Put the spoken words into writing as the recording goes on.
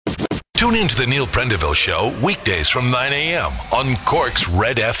Tune in to the Neil Prendeville Show weekdays from 9 a.m. on Cork's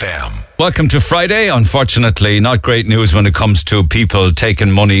Red FM. Welcome to Friday. Unfortunately, not great news when it comes to people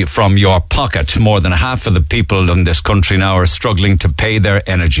taking money from your pocket. More than half of the people in this country now are struggling to pay their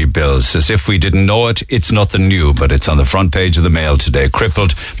energy bills. As if we didn't know it, it's nothing new, but it's on the front page of the Mail today,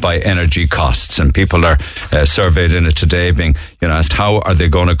 crippled by energy costs. And people are surveyed in it today, being asked how are they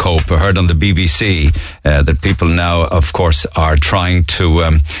going to cope. I heard on the BBC that people now, of course, are trying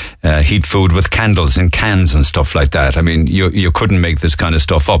to heat food with candles in cans and stuff like that. I mean, you couldn't make this kind of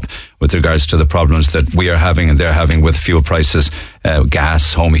stuff up with regards to the problems that we are having and they're having with fuel prices,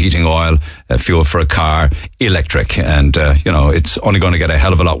 gas, home heating oil, fuel for a car, electric. And, it's only going to get a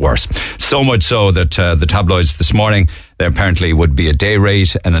hell of a lot worse. So much so that the tabloids this morning, there apparently would be a day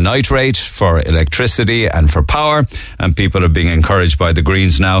rate and a night rate for electricity and for power. And people are being encouraged by the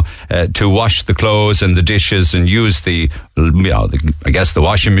Greens now to wash the clothes and the dishes and use the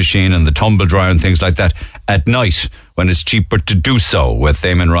washing machine and the tumble dryer and things like that at night, when it's cheaper to do so, with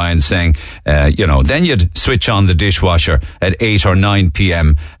Eamon Ryan saying, then you'd switch on the dishwasher at 8 or 9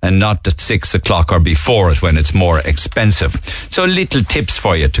 p.m. and not at 6 o'clock or before it when it's more expensive. So little tips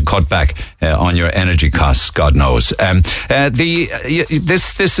for you to cut back on your energy costs, God knows.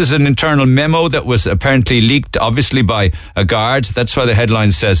 This is an internal memo that was apparently leaked, obviously, by a guard. That's why the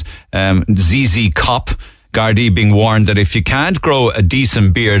headline says, ZZ Cop. Gardaí being warned that if you can't grow a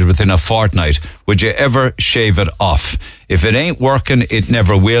decent beard within a fortnight, would you ever shave it off? If it ain't working, it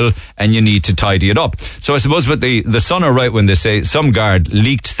never will, and you need to tidy it up. So I suppose what the Sun are right when they say some guard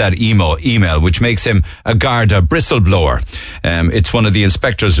leaked that email, which makes him a Garda bristleblower. It's one of the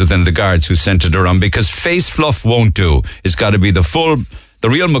inspectors within the guards who sent it around, because face fluff won't do. It's got to be the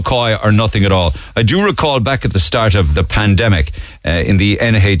real McCoy or nothing at all. I do recall back at the start of the pandemic in the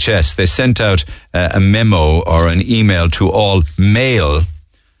NHS, they sent out a memo or an email to all male.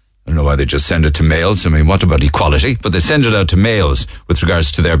 I don't know why they just send it to males. I mean, what about equality? But they send it out to males with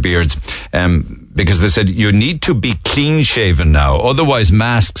regards to their beards, because they said you need to be clean shaven now, otherwise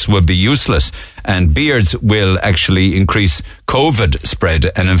masks will be useless and beards will actually increase COVID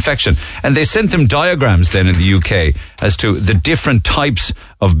spread and infection. And they sent them diagrams then in the UK as to the different types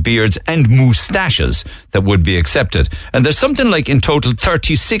of beards and moustaches that would be accepted. And there's something like in total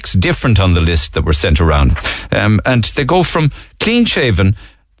 36 different on the list that were sent around. And they go from clean shaven,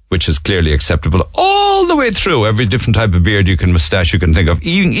 which is clearly acceptable, all the way through every different type of beard moustache you can think of,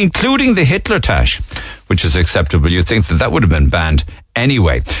 including the Hitler tash, which is acceptable. You think that would have been banned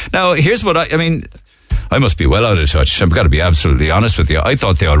anyway. Now, here's what I mean, I must be well out of touch. I've got to be absolutely honest with you. I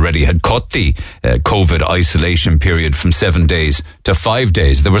thought they already had cut the COVID isolation period from 7 days to 5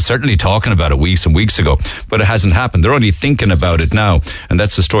 days. They were certainly talking about it weeks and weeks ago, but it hasn't happened. They're only thinking about it now. And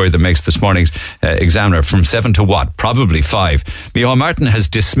that's the story that makes this morning's Examiner. From 7 to what? Probably 5. Micheál Martin has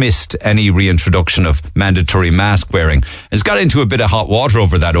dismissed any reintroduction of mandatory mask wearing. It's got into a bit of hot water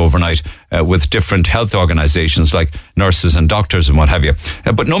over that overnight with different health organisations like nurses and doctors and what have you.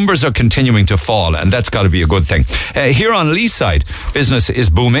 But numbers are continuing to fall, and that's got to be a good thing. Here on Leeside, business is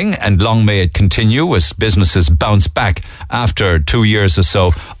booming, and long may it continue as businesses bounce back after 2 years or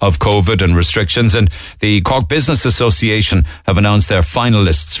so of COVID and restrictions. And the Cork Business Association have announced their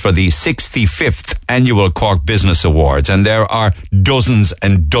finalists for the 65th annual Cork Business Awards, and there are dozens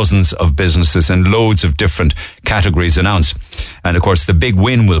and dozens of businesses in loads of different categories announced. And of course, the big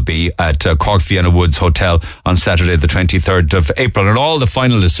win will be at Cork Vienna Woods Hotel on Saturday the 23rd of April, and all the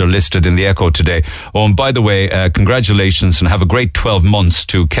finalists are listed in the Echo today. Oh, and by the way, congratulations and have a great 12 months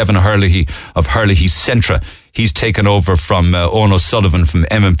to Kevin Hurley of Hurley Centra. He's taken over from Owen O'Sullivan from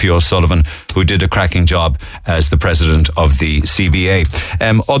M&P O'Sullivan, who did a cracking job as the president of the CBA.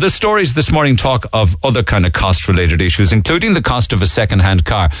 Other stories this morning talk of other kind of cost-related issues, including the cost of a second-hand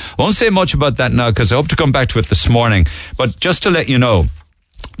car. I won't say much about that now because I hope to come back to it this morning. But just to let you know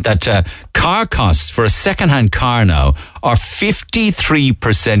that car costs for a second-hand car now are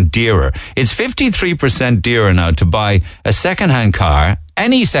 53% dearer. It's 53% dearer now to buy a second-hand car,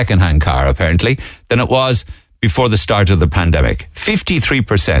 any second-hand car apparently, than it was before the start of the pandemic.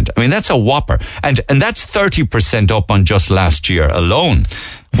 53%. I mean, that's a whopper. And that's 30% up on just last year alone.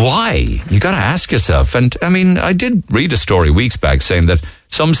 Why? You got to ask yourself. And I mean, I did read a story weeks back saying that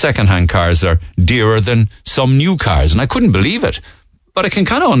some second-hand cars are dearer than some new cars, and I couldn't believe it. but I can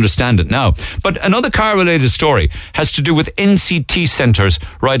kind of understand it now. But another car-related story has to do with NCT centres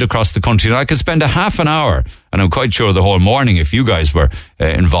right across the country. Now, I could spend a half an hour, and I'm quite sure the whole morning, if you guys were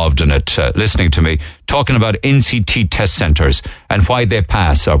involved in it, listening to me, talking about NCT test centres and why they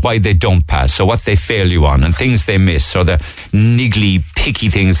pass or why they don't pass, or what they fail you on and things they miss, or the niggly, picky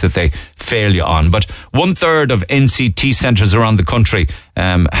things that they fail you on. But 1/3 of NCT centres around the country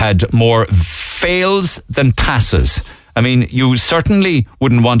had more fails than passes. I mean, you certainly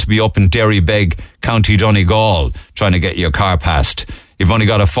wouldn't want to be up in Derrybeg, County Donegal, trying to get your car passed. You've only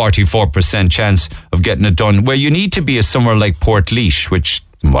got a 44% chance of getting it done. Where you need to be is somewhere like Portlaoise, which,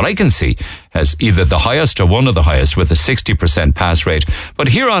 from what I can see, has either the highest or one of the highest with a 60% pass rate. But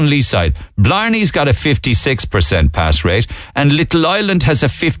here on Leeside, Blarney's got a 56% pass rate and Little Island has a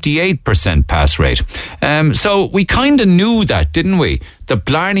 58% pass rate. So we kind of knew that, didn't we? That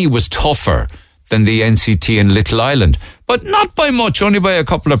Blarney was tougher than the NCT in Little Island. But not by much, only by a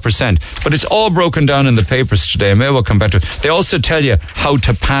couple of percent. But it's all broken down in the papers today. Maybe we'll come back to it. They also tell you how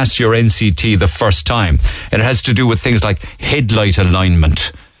to pass your NCT the first time. And it has to do with things like headlight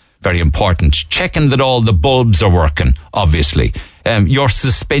alignment. Very important. Checking that all the bulbs are working, obviously. Your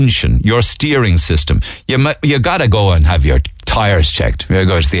suspension, your steering system. You gotta go and have your tyres checked. You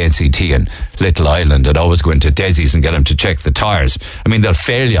go to the NCT in Little Island and always go into Desi's and get them to check the tyres. I mean, they'll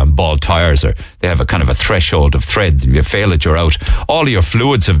fail you on bald tyres, or they have a kind of a threshold of thread. If you fail it, you're out. All of your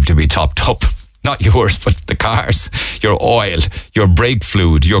fluids have to be topped up. Not yours, but the cars. Your oil, your brake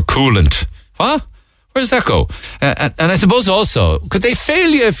fluid, your coolant. What? Where does that go? And I suppose also, could they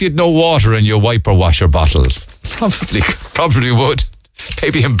fail you if you'd no water in your wiper washer bottle? Probably would.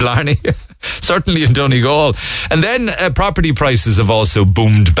 Maybe in Blarney. Certainly in Donegal. And then property prices have also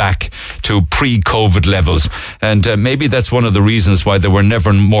boomed back to pre-COVID levels. And maybe that's one of the reasons why there were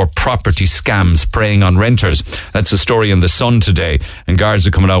never more property scams preying on renters. That's a story in The Sun today. And guards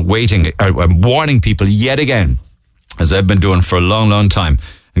are coming out warning people yet again, as I've been doing for a long, long time.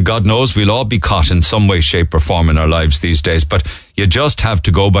 And God knows we'll all be caught in some way, shape or form in our lives these days. But you just have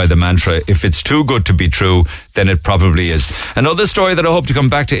to go by the mantra. If it's too good to be true, then it probably is. Another story that I hope to come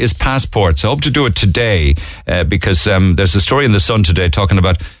back to is passports. I hope to do it today because there's a story in The Sun today talking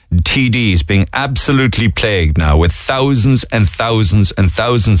about TDs being absolutely plagued now with thousands and thousands and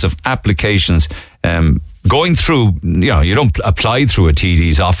thousands of applications going through. You don't apply through a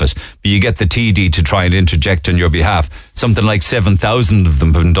TD's office, but you get the TD to try and interject on your behalf. Something like 7,000 of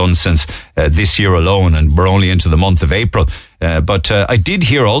them have been done since this year alone, and we're only into the month of April. But I did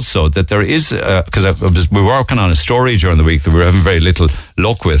hear also that there is, because we were working on a story during the week that we were having very little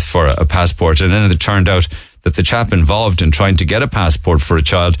luck with for a passport, and then it turned out that the chap involved in trying to get a passport for a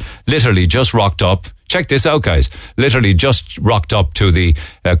child literally just rocked up. Check this out, guys. Literally just rocked up to the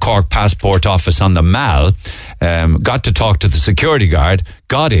Cork passport office on the Mall, got to talk to the security guard,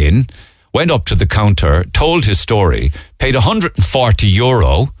 got in, went up to the counter, told his story, paid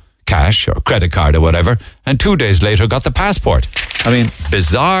 €140 cash or credit card or whatever, and 2 days later got the passport. I mean,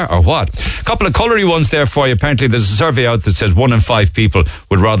 bizarre or what? A couple of colory ones there for you. Apparently there's a survey out that says 1 in 5 people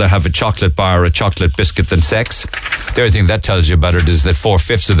would rather have a chocolate bar or a chocolate biscuit than sex. The only thing that tells you about it is that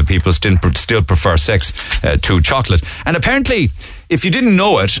 4/5 of the people still prefer sex to chocolate. And apparently, if you didn't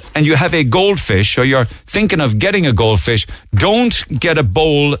know it and you have a goldfish or you're thinking of getting a goldfish, don't get a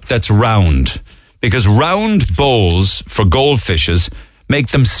bowl that's round, because round bowls for goldfishes make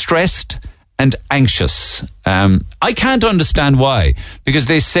them stressed and anxious. I can't understand why, because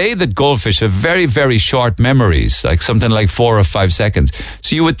they say that goldfish have very, very short memories, like something like 4 or 5 seconds.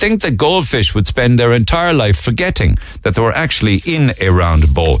 So you would think that goldfish would spend their entire life forgetting that they were actually in a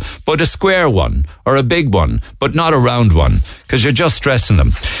round bowl, but a square one or a big one, but not a round one, because you're just stressing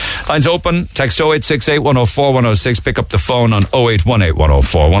them. Lines open. Text 0868 104 106. Pick up the phone on 0818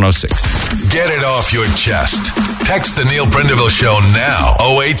 104 106. Get it off your chest. Text the Neil Prendeville Show now.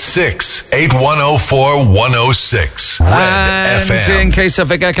 086 8104 106. Red FM. And in case I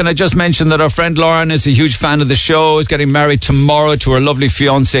forget, can I just mention that our friend Lauren is a huge fan of the show, is getting married tomorrow to her lovely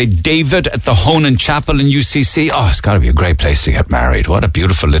fiance David at the Honan Chapel in UCC. Oh, it's got to be a great place to get married. What a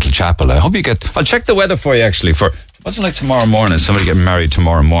beautiful little chapel. I hope you get... I'll check the weather for you actually for... What's it like tomorrow morning? Somebody getting married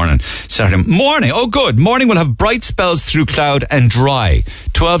tomorrow morning. Saturday morning. Oh, good. Morning will have bright spells through cloud and dry.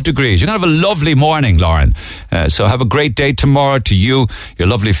 12 degrees. You're going to have a lovely morning, Lauren. So have a great day tomorrow to you, your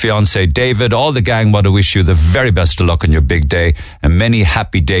lovely fiance, David. All the gang want to wish you the very best of luck on your big day and many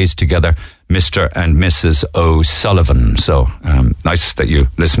happy days together, Mr. and Mrs. O'Sullivan. So nice that you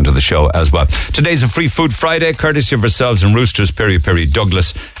listen to the show as well. Today's a Free Food Friday, courtesy of ourselves and Roosters, Peri Peri,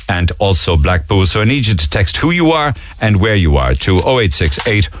 Douglas and also Blackpool. So I need you to text who you are and where you are to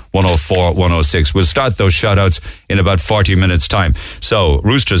 0868 104 106. We'll start those shout-outs in about 40 minutes' time. So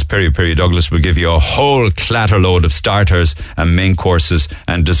Roosters Peri Douglas will give you a whole clatter load of starters and main courses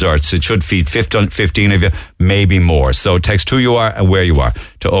and desserts. It should feed 15 of you, maybe more. So text who you are and where you are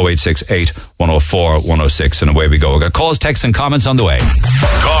to 0868 104 106, and away we go. We've got calls, texts and comments on the way.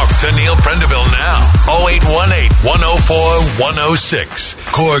 Talk to Neil Prendeville now. 0818 104 106.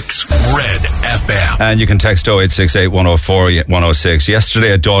 Cork's Red FM. And you can text 0868 104 106.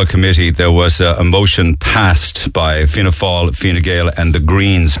 Yesterday at Dáil Committee there was a motion passed by Fianna Fáil, Fine Gael and the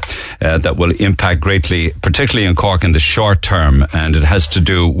Greens that will impact greatly, particularly in Cork in the short term, and it has to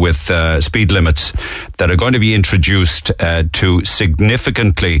do with speed limits that are going to be introduced to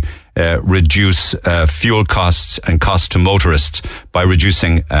significantly reduce fuel costs and costs to motorists by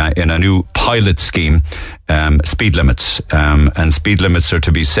reducing in a new pilot scheme speed limits, and speed limits are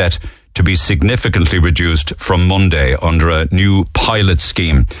to be set to be significantly reduced from Monday under a new pilot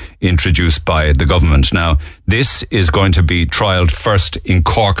scheme introduced by the government. Now, this is going to be trialled first in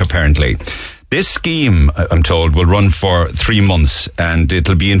Cork, apparently. This scheme, I'm told, will run for 3 months, and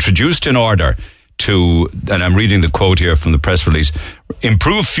it'll be introduced in order to, and I'm reading the quote here from the press release,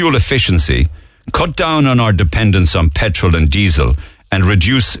 improve fuel efficiency, cut down on our dependence on petrol and diesel, and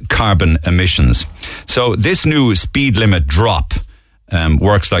reduce carbon emissions. So this new speed limit drop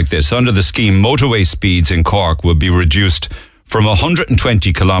works like this. Under the scheme, motorway speeds in Cork will be reduced from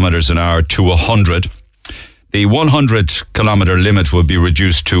 120 kilometres an hour to 100. The 100 kilometre limit will be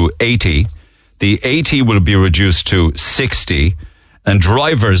reduced to 80. The 80 will be reduced to 60. And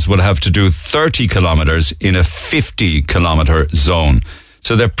drivers will have to do 30 kilometres in a 50 kilometre zone.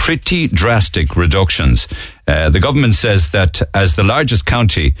 So they're pretty drastic reductions. The government says that as the largest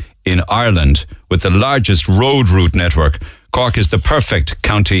county in Ireland with the largest road route network, Cork is the perfect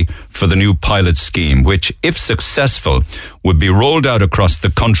county for the new pilot scheme, which, if successful, would be rolled out across the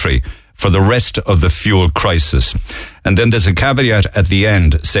country for the rest of the fuel crisis. And then there's a caveat at the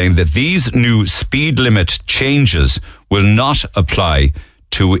end saying that these new speed limit changes will not apply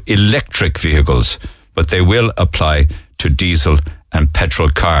to electric vehicles, but they will apply to diesel and petrol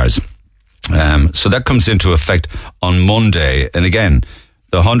cars. So that comes into effect on Monday. And again,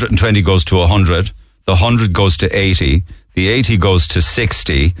 the 120 goes to 100, the 100 goes to 80, the 80 goes to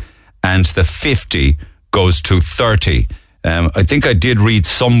 60, and the 50 goes to 30. I think I did read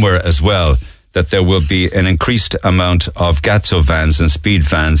somewhere as well that there will be an increased amount of Gatso vans and speed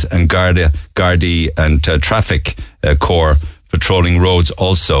vans and Gardaí and traffic corps patrolling roads,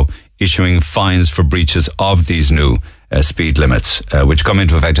 also issuing fines for breaches of these new speed limits, which come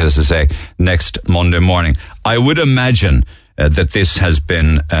into effect, as I say, next Monday morning. I would imagine that this has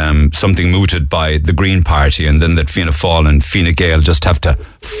been something mooted by the Green Party, and then that Fianna Fáil and Fine Gael just have to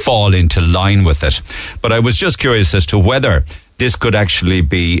fall into line with it. But I was just curious as to whether this could actually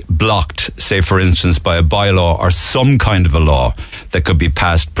be blocked, say for instance by a bylaw or some kind of a law that could be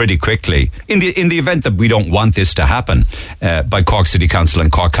passed pretty quickly in the event that we don't want this to happen, by Cork City Council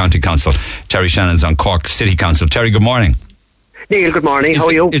and Cork County Council. Terry Shannon's on Cork City Council. Terry, good morning. Neil, good morning. How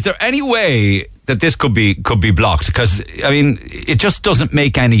are you? Is there any way that this could be blocked? Because, I mean, it just doesn't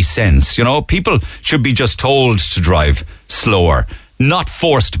make any sense. You know, people should be just told to drive slower, not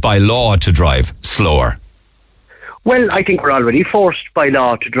forced by law to drive slower. Well, I think we're already forced by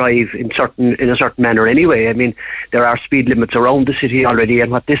law to drive in a certain manner anyway. I mean, there are speed limits around the city already,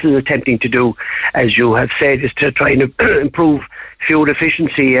 and what this is attempting to do, as you have said, is to try and improve fuel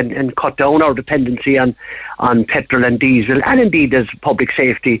efficiency and cut down our dependency on petrol and diesel, and indeed there's a public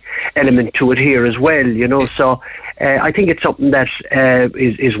safety element to it here as well, you know. So I think it's something that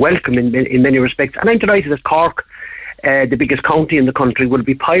is welcome in many respects, and I'm delighted that Cork, the biggest county in the country, will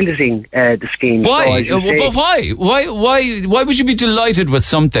be piloting the scheme. Why? But why? Why would you be delighted with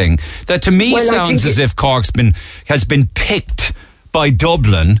something that to me sounds as if Cork's has been picked by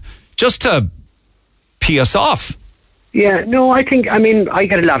Dublin just to pee us off? Yeah, no, I get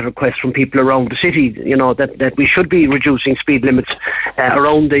a lot of requests from people around the city, you know, that we should be reducing speed limits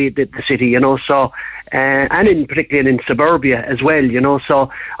around the city, you know, so, and particularly in suburbia as well, you know,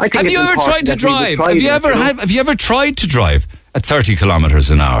 so I think. Have you ever tried to drive? Have you ever tried to drive at 30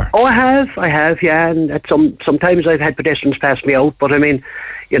 kilometres an hour? Oh, I have, yeah, and sometimes I've had pedestrians pass me out, but I mean,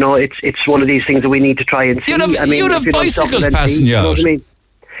 you know, it's one of these things that we need to try and see. You'd have bicycles passing you out. You know what I mean?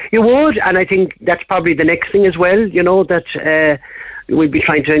 You would, and I think that's probably the next thing as well, you know, that we'll be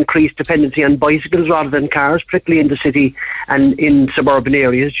trying to increase dependency on bicycles rather than cars, particularly in the city and in suburban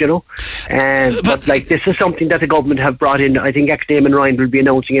areas, you know. But like, this is something that the government have brought in. I think Eamon Ryan will be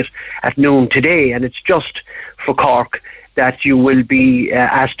announcing it at noon today, and it's just for Cork. that you will be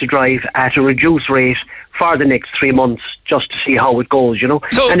asked to drive at a reduced rate for the next 3 months, just to see how it goes, you know.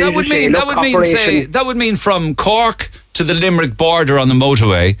 So and that would mean from Cork to the Limerick border on the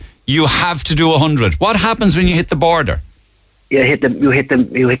motorway, you have to do 100. What happens when you hit the border? You hit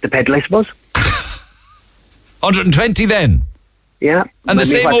the pedal, I suppose. 120 then? Yeah. And the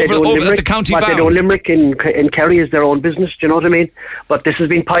same over at the county bound? What they do in Limerick in Kerry is their own business, do you know what I mean? But this has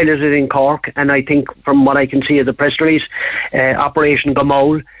been piloted in Cork, and I think from what I can see of the press release, Operation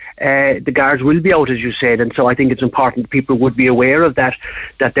Gomol, the guards will be out, as you said, and so I think it's important people would be aware of that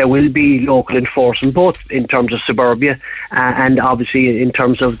there will be local enforcement, both in terms of suburbia and obviously in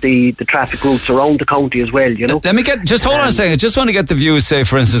terms of the traffic routes around the county as well, you know. Let me hold on a second. I just want to get the views, say,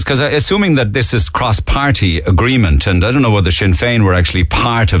 for instance, because assuming that this is cross-party agreement, and I don't know whether Sinn Féin were actually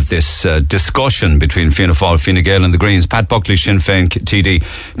part of this discussion between Fianna Fáil, Fine Gael and the Greens. Pat Buckley, Sinn Féin TD.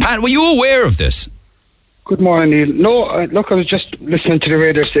 Pat, were you aware of this? Good morning, Neil. No, I was just listening to the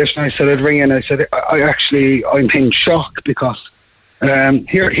radio station. I said I'd ring in. I said I'm in shock because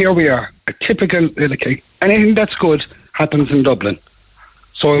here we are. A typical, anything that's good happens in Dublin.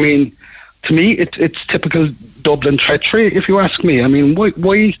 So I mean, to me, it's typical Dublin treachery. If you ask me, I mean,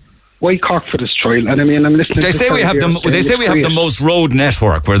 why Cork for this trial? And I mean, I'm listening. They say we have the most road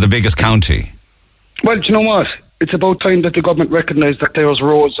network. We're the biggest county. Well, do you know what? It's about time that the government recognised that there's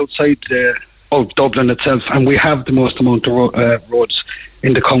roads outside Dublin itself, and we have the most amount of roads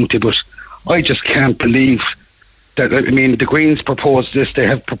in the county. But I just can't believe that. I mean, the Greens proposed this. They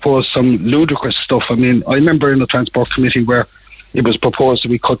have proposed some ludicrous stuff. I mean, I remember in the Transport Committee where it was proposed that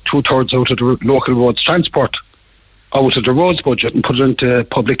we cut 2/3 out of the local roads transport out of the roads budget and put it into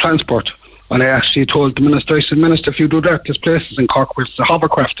public transport. And I actually told the Minister, I said, Minister, if you do that, there's places in Cork where the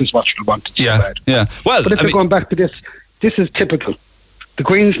hovercraft is what you want. Yeah. Well, but if they're going back to this is typical. The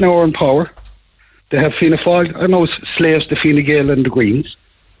Greens now are in power. They have Fianna Fáil. I know slaves to Fine Gael and the Greens.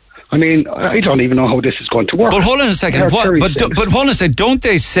 I mean, I don't even know how this is going to work. But hold on a second. But hold on a second. Don't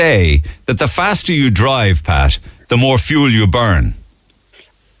they say that the faster you drive, Pat, the more fuel you burn?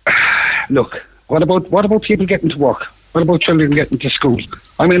 Look, what about people getting to work? What about children getting to school?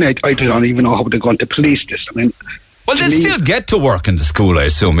 I mean, I don't even know how they're going to police this. I mean, well, they'll still get to work and to school, I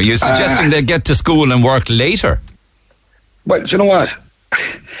assume. Are you suggesting they'll get to school and work later? Well, do you know what?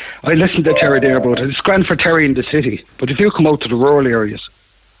 I listened to Terry there about it. It's grand for Terry in the city, but if you come out to the rural areas,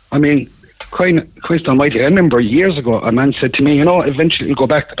 I mean, Christ almighty, I remember years ago a man said to me, you know, eventually you'll go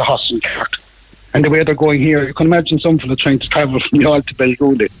back to the horse and cart. And the way they're going here, you can imagine some fella trying to travel from Youghal to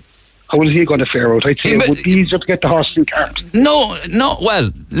Belgooly. How is he going to fare out? I'd say it would be easier to get the horse and cart. No,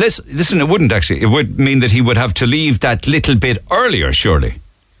 well, listen, it wouldn't actually. It would mean that he would have to leave that little bit earlier, surely.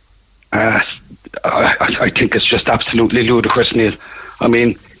 I think it's just absolutely ludicrous, Neil. I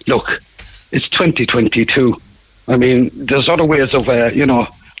mean, look, it's 2022. I mean, there's other ways of,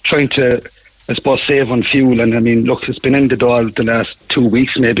 trying to, I suppose, save on fuel. And I mean, look, it's been in the Dáil the last 2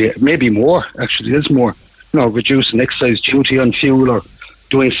 weeks, maybe more. Actually, there's more. Reducing excise duty on fuel or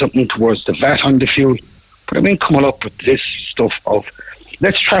doing something towards the VAT on the fuel. But I mean, coming up with this stuff of,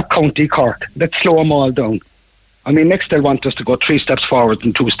 let's trap County Cork. Let's slow them all down. I mean, next they'll want us to go 3 steps forward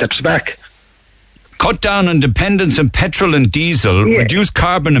and 2 steps back. Cut down on dependence on petrol and diesel, reduce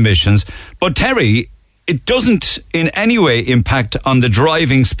carbon emissions. But Terry, it doesn't in any way impact on the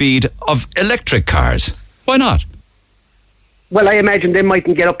driving speed of electric cars. Why not? Well, I imagine they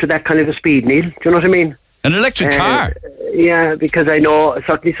mightn't get up to that kind of a speed, Neil. Do you know what I mean? An electric car? Yeah, because I know,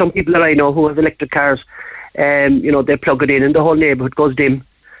 certainly some people that I know who have electric cars, they plug it in and the whole neighbourhood goes dim.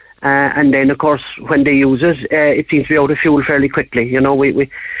 And then, of course, when they use it, it seems to be out of fuel fairly quickly. You know,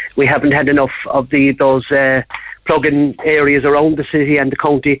 we haven't had enough of those plug-in areas around the city and the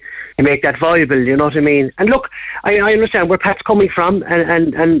county to make that viable. You know what I mean? And look, I understand where Pat's coming from,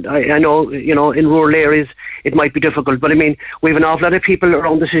 and I know, in rural areas it might be difficult. But I mean, we have an awful lot of people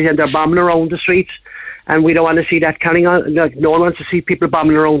around the city and they're bombing around the streets. And we don't want to see that carrying on. Like, no one wants to see people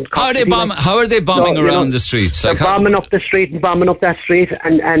bombing around. How are they bombing around the streets? They're bombing up the street and bombing up that street,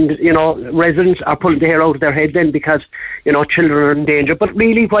 and residents are pulling the hair out of their head then because children are in danger. But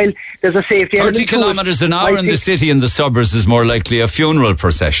really, while there's a safety 30 kilometres an hour in the city and the suburbs is more likely a funeral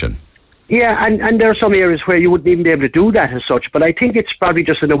procession. Yeah, and there are some areas where you wouldn't even be able to do that as such. But I think it's probably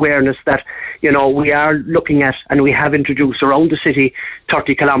just an awareness that, we are looking at, and we have introduced around the city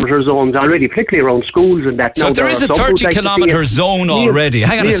 30 kilometre zones already, particularly around schools and that. So if there is a 30 kilometre zone already,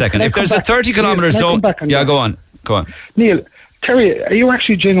 hang on a second. If there's a 30 kilometre zone, go on. Neil, Terry, are you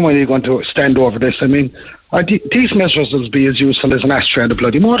actually genuinely going to stand over this? I mean, these measures will be as useful as an ashtray and a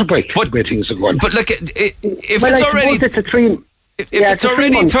bloody motorbike. The way things are going. But look, if it's already... If it's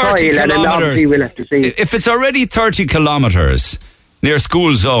already 30 kilometres, we'll have to see. If it's already 30 kilometres near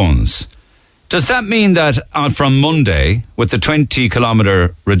school zones, does that mean that from Monday, with the 20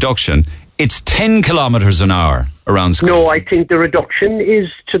 kilometre reduction, it's 10 kilometres an hour around school? No, I think the reduction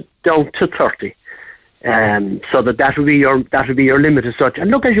is down to 30. So that will be your limit as such.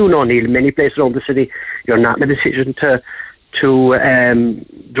 And look, as you know, Neil, in many places around the city, you're not in a decision to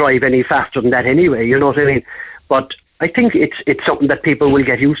drive any faster than that anyway. You know what I mean? But I think it's something that people will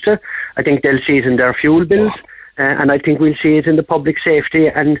get used to. I think they'll see it in their fuel bills, and I think we'll see it in the public safety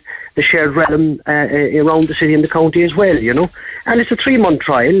and the shared realm around the city and the county as well, you know. And it's a 3-month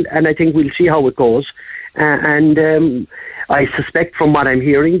trial, and I think we'll see how it goes. And I suspect from what I'm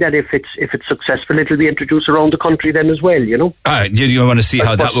hearing that if it's successful, it'll be introduced around the country then as well, you know. You want to see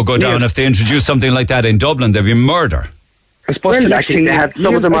how that will go down if they introduce something like that in Dublin? There'll be murder. I suppose I think they have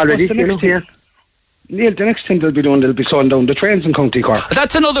some of them already, you know. Yeah. Neil, the next thing they'll be doing, they'll be slowing down the trains in County Cork.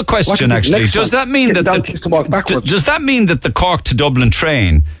 That's another question, actually. Does that mean that the Cork to Dublin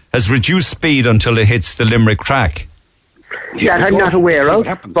train has reduced speed until it hits the Limerick track? That I'm not aware of,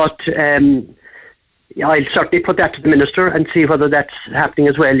 but I'll certainly put that to the Minister and see whether that's happening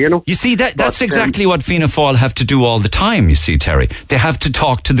as well, you know. You see, that's exactly what Fianna Fáil have to do all the time, you see, Terry. They have to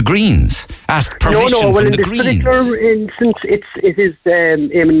talk to the Greens, ask permission from the Greens. In this particular instance, it is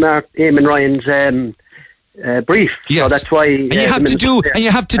Eamon Ryan's brief. Yes. So that's why... And you have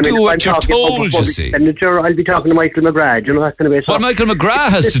to do what you're told, you see. I'll be talking to Michael McGrath, you know, that kind of way. So Michael McGrath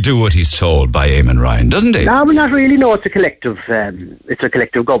has to do what he's told by Eamon Ryan, doesn't he? No, well, not really. No, it's a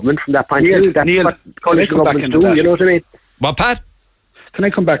collective government from that point of view. That's Neil, what coalition governments do, you know what I mean? What, Pat? Can I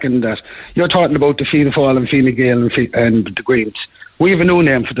come back into that? You're talking about the Fianna Fáil and Fine Gael and the Greens. We have a new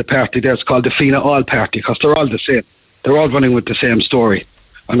name for the party there. It's called the Fianna All Party, because they're all the same. They're all running with the same story.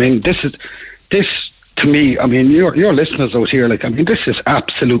 I mean, this to me, I mean, your listeners out here, this is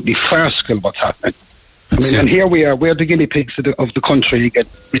absolutely farcical what's happening. And here we are, we're the guinea pigs of the country again.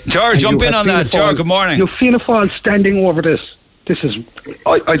 George, jump in on that. George, good morning. You Fianna Fáil standing over this. This is,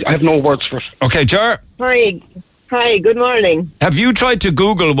 I have no words for it. Okay, George. Hi, good morning. Have you tried to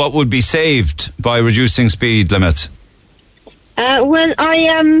Google what would be saved by reducing speed limits? Well,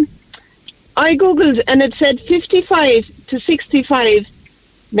 I Googled and it said 55 to 65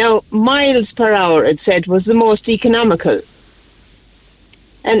 miles per hour, it said, was the most economical.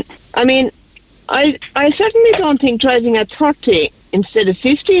 And, I mean, I certainly don't think driving at 30 instead of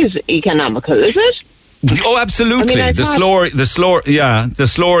 50 is economical, is it? Oh, absolutely. I mean, the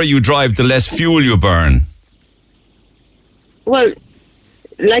slower you drive, the less fuel you burn. Well,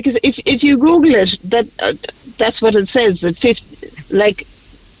 like, if you Google it, that's what it says, that 50,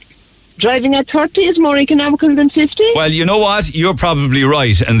 driving at 30 is more economical than 50? Well, you know what? You're probably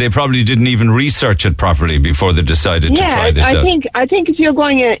right, and they probably didn't even research it properly before they decided to try this out. I think if you're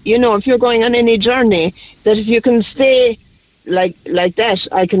going, if you're going on any journey, that if you can stay like that,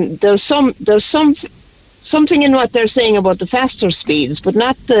 there's something in what they're saying about the faster speeds, but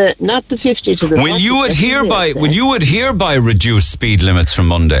not the 50 to the. Will you adhere by reduced speed limits from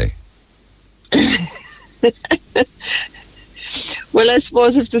Monday? Well, I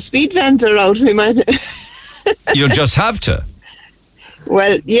suppose if the speed vans are out, we might... You'll just have to.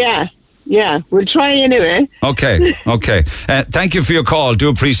 Well, yeah, we'll try anyway. Okay. Thank you for your call. Do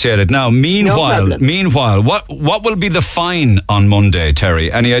appreciate it. Now, meanwhile, what will be the fine on Monday,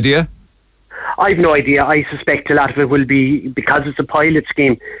 Terry? Any idea? I've no idea. I suspect a lot of it will be, because it's a pilot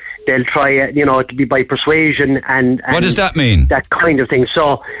scheme, they'll try, to be by persuasion and what does that mean? That kind of thing.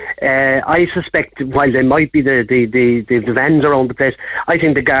 So I suspect while there might be the vans around the place, I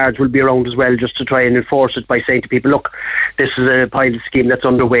think the guards will be around as well, just to try and enforce it by saying to people, look, this is a pilot scheme that's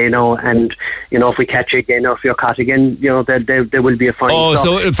underway now, and if we catch you again or if you're caught again, there will be a fine. Oh,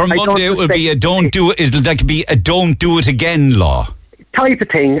 so from Monday it will be a don't do it. It'll be a don't do it again law type of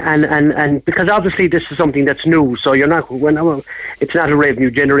thing, and because obviously this is something that's new, so it's not a revenue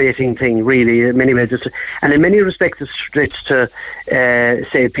generating thing really in many ways, and in many respects it's to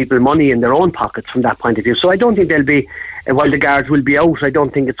save people money in their own pockets from that point of view. So I don't think there'll be, while the guards will be out, I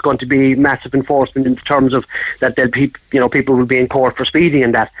don't think it's going to be massive enforcement in terms of that people will be in court for speeding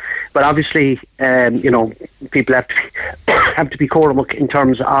and that. But obviously people have to be quorum in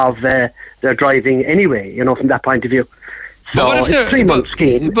terms of their driving anyway, from that point of view. So what if it's a 3-month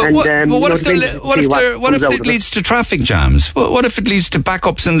scheme. But what if it leads to traffic jams? What if it leads to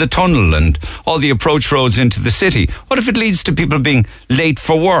backups in the tunnel and all the approach roads into the city? What if it leads to people being late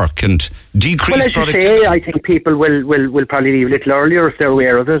for work and decreased productivity? Well, as you say, I think people will probably leave a little earlier if they're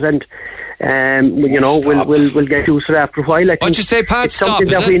aware of it, and we'll get used to that after a while. What'd you say, Pat? It's something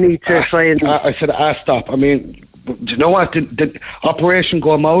that we need to try and... I said, stop. I mean, do you know what? The Operation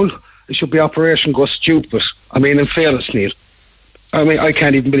Go Mole, it should be Operation Go Stupid. I mean, in fairness, Neil. I mean, I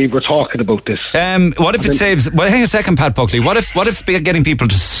can't even believe we're talking about this. What if it saves... Well, hang a second, Pat Buckley. What if getting people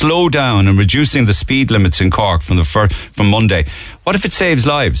to slow down and reducing the speed limits in Cork from Monday, what if it saves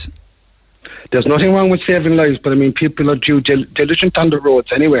lives? There's nothing wrong with saving lives, but I mean, people are due diligent on the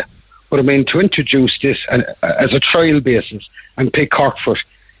roads anyway. But I mean, to introduce this as a trial basis and pick Cork for it,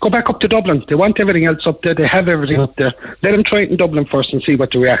 go back up to Dublin. They want everything else up there. They have everything up there. Let them try it in Dublin first and see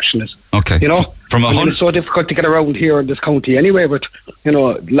what the reaction is. Okay. You know, it's so difficult to get around here in this county anyway with, you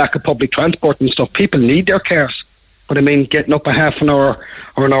know, lack of public transport and stuff. People need their cars. But I mean, getting up a half an hour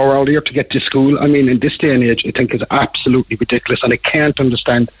or an hour earlier to get to school, I mean, in this day and age, I think is absolutely ridiculous. And I can't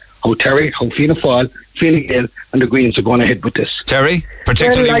understand how Terry, how Fianna Fáil, Fine Gael and the Greens are going ahead with this. Terry,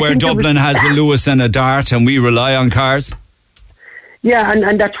 particularly where Dublin has a Lewis and a Dart and we rely on cars? Yeah,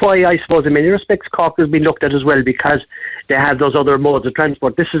 and that's why I suppose in many respects Cork has been looked at as well, because they have those other modes of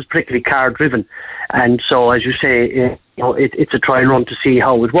transport. This is particularly car driven, and so as you say, it's a trial run to see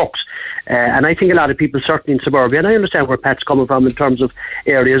how it works. And I think a lot of people, certainly in suburbia, and I understand where Pat's coming from in terms of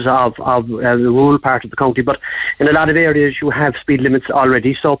areas of the rural part of the county, but in a lot of areas you have speed limits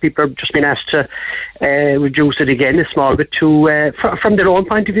already, so people are just being asked to reduce it again a small bit to from their own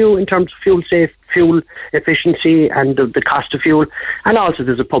point of view in terms of fuel efficiency and the cost of fuel, and also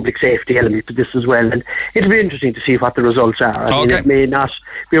there's a public safety element to this as well, and it'll be interesting to see what the results are. I mean, it may not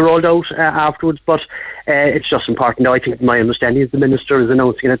be rolled out afterwards, but it's just important. Now, I think my understanding is the Minister is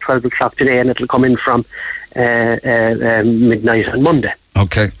announcing it at 12 o'clock today, and it'll come in from midnight on Monday.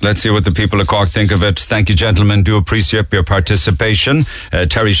 Okay, let's see what the people of Cork think of it. Thank you, gentlemen. Do appreciate your participation.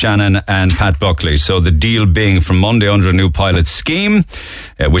 Terry Shannon and Pat Buckley. So the deal being from Monday under a new pilot scheme,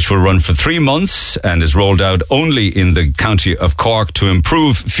 which will run for 3 months and is rolled out only in the county of Cork to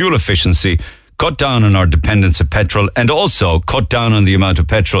improve fuel efficiency, cut down on our dependence of petrol, and also cut down on the amount of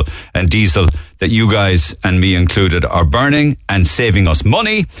petrol and diesel that you guys and me included are burning and saving us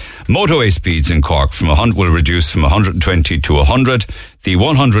money. Motorway speeds in Cork will reduce from 120 to 100. The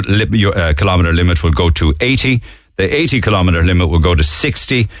 100 kilometre limit will go to 80. The 80 kilometre limit will go to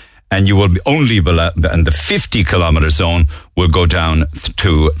 60. And you will be and the 50 kilometre zone will go down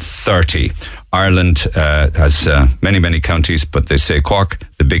to 30. Ireland has many counties, but they say Cork,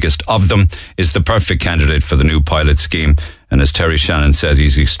 the biggest of them, is the perfect candidate for the new pilot scheme. And as Terry Shannon said,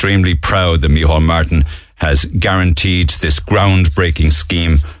 he's extremely proud that Micheál Martin has guaranteed this groundbreaking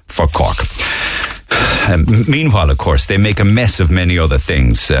scheme for Cork. Meanwhile, of course, they make a mess of many other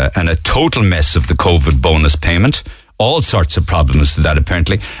things, and a total mess of the COVID bonus payment. All sorts of problems with that,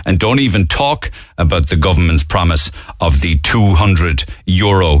 apparently, and don't even talk about the government's promise of the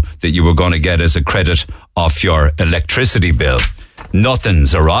 €200 that you were going to get as a credit off your electricity bill.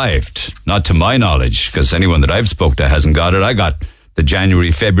 Nothing's arrived, not to my knowledge, because anyone that I've spoke to hasn't got it. I got the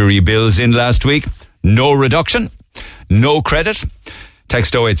January, February bills in last week. No reduction, no credit.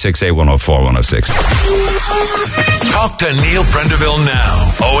 Text 0868 104 106. Talk to Neil Prendeville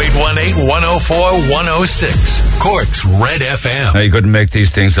now. 0818 104 106. Cork's Red FM. Now, you couldn't make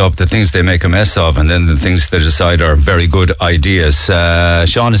these things up. The things they make a mess of, and then the things they decide are very good ideas.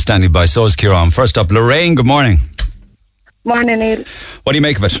 Sean is standing by, so is Kieran. First up, Lorraine, good morning. Morning, Neil. What do you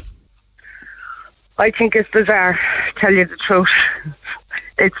make of it? I think it's bizarre, tell you the truth.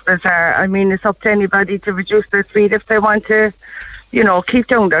 It's bizarre. I mean, it's up to anybody to reduce their speed if they want to, keep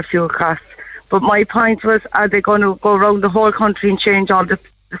down their fuel costs. But my point was, are they going to go around the whole country and change all the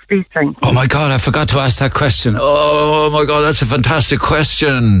speed signs? Oh my God, I forgot to ask that question. Oh my God, that's a fantastic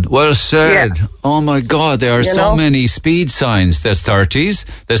question. Well said. Yeah. Oh my God, there are so many speed signs. There's 30s,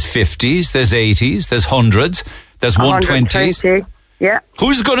 there's 50s, there's 80s, there's 100s, there's 120s. Yeah.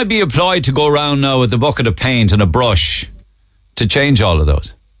 Who's going to be employed to go around now with a bucket of paint and a brush to change all of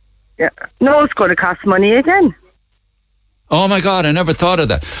those? Yeah. No, it's going to cost money again. Oh my God, I never thought of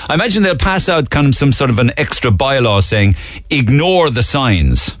that. I imagine they'll pass out kind of some sort of an extra bylaw saying, ignore the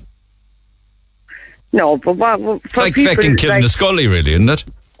signs. No, but what... It's like fucking killing a scully, really, isn't it?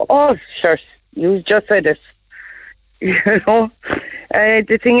 Oh, sure. You just said it.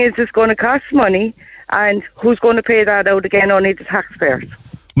 The thing is, it's going to cost money, and who's going to pay that out again? Only the taxpayers.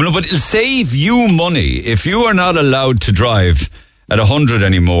 Well, no, but it'll save you money if you are not allowed to drive at 100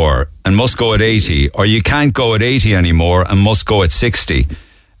 anymore and must go at 80, or you can't go at 80 anymore and must go at 60,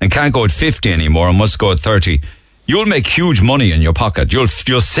 and can't go at 50 anymore and must go at 30. You'll make huge money in your pocket. You'll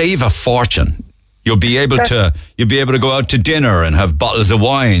save a fortune. You'll be able to go out to dinner and have bottles of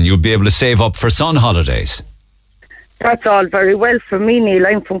wine. You'll be able to save up for sun holidays. That's all very well for me, Neil.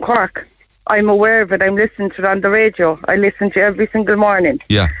 I'm from Cork. I'm aware of it. I'm listening to it on the radio. I listen to it every single morning.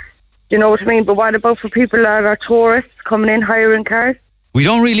 Yeah. You know what I mean? But what about for people that are tourists coming in, hiring cars? We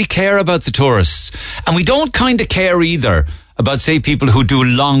don't really care about the tourists. And we don't kind of care either about, say, people who do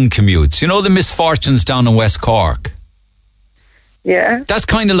long commutes. You know, the misfortunes down in West Cork? Yeah. That's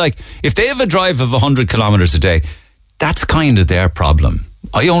kind of like, if they have a drive of 100 kilometres a day, that's kind of their problem.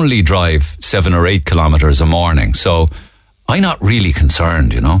 I only drive 7 or 8 kilometres a morning, so I'm not really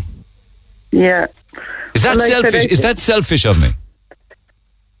concerned, you know? Yeah. Is that selfish? Is that selfish of me?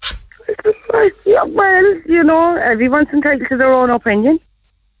 Yeah, well, you know, everyone's entitled to their own opinion.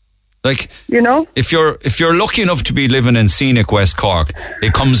 Like, you know, if you're lucky enough to be living in scenic West Cork,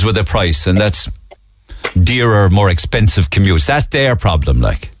 it comes with a price, and that's dearer, more expensive commutes. That's their problem,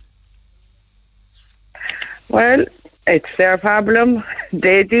 like. Well, it's their problem.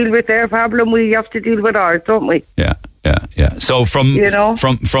 They deal with their problem. We have to deal with ours, don't we? Yeah. So from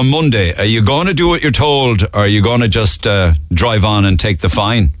Monday, are you going to do what you're told, or are you going to just drive on and take the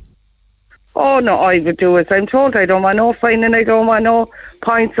fine? Oh, no, I would do as I'm told. I don't want no fine, and I don't want no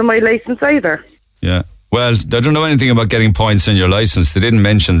points on my licence either. Yeah. Well, I don't know anything about getting points on your licence. They didn't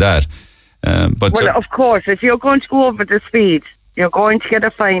mention that. Of course, if you're going to go over the speed, you're going to get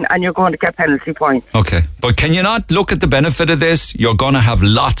a fine and you're going to get penalty points. Okay. But can you not look at the benefit of this? You're going to have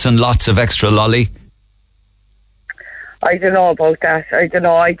lots and lots of extra lolly. I don't know about that. I don't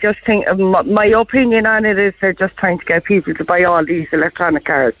know. I just think my opinion on it is they're just trying to get people to buy all these electronic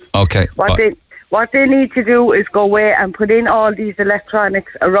cars. Okay. What they need to do is go away and put in all these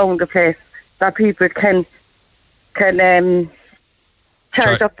electronics around the place that people can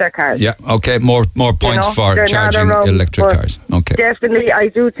charge up their cars. Yeah, okay, more points for charging electric cars. Okay. Definitely, I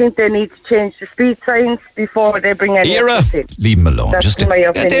do think they need to change the speed signs before they bring any in. Leave them alone. That's my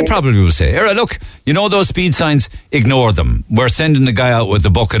opinion. They probably will say, Ira, look, you know those speed signs, ignore them. We're sending the guy out with a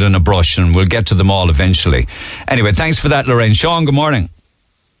bucket and a brush, and we'll get to them all eventually. Anyway, thanks for that, Lorraine. Sean, good morning.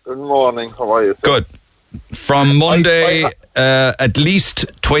 Good morning, how are you? Good. From Monday, at least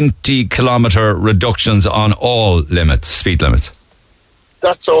 20 kilometre reductions on all speed limits.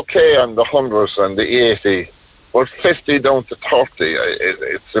 That's okay on the 100s and the 80, but 50 down to 30,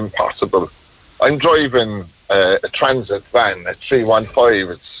 it's impossible. I'm driving a transit van, a 315.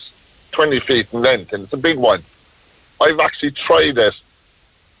 It's 20 feet in length, and it's a big one. I've actually tried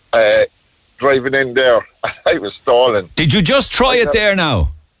it driving in there, and I was stalling. Did you just try it there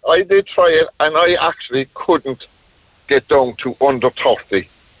now? I did try it, and I actually couldn't get down to under 30.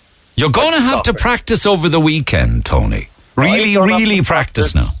 You're going to have to practice over the weekend, Tony. Really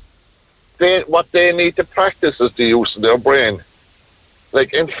practice now. What they need to practice is the use of their brain.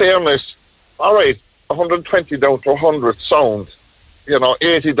 Like, in fairness, all right, 120 down to 100 sound,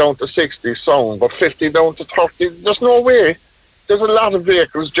 80 down to 60 sound, but 50 down to 30, there's no way. There's a lot of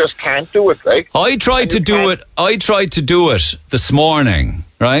vehicles just can't do it. Like, I tried to do it this morning,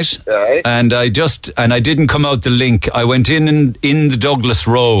 right? Right. And I didn't come out the link. I went in the Douglas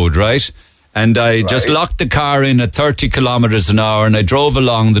Road, right? And I just locked the car in at 30 kilometres an hour, and I drove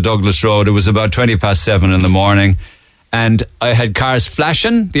along the Douglas Road. It was about 7:20 in the morning, and I had cars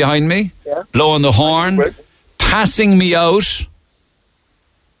flashing behind me, blowing the horn, passing me out.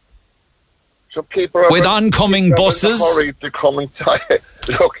 So people are with oncoming buses. In a hurry to come and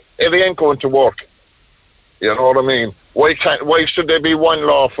look, it ain't going to work. You know what I mean? Why should there be one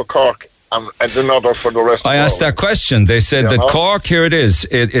law for Cork and another for the rest of the world? I asked that question. They said that Cork, here it is.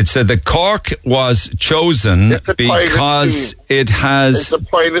 It said that Cork was chosen because it has... It's a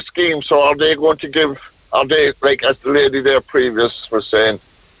pilot scheme, so are they going to give... Are they, like as the lady there previous was saying,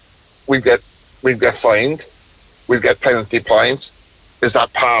 we get fined, we get penalty points? Is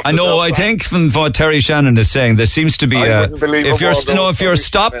that part? I know. I think from what Terry Shannon is saying, there seems to be if you're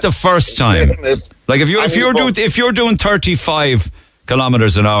stopped the first time, like if you're doing 35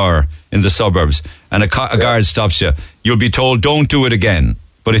 kilometres an hour in the suburbs, and a guard stops you, you'll be told don't do it again.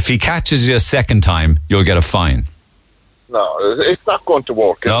 But if he catches you a second time, you'll get a fine. No, it's not going to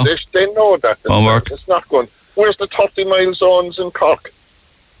work. No? They know that. Won't work. It's not going. Where's the 30-mile zones in Cork?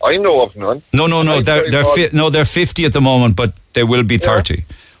 I know of none. No. They're 50 at the moment, but they will be 30. Yeah.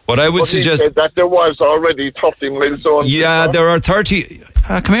 What I would suggest... He said that there was already 30-mile zones. Yeah, there are 30...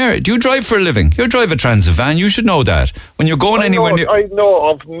 come here. Do you drive for a living? You drive a transit van. You should know that. When you're going anywhere near... I know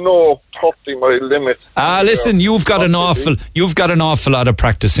of no 30-mile limit. Listen, you've got an awful lot of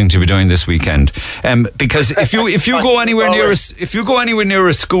practicing to be doing this weekend. Because if you go anywhere near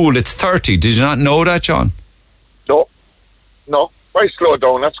a school, it's 30. Did you not know that, John? No. I slow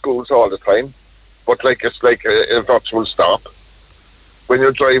down at schools all the time, but it's like a virtual stop. When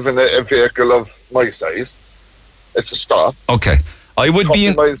you're driving a vehicle of my size, it's a stop. Okay. I would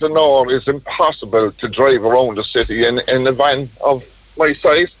 30 miles an hour is impossible to drive around the city in a van of my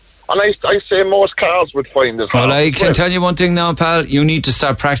size. And I say most cars would find this hard. Well, I can tell you one thing now, pal. You need to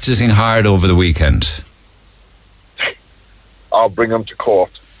start practicing hard over the weekend. I'll bring them to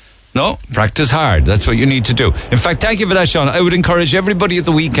court. No, practice hard. That's what you need to do. In fact, thank you for that, Sean. I would encourage everybody at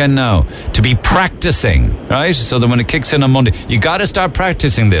the weekend now to be practicing, right? So that when it kicks in on Monday, you got to start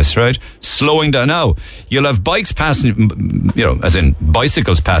practicing this, right? Slowing down. Now, you'll have bikes passing, as in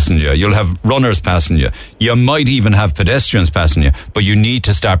bicycles passing you. You'll have runners passing you. You might even have pedestrians passing you. But you need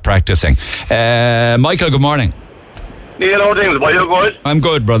to start practicing. Michael, good morning. Neil, how things? Are you good? I'm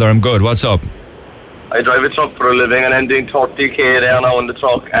good, brother. I'm good. What's up? I drive a truck for a living and I'm doing 30k there now in the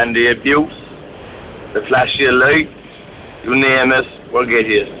truck, and the abuse, the flashy lights, you name it, we'll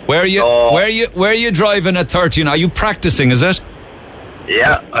get it. Where are you driving at 13? Are you practicing, is it?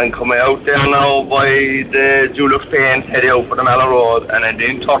 Yeah, I'm coming out there now by the Dulux Paint, heading out for the Mallow Road, and I'm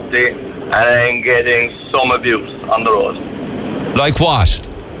doing 30 and I'm getting some abuse on the road. Like what?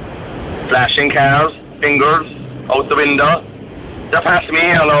 Flashing cars, fingers, out the window. They're past me,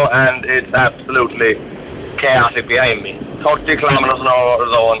 and it's absolutely chaotic behind me. 30 kilometres an hour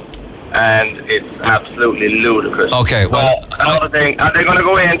zone, and it's absolutely ludicrous. Okay, well, another thing, are they going to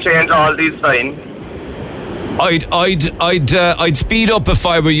go in and change all these signs? I'd speed up if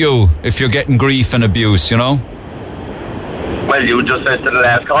I were you. If you're getting grief and abuse, Well, you just said to the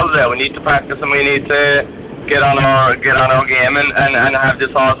last call there, we need to practice and we need to get on our game and have this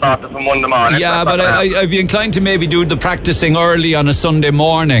all sorted from Monday morning. Yeah, but I'd be inclined to maybe do the practicing early on a Sunday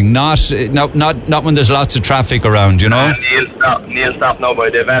morning, not when there's lots of traffic around, Neil, stop now, boy.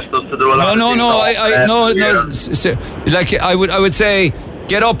 They've asked us to do a lot of things. Like I would say,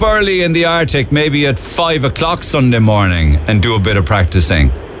 get up early in the Arctic, maybe at 5 o'clock Sunday morning, and do a bit of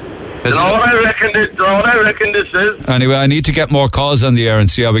practicing. Do you know what I reckon this is? Anyway, I need to get more calls on the air and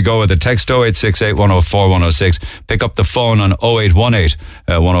see how we go with it. Text 0868 104 106. Pick up the phone on 0818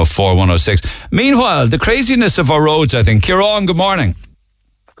 104 106. Meanwhile, the craziness of our roads, I think. Kieran, good morning.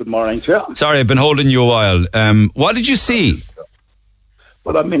 Good morning, sir. Sorry, I've been holding you a while. What did you see?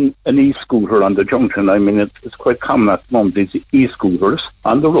 Well, I'm in an e-scooter on the junction. I mean, it's quite common at the moment, these e-scooters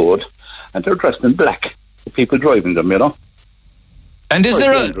on the road, and they're dressed in black. The people driving them, And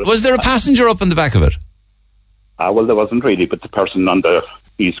was there a passenger up in the back of it? Well, there wasn't really, but the person on the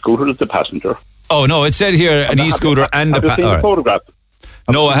e-scooter is the passenger. Oh, no, it said here an e-scooter and a passenger. Have you seen the photograph?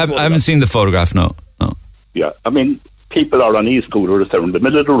 No, I haven't seen the photograph, no. Yeah, I mean, people are on e-scooters, they're in the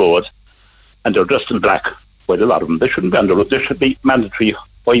middle of the road, and they're dressed in black. Quite a lot of them. They shouldn't be on the road. There should be mandatory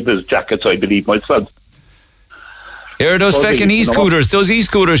high-vis jackets, I believe, myself. Here are those feckin' e-scooters. Those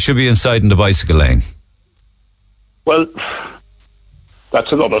e-scooters should be inside in the bicycle lane. Well,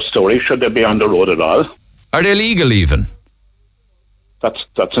 that's another story. Should they be on the road at all? Are they legal even?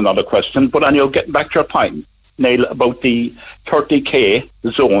 That's another question. But anyway, getting back to your point, Neil, about the 30k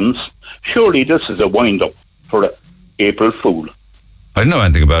zones, surely this is a wind-up for April Fool. I didn't know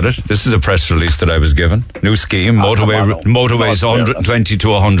anything about it. This is a press release that I was given. New scheme, motorways 120 to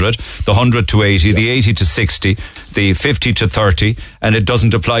 100, the 100 to 80, the 80 to 60, the 50 to 30, and it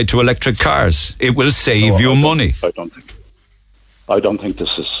doesn't apply to electric cars. It will save you money. I don't think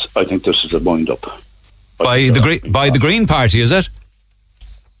this is. I think this is a wind-up. By the Green Party, is it?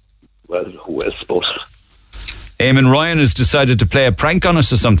 Well, who else suppose? Eamon Ryan has decided to play a prank on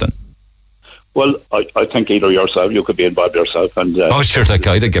us or something. Well, I think either yourself, you could be involved yourself, and sure, like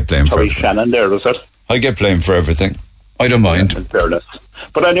I get blamed for everything. Shannon, there is it. I get blamed for everything. I don't mind. In fairness,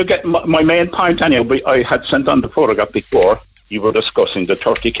 but I get my main point. Anyway, I had sent on the photograph before. You were discussing the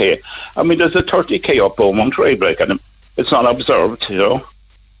 30k. I mean, there's a 30k up Beaumont Drive, and it's not observed,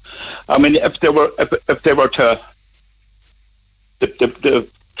 I mean, if they were to the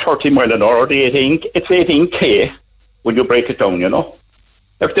 30 mile an hour, it's 18k when you break it down,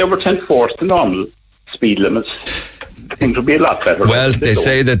 If they were to enforce the normal speed limits, things would be a lot better. Well, they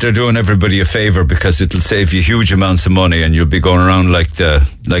say that they're doing everybody a favour because it'll save you huge amounts of money, and you'll be going around like the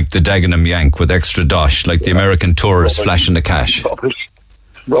Dagenham Yank with extra dosh, like the American tourist flashing the cash.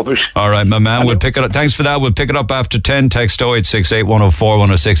 Rubbish. All right, my man, we'll pick it up. Thanks for that. We'll pick it up after 10. Text 0868 104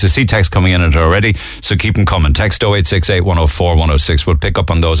 106. I see text coming in it already, so keep them coming. Text 0868 104 106. We'll pick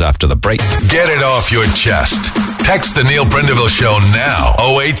up on those after the break. Get it off your chest. Text the Neil Prendeville Show now.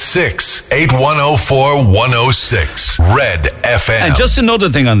 086 8104 106. Red FM. And just another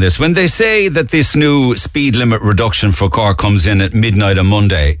thing on this. When they say that this new speed limit reduction for Cork comes in at midnight on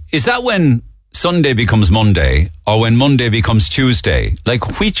Monday, is that when Sunday becomes Monday, or when Monday becomes Tuesday?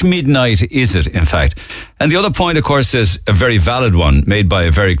 Like, which midnight is it, in fact? And the other point, of course, is a very valid one made by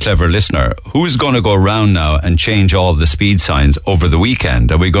a very clever listener. Who's going to go around now and change all the speed signs over the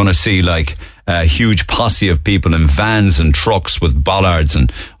weekend? Are we going to see, like, a huge posse of people in vans and trucks with bollards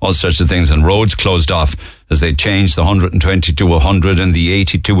and all sorts of things, and roads closed off as they changed the 120 to 100 and the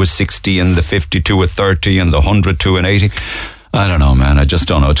 80 to a 60 and the 50 to a 30 and the 100 to an 80. I don't know, man. I just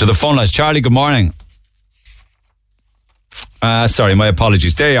don't know. To the phone lines. Charlie, good morning. Sorry, my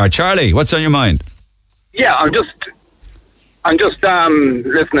apologies. There you are. Charlie, what's on your mind? Yeah, I'm just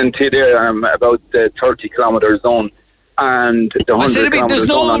listening to you there about the 30 kilometre zone and the 100 kilometre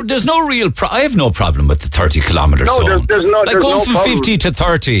zone. There's no real. I have no problem with the 30 kilometre zone. No, there's no. Like going from problem. 50 to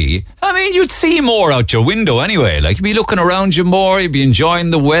 30. I mean, you'd see more out your window anyway. Like you'd be looking around you more. You'd be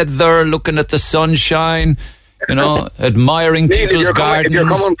enjoying the weather, looking at the sunshine. You know, admiring people's gardens.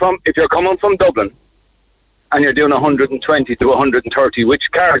 If you're coming from Dublin and you're doing 120 to 130,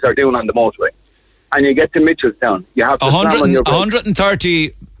 which cars are doing on the motorway, and you get to Mitchelstown, you have to slam on your brakes.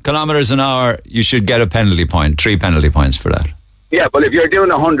 130 kilometres an hour, you should get a penalty point, 3 penalty points for that. Yeah, but if you're doing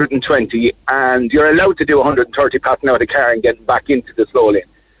 120 and you're allowed to do 130 passing out of the car and getting back into the slow lane.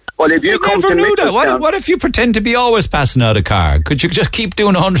 Well, if you come never to knew that. Mitchelstown, What if you pretend to be always passing out a car? Could you just keep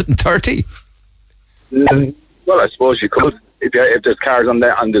doing 130? Well, I suppose you could if there's cars on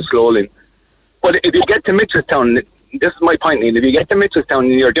the slow lane. But if you get to Mitchelstown, this is my point, Neil. If you get to Mitchelstown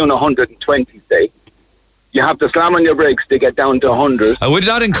and you're doing 120, say, you have to slam on your brakes to get down to 100. I would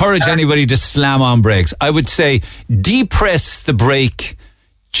not encourage anybody to slam on brakes. I would say depress the brake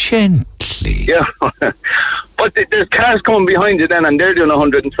gently. Yeah. But there's cars coming behind you then and they're doing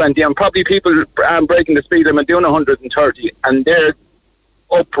 120 and probably people breaking the speed limit doing 130 and they're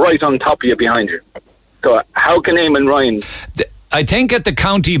up right on top of you behind you. So how can Eamon Ryan... I think at the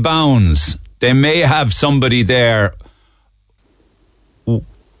county bounds, they may have somebody there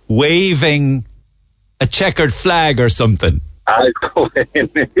waving a checkered flag or something. Do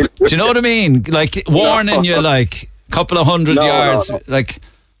you know what I mean? Like warning you, like a couple of hundred yards. No. Like,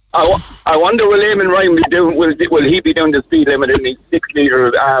 I wonder will Eamon Ryan be doing? Will he be doing the speed limit in his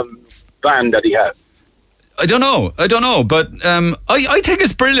 6-litre van that he has? I don't know, but I think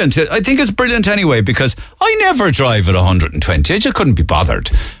it's brilliant. I think it's brilliant anyway because I never drive at 120. I just couldn't be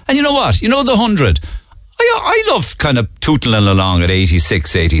bothered. And you know what? You know the 100. I love kind of tootling along at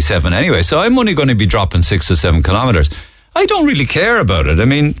 86, 87 anyway, so I'm only going to be dropping 6 or 7 kilometres. I don't really care about it. I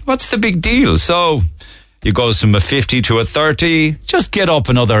mean, what's the big deal? So you go from a 50 to a 30, just get up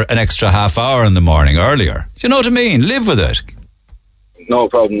an extra half hour in the morning earlier. Do you know what I mean? Live with it. No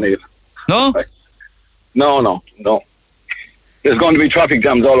problem, Neil. No? No. There's going to be traffic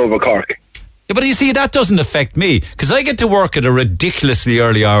jams all over Cork. Yeah, but you see, that doesn't affect me because I get to work at a ridiculously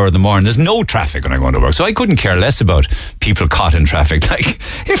early hour of the morning. There's no traffic when I go to work, so I couldn't care less about people caught in traffic. Like,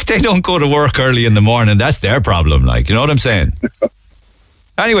 if they don't go to work early in the morning, that's their problem. Like, you know what I'm saying?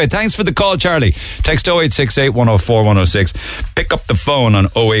 Anyway, thanks for the call, Charlie. Text 0868 104 106. Pick up the phone on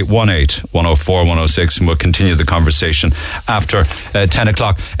 0818 104 106 and we'll continue the conversation after 10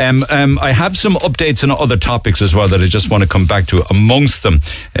 o'clock. I have some updates on other topics as well that I just want to come back to. Amongst them,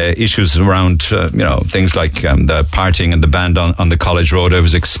 issues around, things like the partying and the ban on the college road. I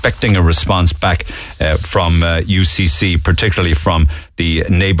was expecting a response back from UCC, particularly from the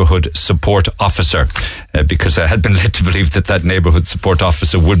neighbourhood support officer, because I had been led to believe that neighbourhood support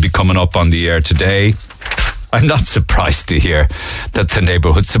officer would be coming up on the air today. I'm not surprised to hear that the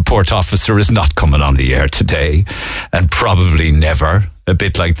neighbourhood support officer is not coming on the air today, and probably never, a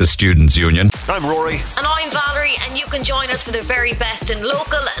bit like the Students' Union. I'm Rory. And I'm Valerie, and you can join us for the very best in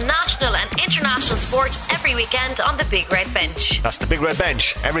local, national and international sport every weekend on the Big Red Bench. That's the Big Red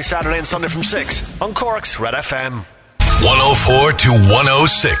Bench, every Saturday and Sunday from 6 on Cork's RedFM. 104 to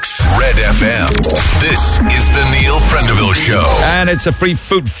 106 Red FM. This is the Neil Prendeville Show. And it's a free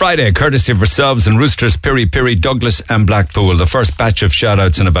food Friday, courtesy of ourselves and Roosters, Piri Piri, Douglas and Blackpool. The first batch of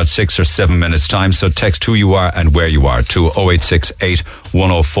shout-outs in about 6 or 7 minutes' time. So text who you are and where you are to 0868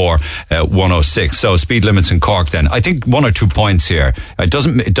 104 106. So speed limits in Cork then. I think 1 or 2 points here. It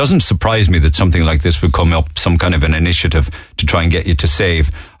doesn't surprise me that something like this would come up, some kind of an initiative to try and get you to save.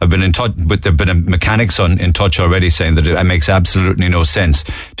 I've been in touch with, there have been mechanics in touch already saying that it makes absolutely no sense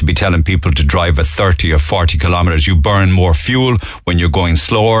to be telling people to drive at 30 or 40 kilometres. You burn more fuel when you're going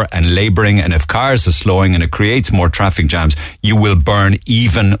slower and labouring, and if cars are slowing and it creates more traffic jams, you will burn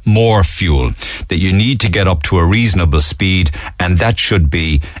even more fuel. That you need to get up to a reasonable speed, and that should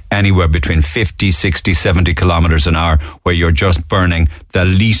be anywhere between 50, 60, 70 kilometres an hour, where you're just burning the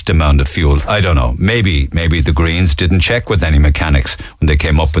least amount of fuel. I don't know. Maybe the Greens didn't check with any mechanics when they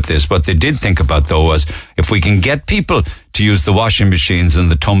came up with this. What they did think about, though, was if we can get people to use the washing machines and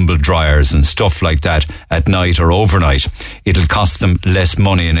the tumble dryers and stuff like that at night or overnight, it'll cost them less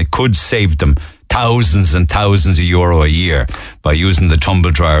money, and it could save them thousands and thousands of euro a year by using the tumble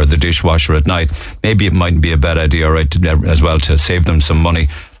dryer or the dishwasher at night, maybe it mightn't be a bad idea, right, as well, to save them some money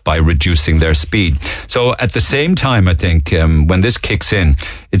by reducing their speed. So at the same time, I think when this kicks in,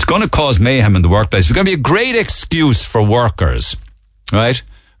 it's going to cause mayhem in the workplace. It's going to be a great excuse for workers, right,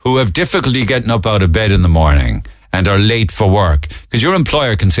 who have difficulty getting up out of bed in the morning and are late for work. Because your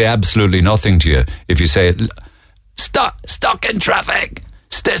employer can say absolutely nothing to you if you say, stuck in traffic,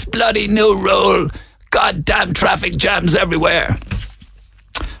 it's this bloody new rule, goddamn traffic jams everywhere.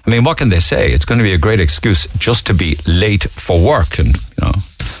 I mean, what can they say? It's going to be a great excuse just to be late for work. And, you know,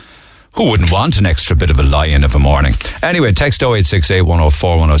 who wouldn't want an extra bit of a lie-in of a morning? Anyway, text 0868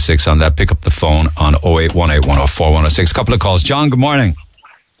 104 106 on that. Pick up the phone on 0818 104 106. Couple of calls. John, good morning.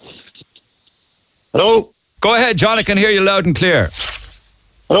 Hello. Go ahead, John. I can hear you loud and clear.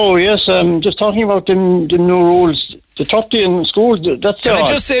 Hello, yes. Just talking about the new rules. The 30 in school, that's Can I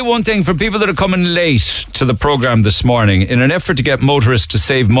just say one thing for people that are coming late to the programme this morning? In an effort to get motorists to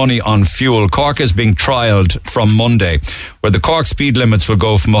save money on fuel, Cork is being trialled from Monday, where the Cork speed limits will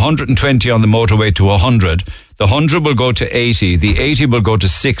go from 120 on the motorway to 100. The 100 will go to 80, the 80 will go to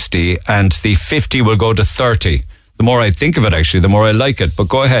 60, and the 50 will go to 30. The more I think of it, actually, the more I like it. But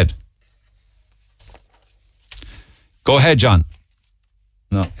go ahead. Go ahead, John.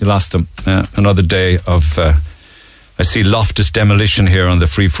 No, you lost him. Another day of... I see Loftus demolition here on the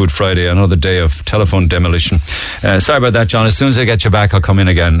Free Food Friday. Another day of telephone demolition. Sorry about that, John. As soon as I get you back, I'll come in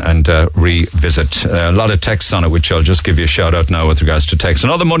again and revisit. A lot of texts on it, which I'll just give you a shout out now with regards to text.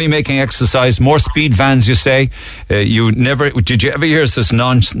 Another money-making exercise. More speed vans, you say. Did you ever hear this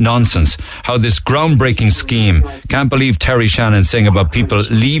nonsense? How this groundbreaking scheme, can't believe Terry Shannon saying about people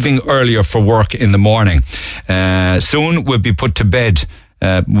leaving earlier for work in the morning. Soon we'll be put to bed.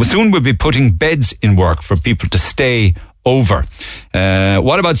 Soon we'll be putting beds in work for people to stay over.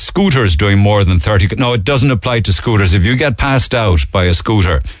 What about scooters doing more than 30? No, it doesn't apply to scooters. If you get passed out by a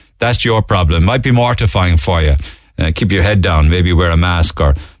scooter, that's your problem. It might be mortifying for you. Keep your head down. Maybe wear a mask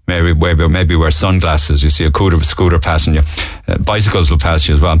or maybe wear sunglasses. You see a scooter passing you. Bicycles will pass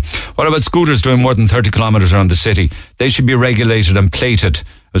you as well. What about scooters doing more than 30 kilometres around the city? They should be regulated and plated.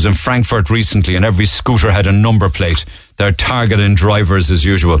 I was in Frankfurt recently and every scooter had a number plate. They're targeting drivers as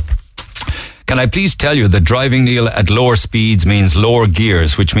usual. Can I please tell you that driving, Neil, at lower speeds means lower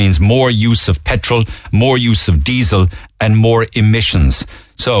gears, which means more use of petrol, more use of diesel and more emissions.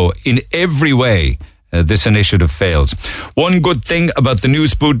 So in every way, this initiative fails. One good thing about the new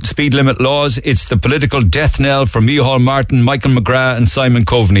speed limit laws, it's the political death knell for Micheál Martin, Michael McGrath and Simon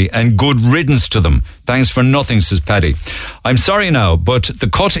Coveney, and good riddance to them. Thanks for nothing, says Paddy. I'm sorry now, but the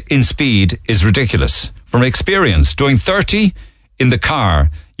cut in speed is ridiculous. From experience, doing 30 in the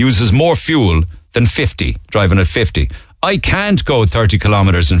car uses more fuel than 50, driving at 50. I can't go 30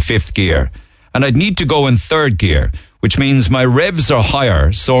 kilometres in fifth gear, and I'd need to go in third gear, which means my revs are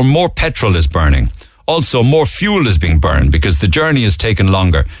higher, so more petrol is burning. Also, more fuel is being burned because the journey is taking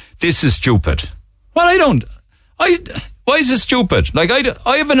longer. This is stupid. Well, why is it stupid? Like,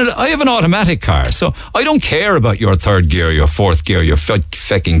 I have an automatic car, so I don't care about your third gear, your fourth gear, your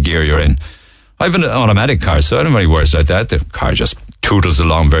fecking gear you're in. I have an automatic car, so I don't have any worries like that. The car just toodles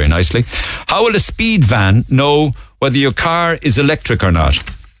along very nicely. How will a speed van know whether your car is electric or not?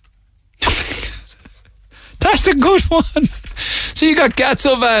 That's a good one. So you got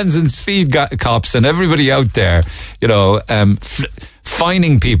Gatso vans and speed cops and everybody out there, you know,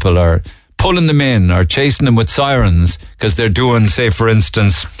 fining people or pulling them in or chasing them with sirens because they're doing, say, for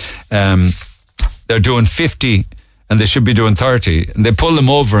instance, they're doing 50 and they should be doing 30. And they pull them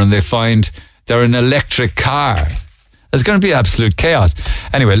over and they find they're an electric car. There's going to be absolute chaos.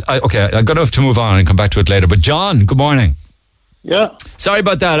 Anyway, I'm going to have to move on and come back to it later. But John, good morning. Yeah. Sorry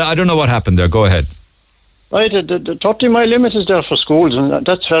about that. I don't know what happened there. Go ahead. Right, the 30-mile limit is there for schools, and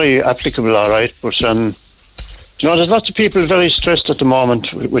that's very applicable, all right. But, there's lots of people very stressed at the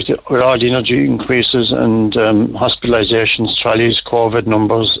moment with all the energy increases and hospitalisations, trolleys, COVID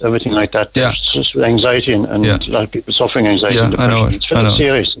numbers, everything like that. Yeah. There's just anxiety and a lot of people suffering anxiety and depression. I know it. It's very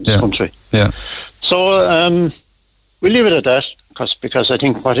serious in this country. Yeah. So we'll leave it at that because I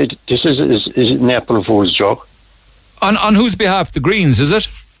think what this is an April Fool's joke. On whose behalf? The Greens, is it?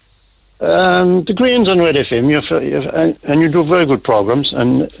 The Greens on RedFM, and you do very good programs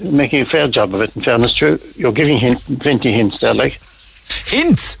and making a fair job of it. In fairness to you, you're giving plenty of hints there, like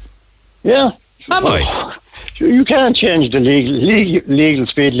hints. Yeah, am I? You can't change the legal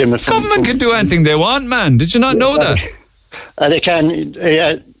speed limit. Government can do anything they want, man. Did you not know that? They can.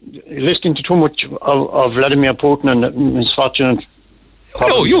 Listening to too much of Vladimir Putin and misfortune.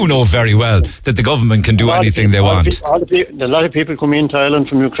 No, you know very well that the government can do anything they want. A lot of people come into Ireland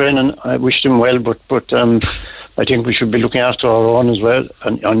from Ukraine, and I wish them well, but I think we should be looking after our own as well,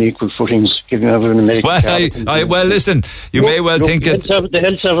 on equal footings, giving everyone a medical care. Well, listen, you may well think it. The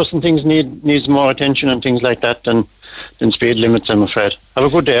health service and things needs more attention and things like that than speed limits, I'm afraid. Have a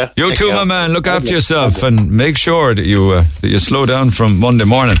good day. You too, my man. Look after yourself and make sure that you slow down from Monday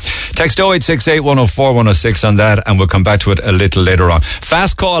morning. Text 0868 104 106 on that, and we'll come back to it a little later on.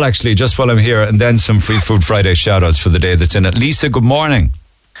 Fast call, actually, just while I'm here, and then some Free Food Friday shout-outs for the day that's in it. Lisa, good morning.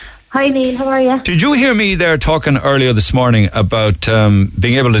 Hi, Neil. How are you? Did you hear me there talking earlier this morning about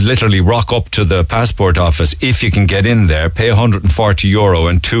being able to literally rock up to the passport office if you can get in there, pay €140,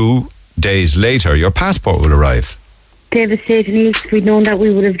 and 2 days later your passport will arrive? Devastating news. If we'd known that,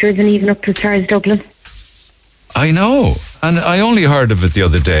 we would have driven even up as far as Dublin. I know. And I only heard of it the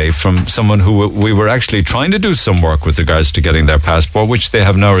other day from someone who we were actually trying to do some work with regards to getting their passport, which they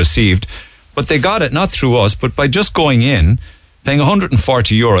have now received. But they got it, not through us, but by just going in, paying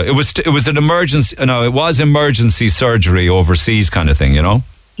 €140. It was an emergency. No, it was emergency surgery overseas kind of thing, you know.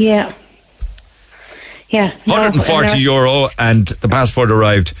 Yeah. €140, and the passport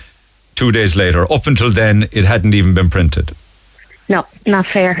arrived 2 days later. Up until then, it hadn't even been printed. No, not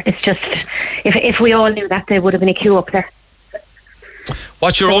fair. It's just if we all knew that, there would have been a queue up there.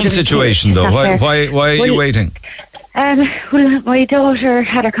 What's your own situation, though? Why are you waiting? Well, my daughter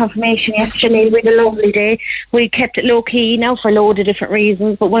had her confirmation yesterday. We had a lovely day. We kept it low key now for a load of different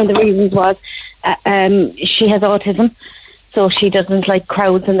reasons, but one of the reasons was she has autism, so she doesn't like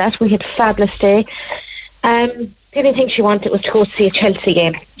crowds and that. We had a fabulous day. The only thing she wanted was to go see a Chelsea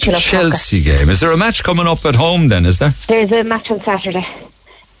game. Chelsea game. Is there a match coming up at home then, is there? There's a match on Saturday.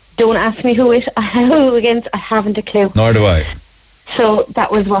 Don't ask me who against. I haven't a clue. Nor do I. So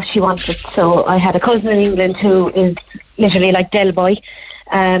that was what she wanted. So I had a cousin in England who is literally like Del Boy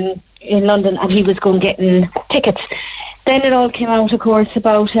in London, and he was going getting tickets. Then it all came out, of course,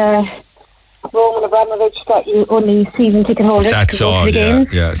 about Roman Abramovich that you only season ticket holders. That's all,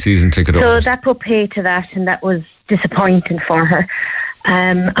 yeah, season ticket holders. So that put pay to that, and that was disappointing for her.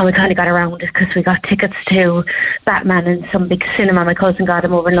 And we kind of got around it because we got tickets to Batman and some big cinema. My cousin got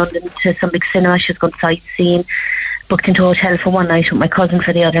him over in London to some big cinema. She was going sightseeing. Booked into a hotel for one night with my cousin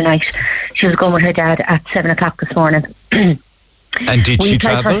for the other night. She was going with her dad at 7 o'clock this morning. And did she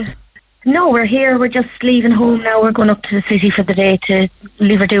travel? No, we're here. We're just leaving home now. We're going up to the city for the day to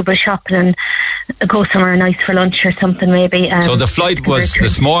leave her, do a bit of shopping and go somewhere nice for lunch or something maybe. So the flight was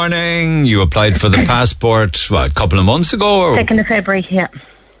this morning. You applied for the passport, a couple of months ago? Or? 2nd of February, yeah.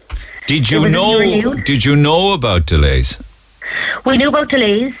 Did you know about delays? We knew about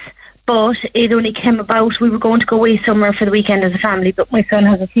delays, but it only came about. We were going to go away somewhere for the weekend as a family, but my son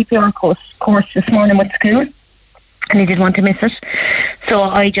has a CPR course this morning with school, and he didn't want to miss it. So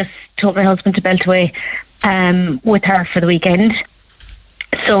I just told my husband to belt away with her for the weekend.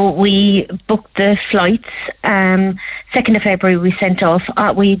 So we booked the flights. 2nd of February we sent off.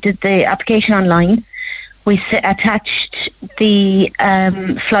 We did the application online. We attached the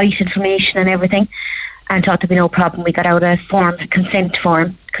flight information and everything, and thought there'd be no problem. We got out a consent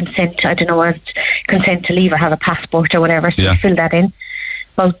form. I don't know what, consent to leave or have a passport or whatever. So we filled that in.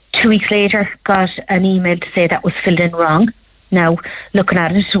 About 2 weeks later, got an email to say that was filled in wrong. Now, looking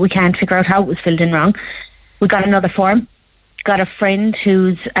at it, we can't figure out how it was filled in wrong. We got another form. Got a friend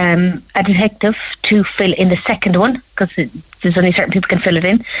who's a detective to fill in the second one, because there's only certain people can fill it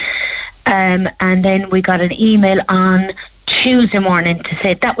in. And then we got an email on Tuesday morning to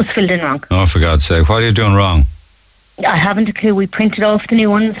say that was filled in wrong. Oh, for God's sake, what are you doing wrong? I haven't a clue. We printed off the new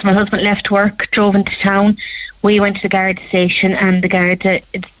ones. My husband left work, drove into town. We went to the guard station, and the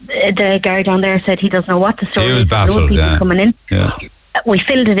guard on there said he doesn't know what the story is. He was baffled, people coming in. Yeah. We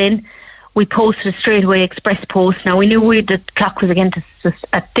filled it in. We posted it straight away, express post. Now, we knew the clock was against us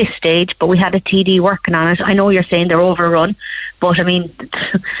at this stage, but we had a TD working on it. I know you're saying they're overrun, but I mean...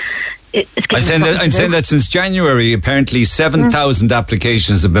 I'm saying that since January, apparently 7,000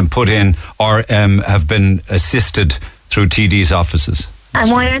 applications have been put in or have been assisted through TD's offices.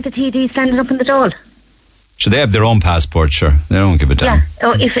 And why aren't the TDs standing up in the door? So they have their own passport, sure. They don't give a damn. Yeah.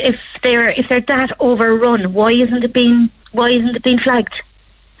 Oh, if they're that overrun, why isn't it being flagged?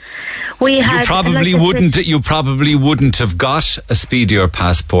 You probably wouldn't have got a speedier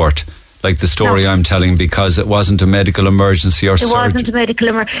passport, like the story I'm telling, because it wasn't a medical emergency or surgery. It wasn't a medical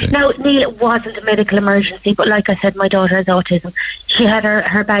emergency. No, Neil, it wasn't a medical emergency, but like I said, my daughter has autism. She had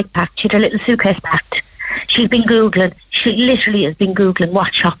her bag packed. She had her little suitcase packed. She's been Googling. She literally has been Googling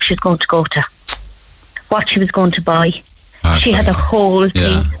what shop she's going to go to, what she was going to buy. She had the whole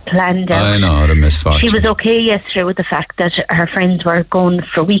thing planned out. I know, the misfortune. She was okay yesterday with the fact that her friends were going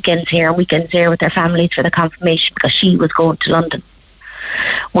for weekends here and weekends there with their families for the confirmation because she was going to London.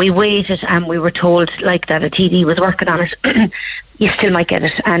 We waited and we were told like that a TD was working on it. You still might get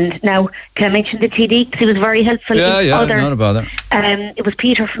it. And now, can I mention the TD? Because he was very helpful. Not a bother. It was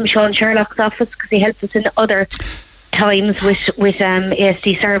Peter from Sean Sherlock's office because he helped us in other times with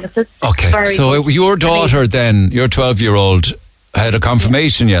ASD services. Okay, so your daughter then, your 12-year-old, had a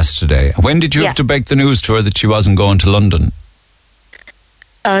confirmation yesterday. When did you have to break the news to her that she wasn't going to London?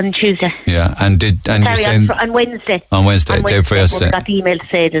 On Tuesday. Yeah, you're saying on Wednesday. On Wednesday, day for yesterday. We got the email to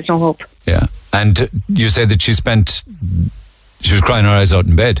say there's no hope. Yeah, and you said that she was crying her eyes out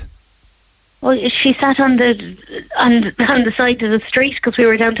in bed. Well, she sat on the side of the street because we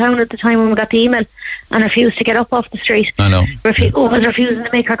were downtown at the time when we got the email, and refused to get up off the street. I know. Was refusing to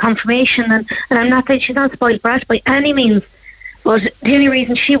make her confirmation, and I'm not saying she's not spoiled brat by any means. But the only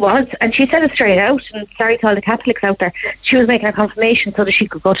reason she was, and she said it straight out, and sorry to all the Catholics out there, she was making a confirmation so that she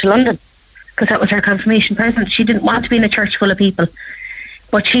could go to London, because that was her confirmation present. She didn't want to be in a church full of people.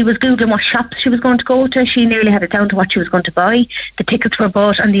 But she was Googling what shops she was going to go to. She nearly had it down to what she was going to buy. The tickets were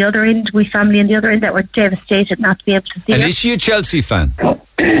bought on the other end. We family on the other end that were devastated not to be able to see And her. is she a Chelsea fan?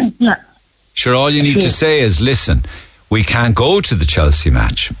 Yeah. Sure, all you need to say is, listen, we can't go to the Chelsea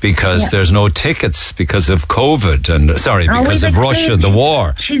match because there's no tickets because of COVID and, because of Russia, the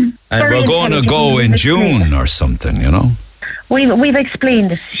war. And we're going to go in June or something, you know. We've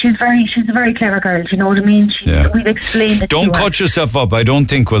explained it. She's a very clever girl. Do you know what I mean? We've explained it. Don't cut yourself up. I don't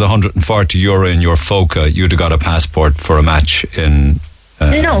think with €140 in your FOCA you'd have got a passport for a match in.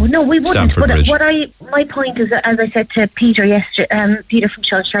 No, we wouldn't. Stamford Bridge. My point is, as I said to Peter yesterday, Peter from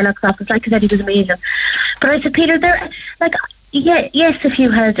Sean Sherlock's office, like I said, he was amazing. But I said, Peter, yes, if you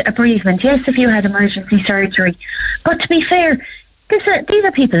had a bereavement, yes, if you had emergency surgery, but to be fair, these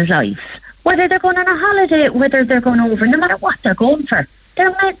are people's lives. Whether they're going on a holiday, whether they're going over, no matter what they're going for, do you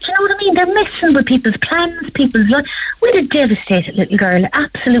know what I mean? They're messing with people's plans, people's life. We had a devastated little girl,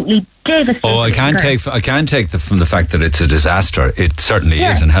 absolutely devastated. Oh, I can't take from the fact that it's a disaster. It certainly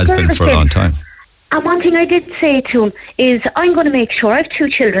is and has been for a long time. And one thing I did say to him is, I'm going to make sure, I have 2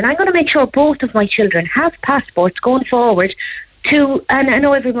 children, I'm going to make sure both of my children have passports going forward to, and I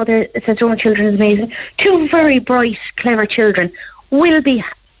know every mother says their own children is amazing, 2 very bright, clever children will be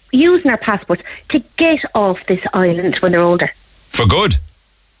using their passports to get off this island when they're older. For good?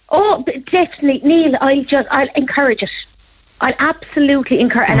 Oh, definitely, Neil. I'll encourage it. I'll absolutely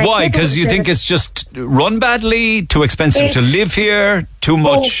encourage. Why? Because you think it's just run badly, too expensive to live here, too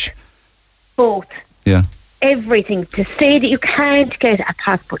much. Both. Yeah. Everything. To say that you can't get a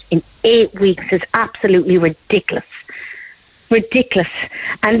passport in 8 weeks is absolutely ridiculous. Ridiculous.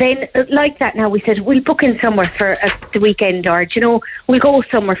 And then like that now we said we'll book in somewhere for the weekend, or we'll go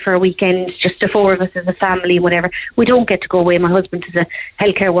somewhere for a weekend, just the 4 of us as a family, whatever. We don't get to go away. My husband is a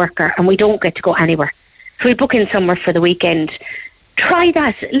healthcare worker and we don't get to go anywhere, so we book in somewhere for the weekend. Try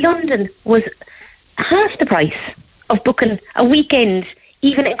that. London was half the price of booking a weekend,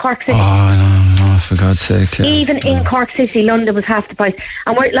 even in Cork City. Oh, for God's sake. Yeah. Even in Cork City, London was half the price.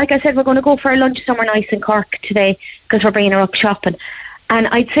 And like I said, we're going to go for a lunch somewhere nice in Cork today because we're bringing her up shopping. And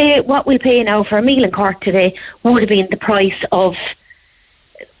I'd say what we'll pay now for a meal in Cork today would have been the price of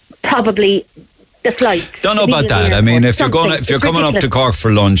probably the flight. Don't know about that. I mean, if you're coming up to Cork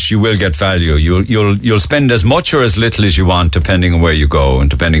for lunch, you will get value. You'll spend as much or as little as you want, depending on where you go and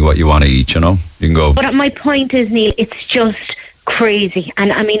depending on what you want to eat. You can go. But my point is, Neil, it's just crazy.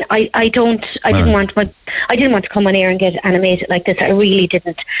 And I mean, I didn't want to come on air and get animated like this. I really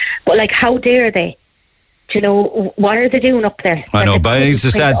didn't. But how dare they? What are they doing up there? I know, but it's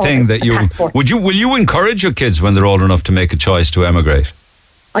a sad thing that will you encourage your kids when they're old enough to make a choice to emigrate?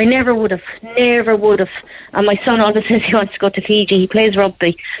 I never would have. And my son always says he wants to go to Fiji. He plays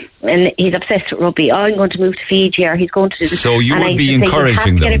rugby and he's obsessed with rugby. I'm going to move to Fiji, or he's going to do this. So you would be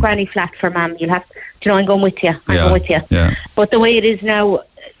encouraging them. Get a granny flat for Mum. You'll have I'm going with you. I'm going with you. Yeah. But the way it is now,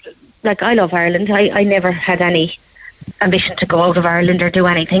 I love Ireland. I never had any ambition to go out of Ireland or do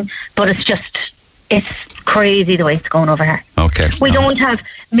anything. But it's crazy the way it's going over here. Okay. We don't have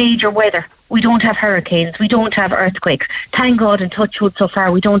major weather. We don't have hurricanes. We don't have earthquakes. Thank God and touch wood so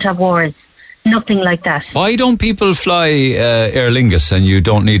far, we don't have wars. Nothing like that. Why don't people fly Aer Lingus and you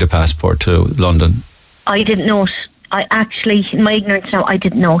don't need a passport to London? I didn't know it. I actually, in my ignorance now, I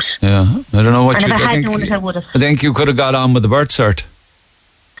didn't know it. Yeah, I don't know what and if I had known it, I would have. I think you could have got on with the birth cert.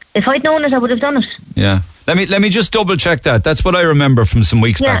 If I'd known it, I would have done it. Yeah. Let me just double check that. That's what I remember from some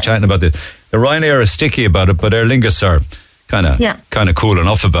weeks back chatting about this. The Ryanair is sticky about it, but Aer Lingus are kind of cool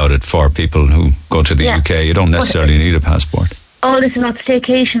enough about it for people who go to the UK. You don't necessarily need a passport. All this about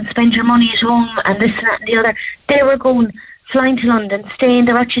staycation, spend your money at home, and this and that and the other. They were flying to London, they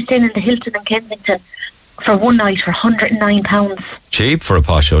were actually staying in the Hilton in Kensington for one night for £109. Cheap for a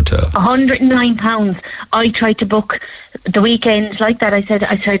posh hotel. £109. I tried to book the weekend like that. I said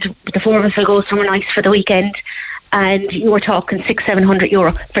the four of us will go somewhere nice for the weekend, and you were talking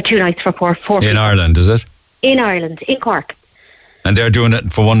 €600-700 for 2 nights for four people. In Ireland, is it? In Ireland, in Cork. And they're doing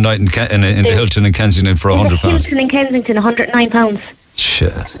it for one night in the Hilton in Kensington for £100. Hilton in Kensington, £109.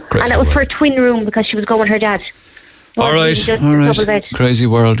 Shit. Crazy and it was world. for a twin room because she was going with her dad. All right. Crazy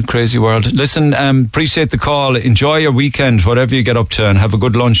world. Listen, appreciate the call. Enjoy your weekend, whatever you get up to, and have a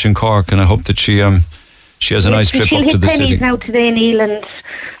good lunch in Cork. And I hope that she has a nice trip up to the city. She'll hit pennies now today, Neil, and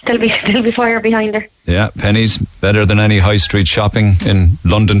there'll be fire behind her. Yeah, pennies better than any high street shopping in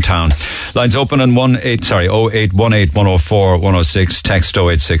London town. Lines open on 0818 104 106. Text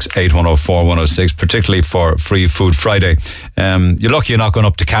 086 8104 106. Particularly for Free Food Friday. You're lucky you're not going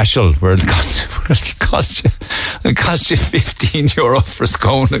up to Cashel, where it'll cost you €15 for a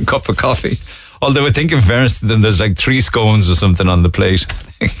scone and a cup of coffee. Although I think in fairness to them, there's like 3 scones or something on the plate.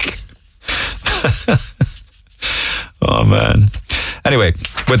 Oh man. Anyway,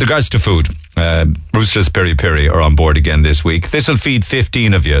 with regards to food, Rooster's Piri Piri are on board again this week. This will feed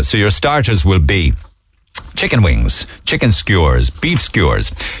 15 of you. So your starters will be chicken wings, chicken skewers, beef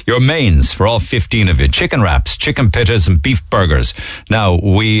skewers. Your mains for all 15 of you: chicken wraps, chicken pittas and beef burgers. Now,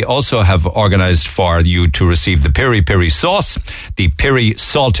 we also have organised for you to receive the Piri Piri sauce, the Piri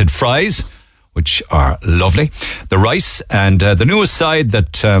salted fries, which are lovely, the rice, and the newest side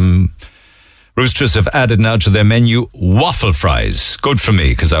that Roosters have added now to their menu, waffle fries. Good for me,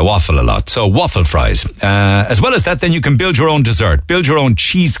 because I waffle a lot. So waffle fries. As well as that, then you can build your own dessert. Build your own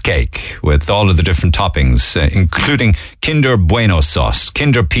cheesecake with all of the different toppings, including Kinder Bueno sauce,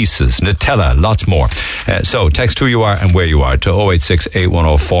 Kinder Pieces, Nutella, lots more. So text who you are and where you are to 086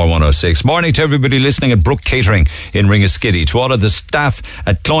 8104 106. Morning to everybody listening at Brook Catering in Ringaskiddy. To all of the staff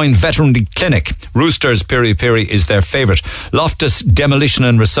at Cloyne Veterinary Clinic, Roosters Piri Piri is their favourite. Loftus Demolition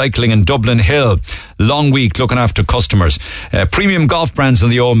and Recycling in Dublin Hill. Long week looking after customers. Premium golf brands on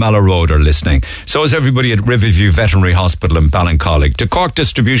the Old Mallow Road are listening. So is everybody at Riverview Veterinary Hospital in Ballincollig. To Cork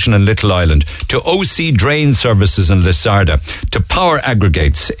Distribution in Little Island. To OC Drain Services in Lisarda. To Power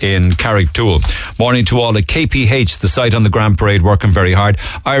Aggregates in Carricktool. Morning to all at KPH, the site on the Grand Parade, working very hard.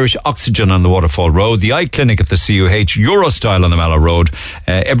 Irish Oxygen on the Waterfall Road. The Eye Clinic at the CUH. Eurostyle on the Mallow Road.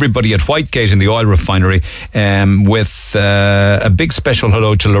 Everybody at Whitegate in the oil refinery. With a big special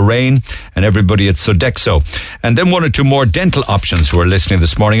hello to Lorraine and everybody at Sodexo. And then 1 or 2 more dental options who are listening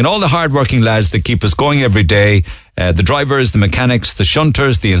this morning. And all the hard-working lads that keep us going every day. The drivers, the mechanics, the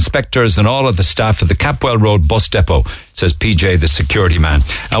shunters, the inspectors, and all of the staff at the Capwell Road bus depot, says PJ, the security man.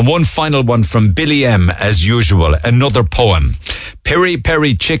 And one final one from Billy M, as usual, another poem. Piri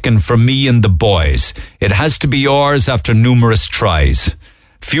Piri chicken for me and the boys. It has to be yours after numerous tries.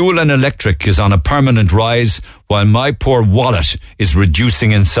 Fuel and electric is on a permanent rise, while my poor wallet is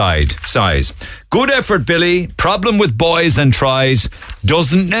reducing in size. Good effort, Billy. Problem with boys and tries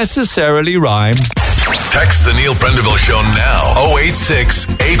doesn't necessarily rhyme. Text the Neil Prendeville Show now. 086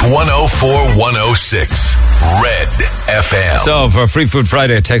 8104 106. Red FM. So for Free Food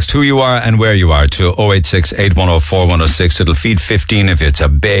Friday, text who you are and where you are to 086 8104 106. It'll feed 15 of you. It's a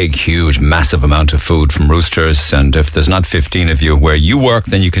big, huge, massive amount of food from Roosters. And if there's not 15 of you where you work,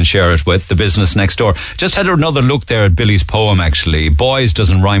 then you can share it with the business next door. Just had another look there at Billy's poem, actually. Boys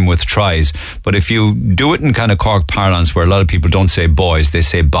doesn't rhyme with tries. But if you do it in kind of Cork parlance, where a lot of people don't say boys, they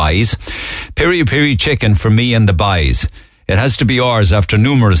say buys. Piri Piri chicken for me and the buys. It has to be ours after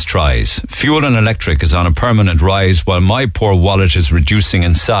numerous tries. Fuel and electric is on a permanent rise, while my poor wallet is reducing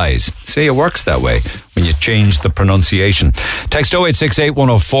in size. See, it works that way when you change the pronunciation. Text 0868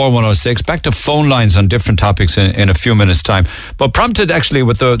 104 106. Back to phone lines on different topics in a few minutes' time. But prompted, actually,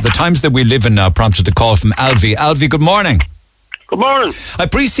 with the times that we live in now, prompted a call from Alvy. Alvy, good morning. Good morning. I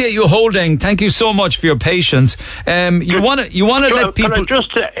appreciate you holding. Thank you so much for your patience. You want to let people... Can I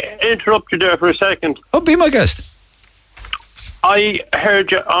just interrupt you there for a second? Oh, be my guest. I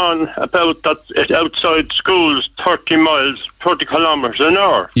heard you on about that outside schools, 30 kilometres an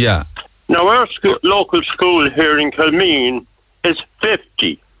hour. Yeah. Now, our local school here in Kilmeen is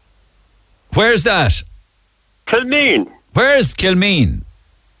 50. Where's that? Kilmeen. Where's Kilmeen?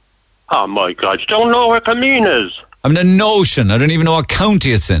 Oh, my God. You don't know where Kilmeen is? I'm in a notion. I don't even know what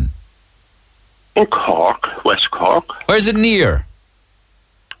county it's in. In Cork, West Cork. Where's it near?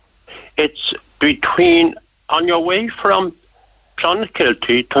 It's between, on your way from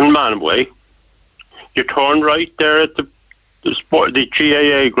Clonakilty to Manway. You turn right there at the the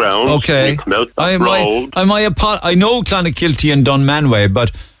GAA grounds. Okay. I know Clonakilty and Dunmanway,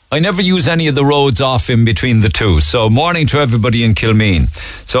 but I never use any of the roads off in between the two. So morning to everybody in Kilmeen.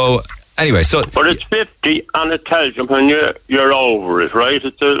 So anyway, but it's 50 and it tells you when you're over it, right?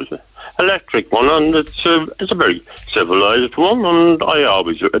 It's an electric one, and it's a very civilised one, and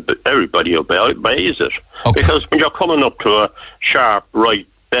everybody obeys it. Okay. Because when you're coming up to a sharp right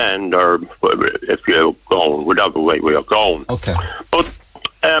bend, or if you're going whatever way you're going. Okay. But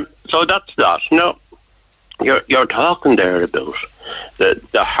so that's that. Now you're talking there about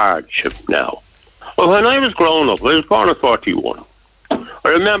the hardship now. Well, when I was growing up, I was born in 41. I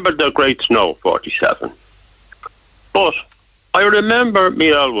remember the Great Snow, 47. But I remember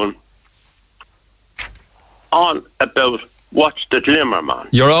me Elwyn on about what's the Glimmer Man.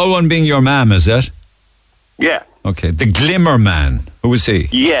 Your old one being your mam, is it? Yeah. Okay, the Glimmer Man. Who was he?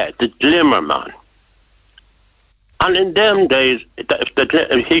 Yeah, the Glimmer Man. And in them days,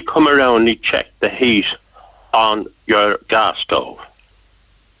 if he come around, he checked the heat on your gas stove.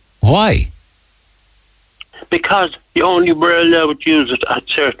 Why? Because you only were allowed to use it at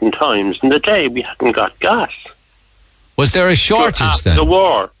certain times in the day. We hadn't got gas. Was there a shortage then? The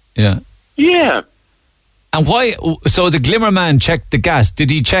war. Yeah. Yeah. And why? So the Glimmer Man checked the gas. Did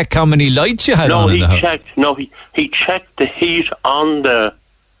he check how many lights you had on in the house? He checked the heat on the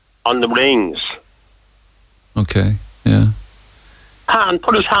rings. Okay. Yeah. And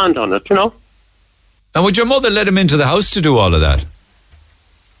put his hand on it, you know. And would your mother let him into the house to do all of that?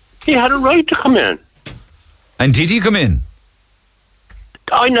 He had a right to come in. And did he come in?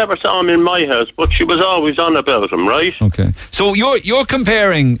 I never saw him in my house, but she was always on about him, right? Okay. So you're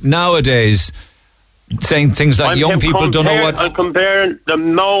comparing nowadays, saying things like young people don't know what... I'm comparing the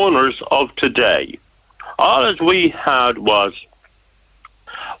moaners of today. All as we had was...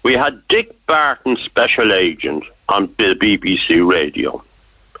 We had Dick Barton, Special Agent, on the BBC radio.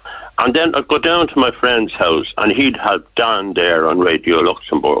 And then I'd go down to my friend's house, and he'd have Dan there on Radio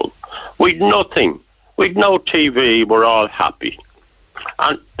Luxembourg. We'd nothing. We'd no TV. We're all happy.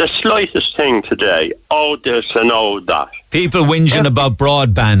 And the slightest thing today, oh this and oh that. People whinging about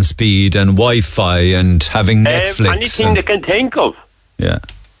broadband speed and Wi-Fi and having Netflix. Anything they can think of. Yeah.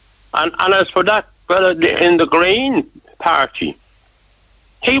 And as for that fella in the Green Party,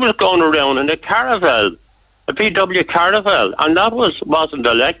 he was going around in a caravel, a VW caravel, and that wasn't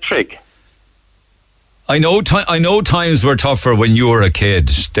electric. I know times were tougher when you were a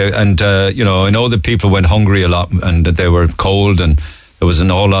kid, and I know that people went hungry a lot, and that they were cold, and there was a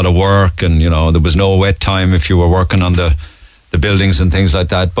whole lot of work, and there was no wet time if you were working on the buildings and things like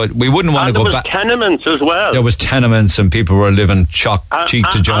that. But we wouldn't want to go back. There was tenements as well. There was tenements, and people were living cheek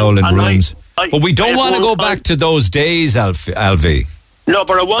to jowl in rooms. But we don't want to go back to those days, Alfie. No,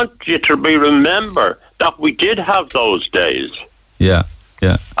 but I want you to remember that we did have those days. Yeah,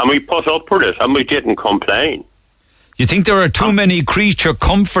 yeah. And we put up with it, and we didn't complain. You think there are too many creature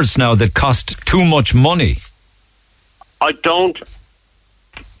comforts now that cost too much money? I don't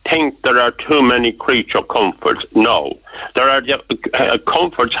think there are too many creature comforts. No, there are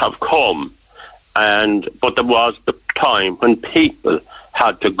comforts have come, but there was the time when people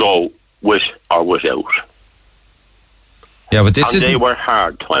had to go with or without. Yeah, but they were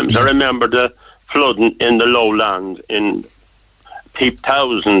hard times. Yeah. I remember the flooding in the lowlands, in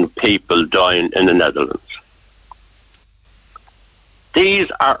 1,000 people dying in the Netherlands.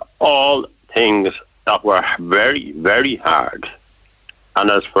 These are all things that were very, very hard. And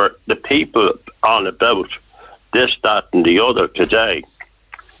as for the people on about this, that and the other today,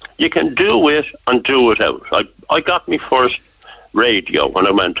 you can do it and do it out. I got my first radio when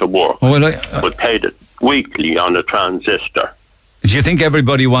I went to work. But paid it weekly on a transistor. Do you think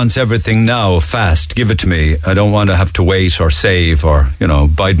everybody wants everything now, fast? Give it to me. I don't want to have to wait or save or,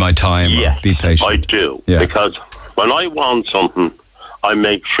 bide my time or be patient. I do. Yeah. Because when I want something, I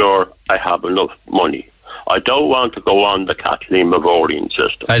make sure I have enough money. I don't want to go on the Kathleen Mavorian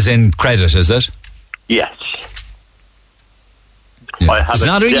system. As in credit, is it? Yes. Yeah.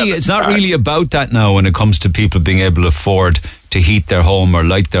 It's not really about that now when it comes to people being able to afford to heat their home or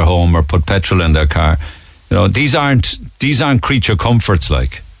light their home or put petrol in their car. These aren't creature comforts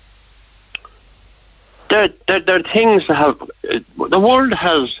like. They're things that have... The world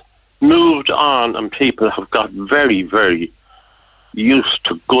has moved on and people have got very, very used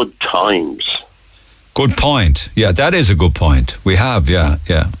to good times. Good point. Yeah, that is a good point. We have, yeah.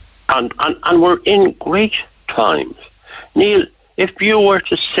 And we're in great times. Neil, if you were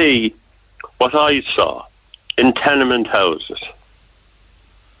to see what I saw in tenement houses,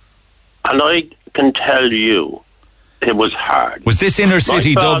 and I can tell you it was hard. Was this inner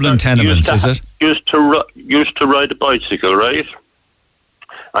city Dublin tenements, is it? Used to ride a bicycle, right?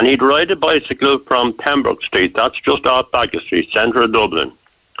 And he'd ride a bicycle from Pembroke Street, that's just off Bagot Street, centre of Dublin,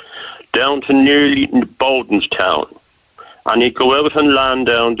 down to nearly Bowdenstown. And he'd go out and land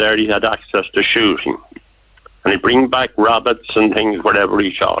down there, he had access to shooting. And he'd bring back rabbits and things, whatever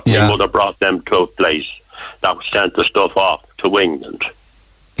he shot. Yeah. He would have brought them to a place that sent the stuff off to England.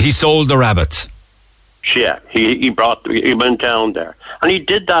 He sold the rabbits? Yeah, he went down there. And he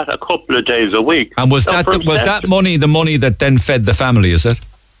did that a couple of days a week. And was that money the money that then fed the family, is it?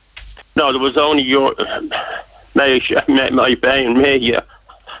 No, there was only my Bay and me,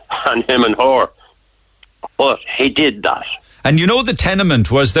 and him and her. But he did that. And you know the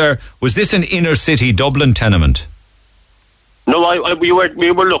tenement, was this an inner city Dublin tenement? No, we were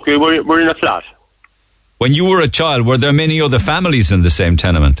in a flat. When you were a child, were there many other families in the same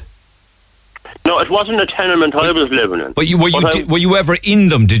tenement? No, it wasn't a tenement I was living in. But were you ever in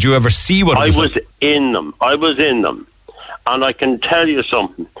them? Did you ever see what it was like? I was in them. And I can tell you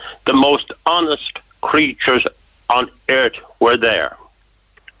something. The most honest creatures on earth were there.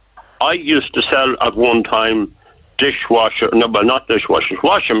 I used to sell at one time washing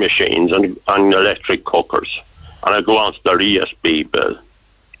machines and electric cookers. And I go on to their ESB bill.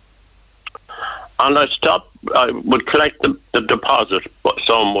 And I would collect the deposit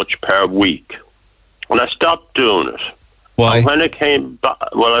so much per week. And I stopped doing it. Why? And when I came back,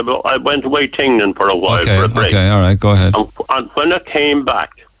 I went away to England for a while for a break. Okay, all right, go ahead. And when I came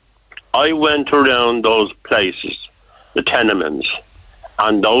back, I went around those places, the tenements,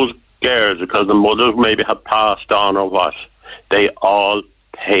 and those girls, because the mothers maybe had passed on or what, they all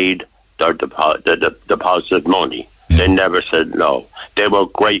paid their deposit money. Yeah. They never said no. They were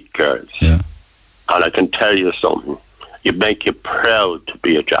great girls. Yeah. And I can tell you something. It'd make you proud to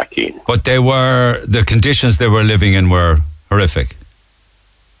be a Jackeen. But the conditions they were living in were horrific.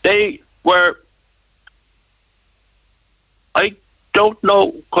 They were, I don't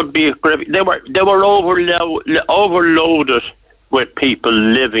know, could be, they were overloaded with people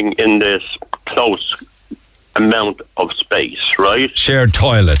living in this close amount of space, right? Shared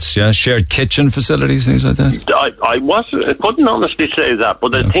toilets, yeah? Shared kitchen facilities, things like that? I couldn't honestly say that,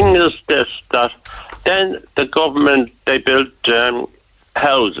 but the thing is this, that then the government, they built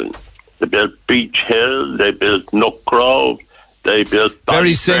housing. They built Beach Hill, they built Nook Grove, they built...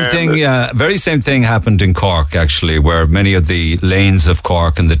 Very same thing happened in Cork, actually, where many of the lanes of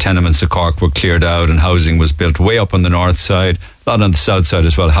Cork and the tenements of Cork were cleared out and housing was built way up on the north side, a lot on the south side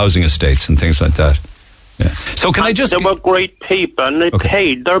as well, housing estates and things like that. Yeah. So they were great people and they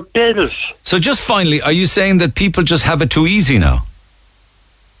paid their bills. So just finally, are you saying that people just have it too easy now?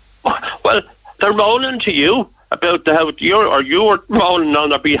 Well, they're moaning to you about how you were moaning on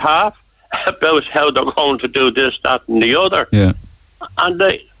their behalf about how they're going to do this, that and the other. Yeah. And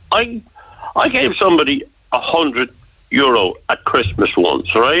I gave somebody €100 at Christmas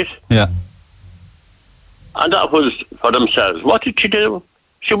once, right? Yeah. And that was for themselves. What did she do?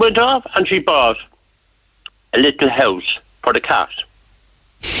 She went off and she bought a little house for the cat.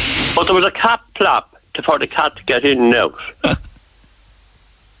 But there was a cat flap for the cat to get in and out.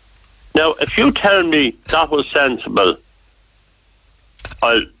 Now, if you tell me that was sensible,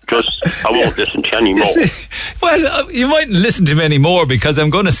 I won't listen to you anymore. Well, you mightn't listen to me anymore because I'm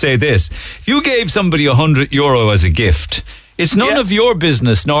going to say this. If you gave somebody €100 as a gift, it's none of your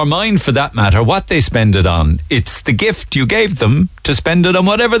business, nor mine for that matter, what they spend it on. It's the gift you gave them to spend it on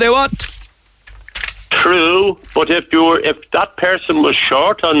whatever they want. True, but if that person was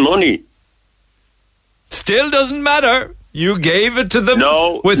short on money... Still doesn't matter. You gave it to them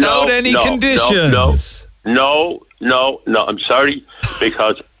without any conditions. No, I'm sorry,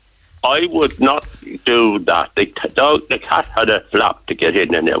 because I would not do that. The cat had a flap to get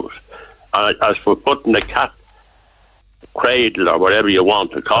in and out. As for putting the cat cradle or whatever you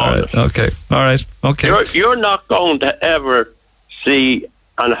want to call it. Okay, all right, okay. You're not going to ever see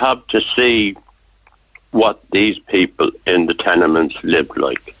and have to see what these people in the tenements lived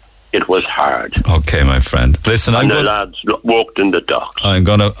like. It was hard. Okay, my friend. Listen, the lads walked in the docks. I'm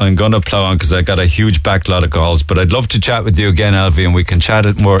gonna plough on because I got a huge backlog of calls. But I'd love to chat with you again, Alfie, and we can chat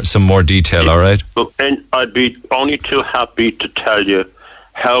it some more detail. All right? And I'd be only too happy to tell you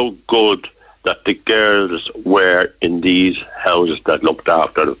how good that the girls were in these houses that looked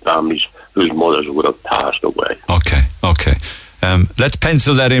after the families whose mothers would have passed away. Okay. Let's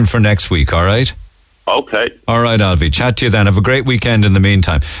pencil that in for next week. All right? Okay. All right, Alfie. Chat to you then. Have a great weekend in the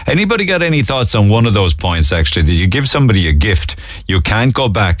meantime. Anybody got any thoughts on one of those points, actually, that you give somebody a gift, you can't go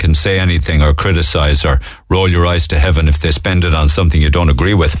back and say anything or criticize or roll your eyes to heaven if they spend it on something you don't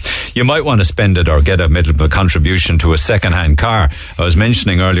agree with. You might want to spend it or get a bit of a contribution to a second-hand car. I was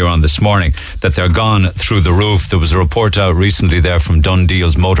mentioning earlier on this morning that they're gone through the roof. There was a report out recently there from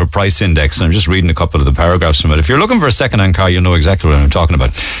Dundeal's Motor Price Index, and I'm just reading a couple of the paragraphs from it. If you're looking for a second-hand car, you'll know exactly what I'm talking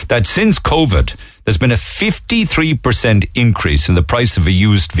about. That since COVID, there's been a 53% increase in the price of a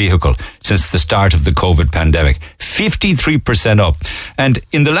used vehicle since the start of the COVID pandemic. 53% up. And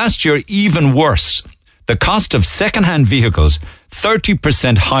in the last year, even worse, the cost of second-hand vehicles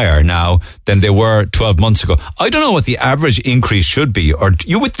 30% higher now than they were 12 months ago. I don't know what the average increase should be, or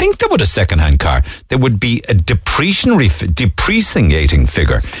you would think that with a second-hand car, there would be a depreciating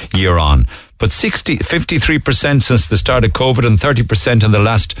figure year on. But 53% since the start of COVID and 30% in the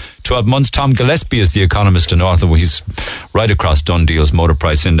last 12 months. Tom Gillespie is the economist in Arthur. He's right across Dundeal's Motor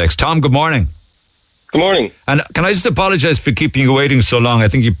Price Index. Tom, good morning. Good morning. And can I just apologise for keeping you waiting so long? I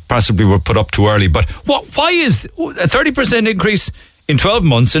think you possibly were put up too early. But why is a 30% increase in 12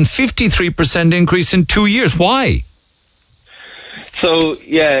 months and 53% increase in 2 years? Why? So,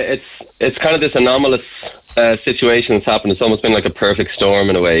 yeah, it's kind of this anomalous situation that's happened. It's almost been like a perfect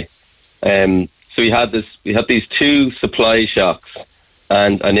storm in a way. So we had these two supply shocks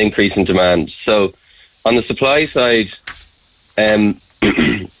and an increase in demand. So on the supply side,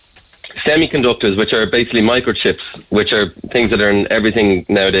 semiconductors, which are basically microchips, which are things that are in everything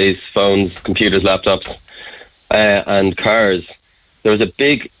nowadays, phones, computers, laptops, and cars. There was a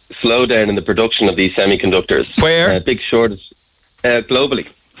big slowdown in the production of these semiconductors. Where? Big shortage globally.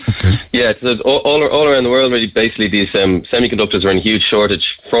 Okay. Yeah, so all around the world, really, basically these semiconductors are in huge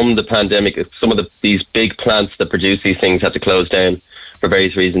shortage from the pandemic. Some of these big plants that produce these things had to close down for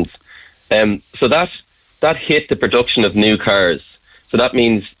various reasons. So that hit the production of new cars. So that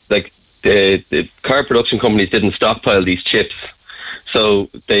means like the car production companies didn't stockpile these chips, so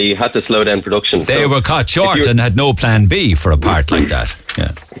they had to slow down production. They were caught short and had no plan B for a part like that.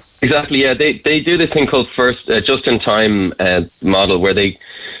 Yeah. Exactly, yeah. They do this thing called just-in-time model, where they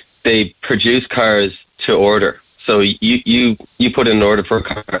produce cars to order. So you put in an order for a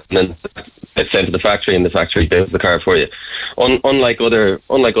car, and then it's sent to the factory, and the factory builds the car for you. Unlike other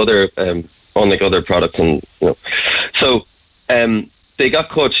products, and so they got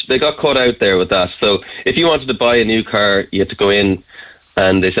caught out there with that. So if you wanted to buy a new car, you had to go in,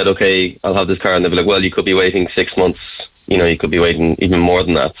 and they said, "Okay, I'll have this car," and they'd be like, "Well, you could be waiting 6 months." You could be waiting even more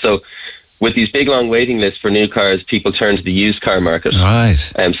than that. So with these big long waiting lists for new cars, people turn to the used car market. Right.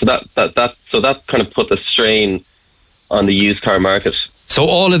 So that kind of put the strain on the used car market. So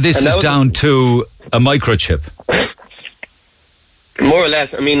all of this is down to a microchip. More or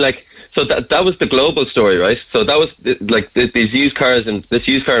less. I mean, so that was the global story, right? So that was these used cars, and this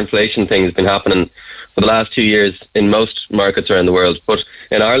used car inflation thing has been happening for the last 2 years in most markets around the world. But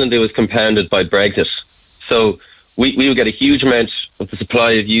in Ireland, it was compounded by Brexit. So we would get a huge amount of the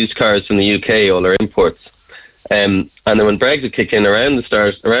supply of used cars from the UK, all our imports. And then when Brexit kicked in around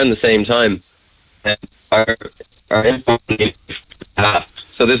the same time, our import half.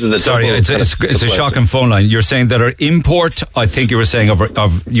 So this is it's a shocking phone line. You're saying that our import, I think you were saying,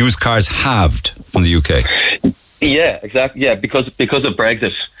 of used cars halved from the UK. Yeah, exactly. Yeah, because of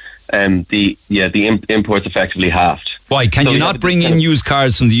Brexit, the imports effectively halved. Why? Can you not bring in used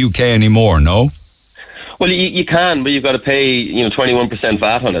cars from the UK anymore? No. Well, you can, but you've got to pay 21%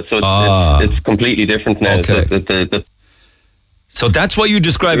 VAT on it, so it's completely different now. Okay. So that's why you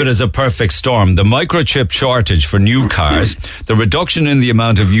describe it as a perfect storm. The microchip shortage for new cars, the reduction in the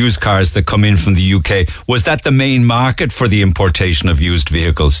amount of used cars that come in from the UK. Was that the main market for the importation of used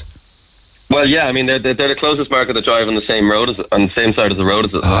vehicles? Well, yeah. I mean, they're the closest market that drive on the same road on the same side of the road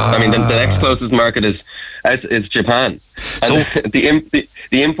as us. I mean, the next closest market is Japan. And so the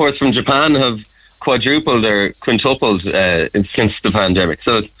imports from Japan have quadrupled or quintupled since the pandemic.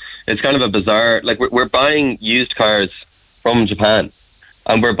 So it's kind of a bizarre. Like we're buying used cars from Japan,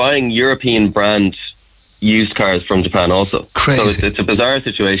 and we're buying European brand used cars from Japan also. Crazy. So it's a bizarre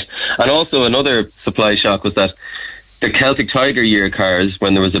situation. And also another supply shock was that the Celtic Tiger year cars,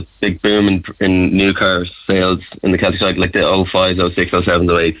 when there was a big boom in new car sales in the Celtic Tiger, like the 05s, 06,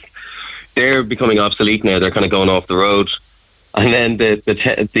 07s, 08s, they're becoming obsolete now. They're kind of going off the road. And then the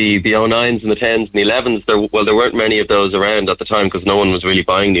 09s and the 10s and the 11s, there weren't many of those around at the time because no one was really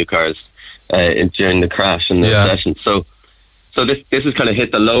buying new cars during the crash and the recession. So this has kind of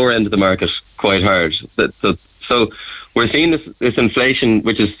hit the lower end of the market quite hard. So we're seeing this inflation,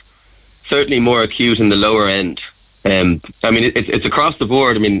 which is certainly more acute in the lower end. I mean, it's across the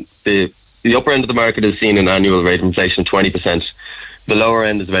board. I mean, the the upper end of the market has seen an annual rate of inflation of 20%. The lower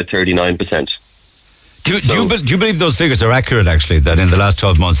end is about 39%. Do you believe those figures are accurate, actually, that in the last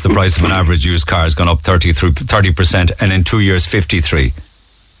 12 months the price of an average used car has gone up 30% and in 2 years 53%?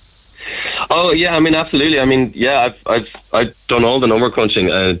 Oh yeah, I mean absolutely. I mean I've done all the number crunching,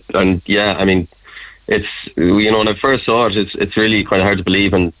 and yeah, I mean it's, you know, when I first saw it, it's really quite hard to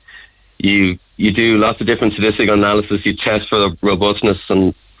believe, and you do lots of different statistical analysis, you test for the robustness,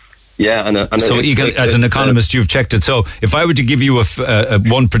 and yeah, and so Egan, as an economist, you've checked it. So if I were to give you a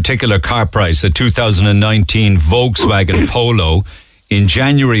one particular car price, a 2019 Volkswagen Polo in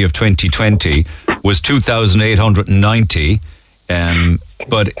January of 2020 was 2,890,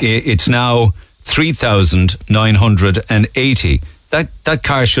 but it's now 3,980. That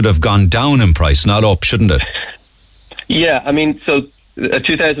car should have gone down in price, not up, shouldn't it? Yeah, I mean, so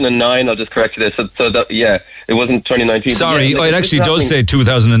 2009, I'll just correct you there. So that, yeah, it wasn't 2019. Sorry, yeah, it actually does say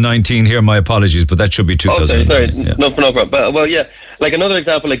 2019 here. My apologies, but that should be 2009. Oh, sorry. Yeah. No problem. But, well, yeah, like another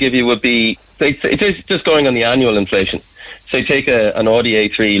example I give you would be, it is just going on the annual inflation. So you take an Audi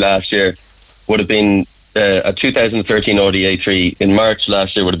A3 last year would have been a 2013 Audi A3 in March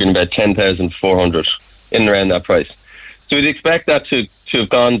last year would have been about 10,400 in and around that price. So we'd expect that to have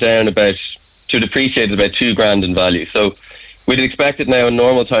gone down to depreciate about $2,000 in value. So we'd expect it now in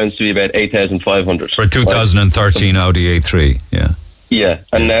normal times to be about 8,500 for a 2013 Audi A3. Yeah. Yeah,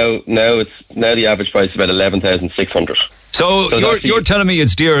 and now the average price is about 11,600. So you're telling me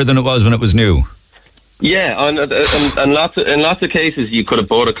it's dearer than it was when it was new? Yeah, and lots of cases you could have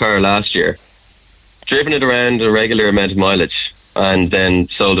bought a car last year, driven it around a regular amount of mileage, and then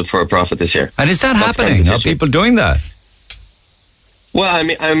sold it for a profit this year. And is that happening? Are people doing that? Well,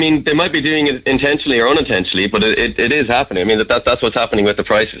 I mean, they might be doing it intentionally or unintentionally, but it is happening. I mean, that's what's happening with the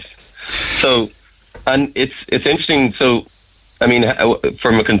prices. So, and it's interesting. So, I mean,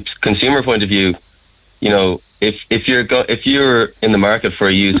 from a consumer point of view, you know, if you're in the market for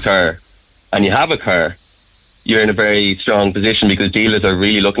a used car and you have a car, you're in a very strong position because dealers are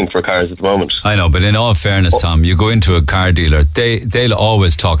really looking for cars at the moment. I know, but in all fairness, Tom, you go into a car dealer, they'll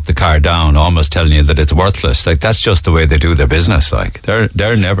always talk the car down, almost telling you that it's worthless. Like, that's just the way they do their business. Like,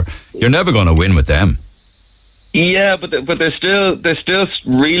 you're never going to win with them. Yeah, but they're still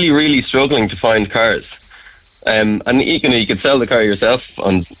really, really struggling to find cars. And you could sell the car yourself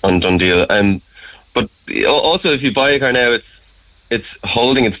on Done Deal. But also, if you buy a car now, it's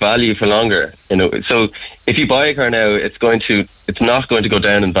holding its value for longer, you know. So if you buy a car now, it's not going to go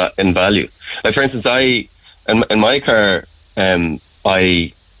down in value. Like, for instance, in my car, the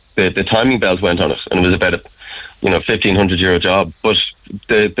timing belt went on it, and it was about a €1,500 job. But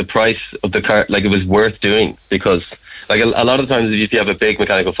the price of the car, like, it was worth doing, because like a lot of times if you have a big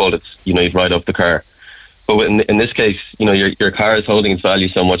mechanical fault, it's, you know, you'd write up the car. But in this case, you know, your car is holding its value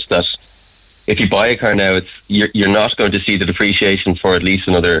so much that if you buy a car now, you're not going to see the depreciation for at least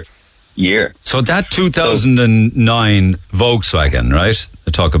another year. So that 2009 Volkswagen, right,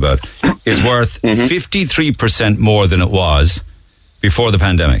 I talk about, is worth 53% more than it was before the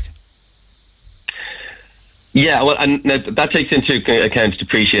pandemic. Yeah, well, and that takes into account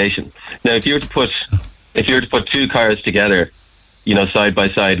depreciation. Now, if you were to put two cars together, you know, side by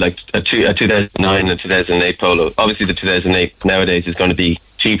side, like a 2009 and 2008 Polo, obviously the 2008 nowadays is going to be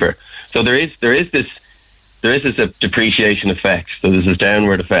cheaper. So there is this depreciation effect. So there's this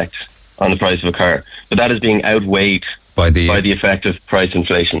downward effect on the price of a car, but that is being outweighed by the effect of price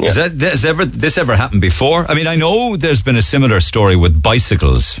inflation. Yeah. Has this ever happened before? I mean, I know there's been a similar story with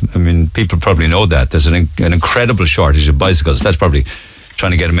bicycles. I mean, people probably know that there's an incredible shortage of bicycles. That's probably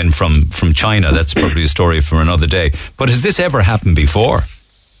trying to get them in from China. That's probably a story for another day. But has this ever happened before?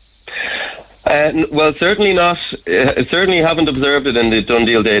 Well, certainly not. Certainly haven't observed it in the Done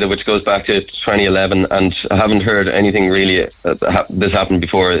Deal data, which goes back to 2011, and I haven't heard anything really this happened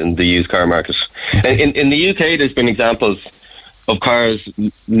before in the used car market. In the UK, there's been examples of cars,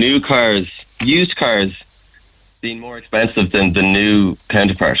 new cars, used cars, being more expensive than the new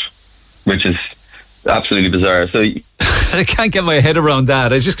counterpart, which is absolutely bizarre. So I can't get my head around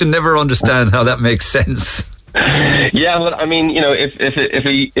that. I just can never understand how that makes sense. Yeah, well, I mean, you know, if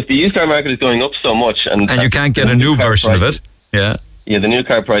the used car market is going up so much, and you can't get a new version of it, the new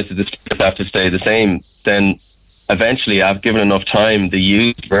car prices just have to stay the same, then eventually, I've given enough time, the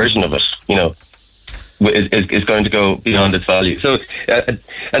used version of it, you know, is going to go beyond its value. So, and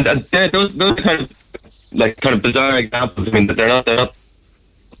those are kind of bizarre examples. I mean, they're not.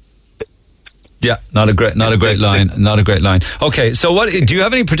 Yeah, not a great line. Okay, so what do you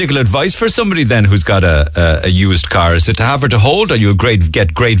have any particular advice for somebody then who's got a used car? Is it to have or to hold? Or you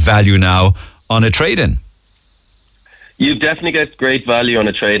get great value now on a trade-in? You definitely get great value on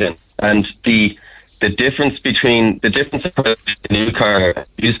a trade-in. And the difference between a new car and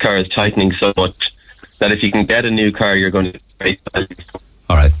used car is tightening so much that if you can get a new car, you're going to get great value.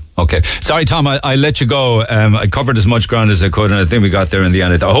 All right. Okay. Sorry, Tom, I let you go. I covered as much ground as I could, and I think we got there in the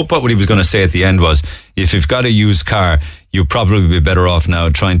end. I hope what he was going to say at the end was, if you've got a used car, you'd probably be better off now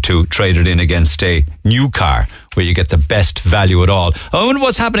trying to trade it in against a new car where you get the best value at all. I wonder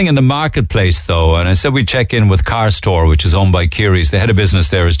what's happening in the marketplace, though. And I said we'd check in with Car Store, which is owned by Keary's. The head of business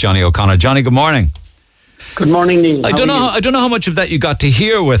there is Johnny O'Connor. Johnny, good morning. Good morning, Neil. I don't know how much of that you got to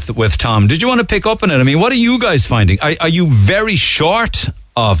hear with Tom. Did you want to pick up on it? I mean, what are you guys finding? Are you very short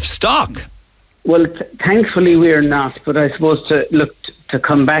of stock? Well, thankfully we're not, but I suppose to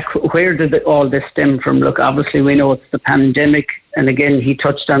come back, where did all this stem from? Look, obviously we know it's the pandemic, and again he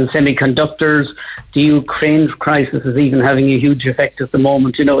touched on semiconductors. The Ukraine crisis is even having a huge effect at the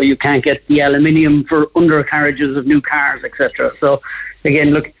moment. You know, you can't get the aluminium for undercarriages of new cars, etc. So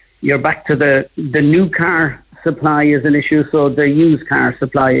again, look, you're back to the new car supply is an issue, so the used car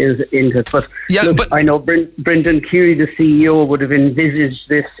supply is into it. But, yeah, look, I know Brendan Keary, the CEO, would have envisaged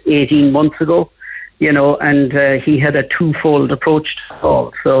this 18 months ago, you know, and he had a twofold approach to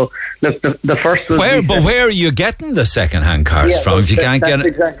solve. So, look, the first was... Where are you getting the second-hand cars from if you can't get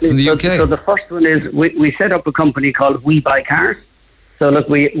it from the UK? So the first one is we set up a company called We Buy Cars. So look,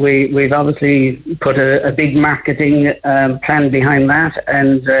 we've obviously put a big marketing plan behind that,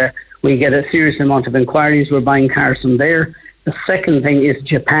 and we get a serious amount of inquiries. We're buying cars from there. The second thing is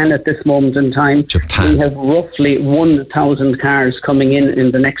Japan at this moment in time. We have roughly 1,000 cars coming in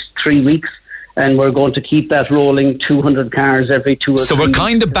the next 3 weeks, and we're going to keep that rolling, 200 cars every 2 or 3 So we're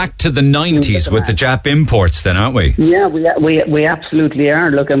kind of back to the 90s with the Jap imports then, aren't we? Yeah, we absolutely are.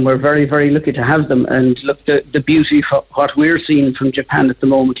 Look, and we're very, very lucky to have them. And look, the beauty for what we're seeing from Japan at the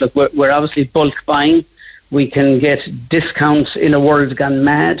moment, look, we're obviously bulk buying. We can get discounts in a world gone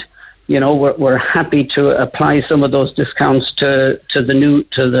mad. You know, we're happy to apply some of those discounts to the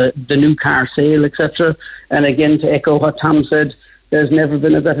new car sale, etc. And again, to echo what Tom said, there's never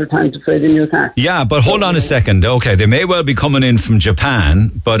been a better time to trade in your car. Yeah, but hold on a second. Okay, they may well be coming in from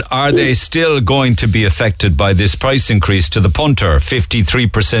Japan, but are they still going to be affected by this price increase to the punter?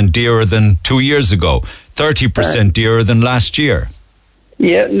 53% dearer than 2 years ago, 30% dearer than last year.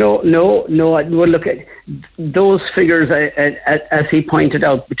 Yeah, no. Well, look, those figures, as he pointed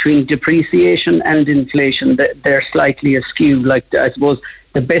out, between depreciation and inflation, they're slightly askew. Like, I suppose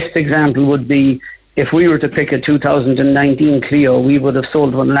the best example would be, if we were to pick a 2019 Clio, we would have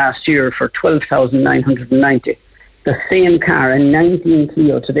sold one last year for 12,990. The same car, a 19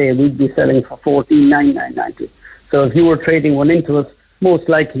 Clio today, we'd be selling for 14,990. So if you were trading one into us, most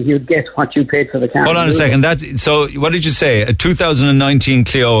likely you'd get what you paid for the car. Hold on a second. So what did you say? A 2019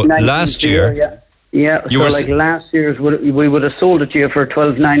 Clio last year? Yeah. Last year's, we would have sold it to you for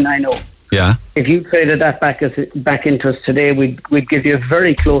 12,990. Yeah. If you traded that back into us today, we'd give you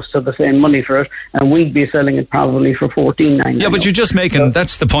very close to the same money for it, and we'd be selling it probably for 14,990. Yeah, but you're just making.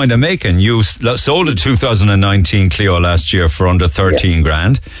 That's the point I'm making. You sold a 2019 Clio last year for under 13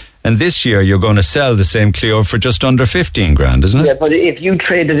 grand, and this year you're going to sell the same Clio for just under 15 grand, isn't it? Yeah, but if you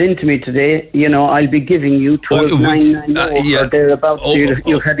traded into me today, you know, I'll be giving you 12,990 or thereabouts.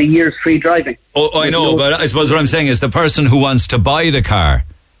 You've had a year's free driving. I know, but I suppose what I'm saying is the person who wants to buy the car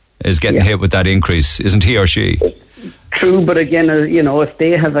is getting hit with that increase, isn't he or she? True, but again, you know, if they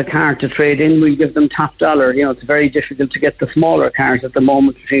have a car to trade in, we give them top dollar. You know, it's very difficult to get the smaller cars at the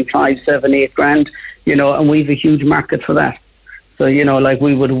moment, between 5, 7, 8 grand, you know, and we've a huge market for that. So, you know, like,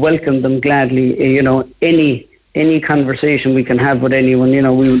 we would welcome them gladly. You know, any conversation we can have with anyone, you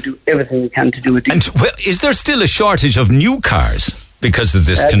know, we will do everything we can to do it. And is there still a shortage of new cars because of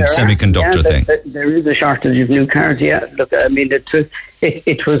this semiconductor thing? There is a shortage of new cars, yeah. Look, I mean,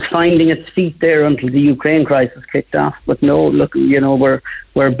 it was finding its feet there until the Ukraine crisis kicked off. But no, look, you know,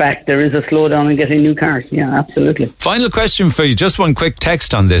 we're back. There is a slowdown in getting new cars. Yeah, absolutely. Final question for you. Just one quick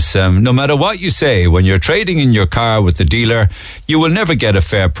text on this. No matter what you say, when you're trading in your car with the dealer, you will never get a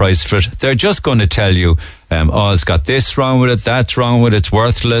fair price for it. They're just going to tell you, it's got this wrong with it, that's wrong with it, it's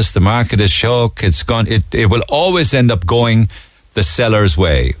worthless, the market is shook, it's gone. It will always end up going the seller's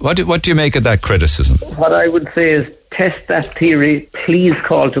way. What do you make of that criticism? What I would say is, test that theory. Please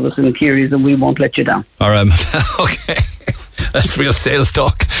call to us in Keary's and we won't let you down. All right. Okay. That's real sales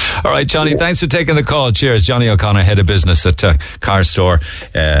talk. All right, Johnny, thanks for taking the call. Cheers. Johnny O'Connor, head of business at Car Store,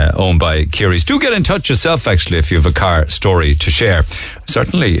 owned by Keary's. Do get in touch yourself, actually, if you have a car story to share.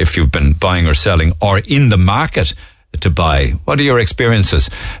 Certainly, if you've been buying or selling or in the market to buy. What are your experiences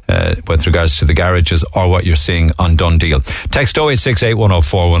with regards to the garages or what you're seeing on Dundeal? Text 0868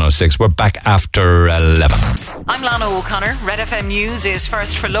 104 106. We're back after 11. I'm Lana O'Connor. Red FM News is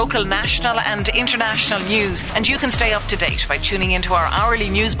first for local, national and international news, and you can stay up to date by tuning into our hourly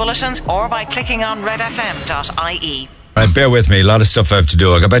news bulletins or by clicking on redfm.ie. Right, bear with me. A lot of stuff I have to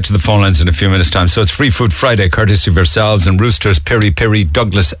do. I'll go back to the phone lines in a few minutes' time. So it's Free Food Friday, courtesy of yourselves and Roosters, Piri Piri,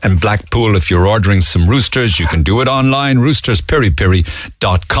 Douglas and Blackpool. If you're ordering some Roosters, you can do it online,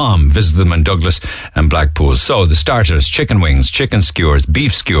 roosterspiripiri.com. Visit them in Douglas and Blackpool. So the starters, chicken wings, chicken skewers,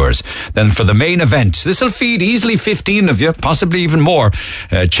 beef skewers. Then for the main event, this will feed easily 15 of you, possibly even more.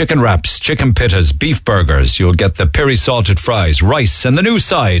 Chicken wraps, chicken pittas, beef burgers. You'll get the piri salted fries, rice, and the new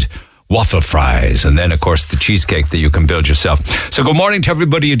side, waffle fries, and then of course the cheesecake that you can build yourself. So good morning to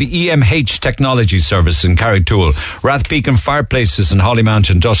everybody at the EMH Technology Service in Carrigtwohill, Rathbeacon Fireplaces and Hollymount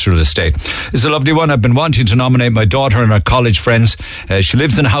Industrial Estate. It's a lovely one. I've been wanting to nominate my daughter and her college friends. She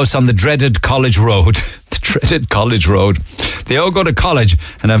lives in a house on the dreaded College Road. The dreaded College Road. They all go to college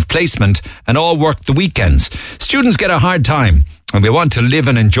and have placement and all work the weekends. Students get a hard time and they want to live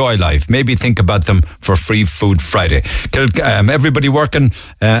and enjoy life. Maybe think about them for Free Food Friday. Everybody working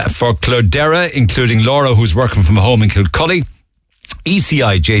for Clodera, including Laura, who's working from home in Kilcully.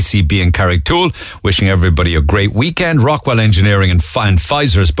 ECI, JCB and Carrigtwohill, wishing everybody a great weekend. Rockwell Engineering and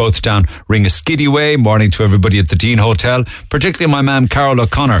Pfizer's both down Ringaskiddy Way. Morning to everybody at the Dean Hotel, particularly my ma'am Carol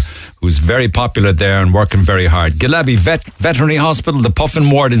O'Connor, who's very popular there and working very hard. Gillaby Veterinary Hospital, the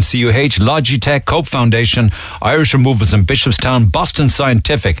Puffin Ward in CUH, Logitech, Cope Foundation, Irish Removals in Bishopstown, Boston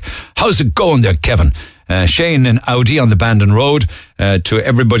Scientific. How's it going there, Kevin? Shane in Audi on the Bandon Road, to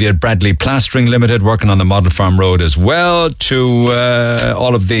everybody at Bradley Plastering Limited working on the Model Farm Road as well, to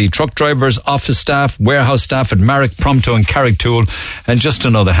all of the truck drivers, office staff, warehouse staff at Marrick, Prompto and Carrigtwohill, and just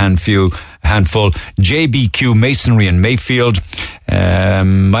another handful, JBQ Masonry in Mayfield.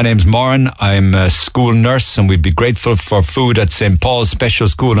 My name's Maureen. I'm a school nurse and we'd be grateful for food at St. Paul's Special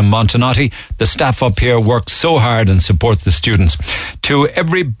School in Montenotte. The staff up here work so hard and support the students. To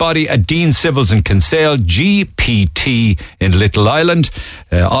everybody at Dean Civils in Kinsale, GPT in Little Island,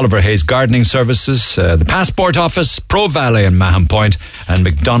 Oliver Hayes Gardening Services, the Passport Office, Pro Valley in Mahon Point, and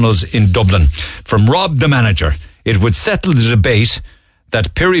McDonald's in Dublin. From Rob the manager, it would settle the debate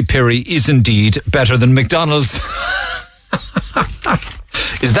that Piri Piri is indeed better than McDonald's.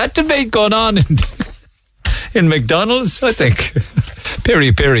 Is that debate going on in McDonald's? I think.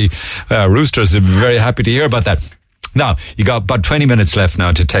 Piri Piri. Roosters would be very happy to hear about that. Now, you got about 20 minutes left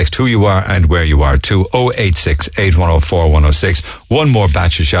now to text who you are and where you are to 086 8104 106. One more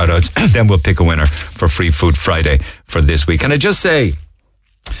batch of shout-outs, then we'll pick a winner for Free Food Friday for this week. Can I just say,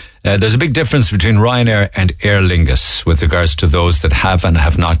 there's a big difference between Ryanair and Aer Lingus with regards to those that have and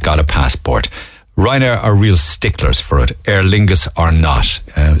have not got a passport. Ryanair are real sticklers for it. Aer Lingus are not.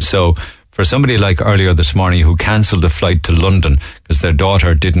 So for somebody like earlier this morning who cancelled a flight to London because their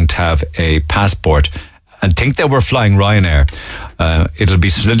daughter didn't have a passport and think they were flying Ryanair,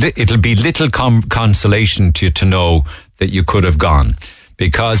 it'll be little consolation to you to know that you could have gone,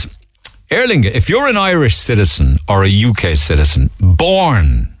 because Aer Lingus, if you're an Irish citizen or a UK citizen,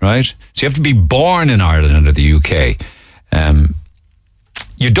 born, right? So you have to be born in Ireland or the UK.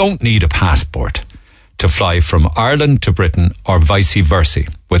 You don't need a passport to fly from Ireland to Britain or vice versa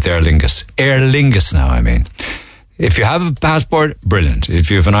with Aer Lingus. Aer Lingus now, I mean. If you have a passport, brilliant.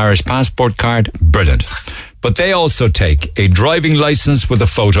 If you have an Irish passport card, brilliant. But they also take a driving licence with a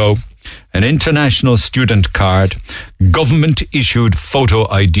photo, an international student card, government-issued photo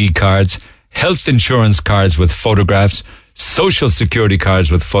ID cards, health insurance cards with photographs, social security cards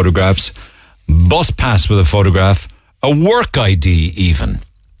with photographs, bus pass with a photograph, a work ID even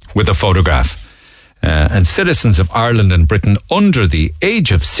with a photograph. And citizens of Ireland and Britain under the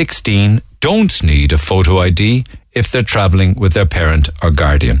age of 16 don't need a photo ID if they're travelling with their parent or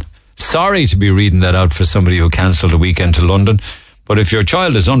guardian. Sorry to be reading that out for somebody who cancelled a weekend to London, but if your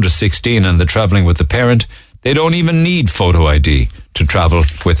child is under 16 and they're travelling with the parent, they don't even need photo ID to travel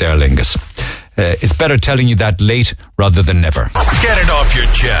with Aer Lingus. It's better telling you that late rather than never. Get it off your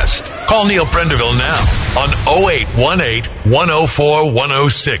chest. Call Neil Prendeville now on 0818 104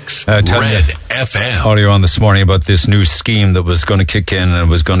 106. Red FM. Earlier on this morning about this new scheme that was going to kick in and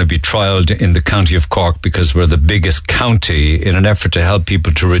was going to be trialled in the county of Cork because we're the biggest county, in an effort to help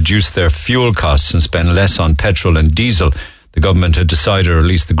people to reduce their fuel costs and spend less on petrol and diesel. The government had decided, or at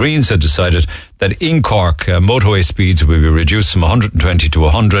least the Greens had decided, that in Cork, motorway speeds would be reduced from 120 to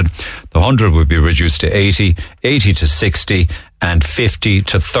 100. The 100 would be reduced to 80, 80 to 60, and 50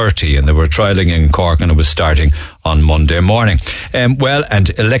 to 30. And they were trialling in Cork, and it was starting on Monday morning. And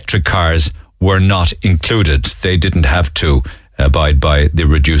electric cars were not included. They didn't have to abide by the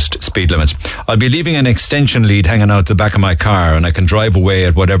reduced speed limits. I'll be leaving an extension lead hanging out the back of my car, and I can drive away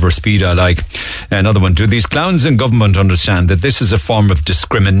at whatever speed I like. Another one. Do these clowns in government understand that this is a form of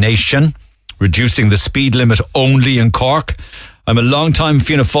discrimination, reducing the speed limit only in Cork? I'm a long-time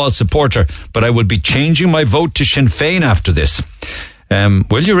Fianna Fáil supporter, but I will be changing my vote to Sinn Féin after this.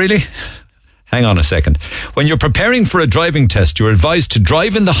 Will you really? Hang on a second. When you're preparing for a driving test, you're advised to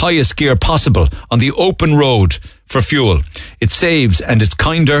drive in the highest gear possible on the open road for fuel. It saves and it's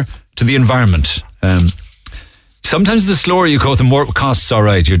kinder to the environment. Sometimes the slower you go, the more it costs. All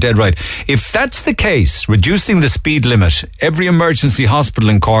right, you're dead right. If that's the case, reducing the speed limit, every emergency hospital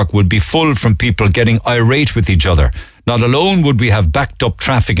in Cork would be full from people getting irate with each other. Not alone would we have backed up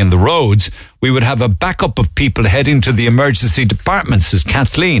traffic in the roads, we would have a backup of people heading to the emergency departments, says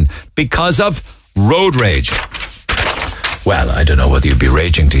Kathleen, because of road rage. Well, I don't know whether you'd be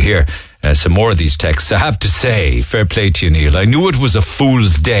raging to hear some more of these texts. I have to say, fair play to you, Neil. I knew it was a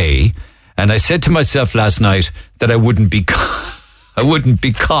fool's day, and I said to myself last night that I wouldn't be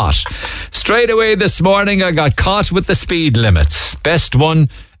caught. Straight away this morning, I got caught with the speed limits. Best one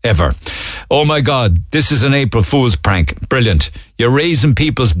ever. Oh my God, this is an April Fool's prank. Brilliant. You're raising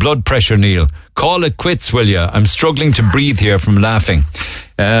people's blood pressure, Neil. Call it quits, will you? I'm struggling to breathe here from laughing.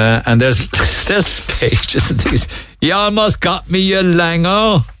 And there's pages of these. You almost got me, you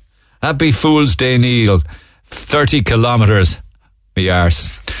lango. Happy Fool's Day, Neil. 30 kilometres. Me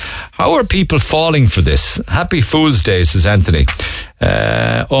arse. How are people falling for this? Happy Fool's Day, says Anthony.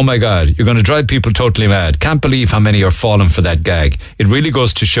 Oh my God, you're going to drive people totally mad. Can't believe how many are falling for that gag. It really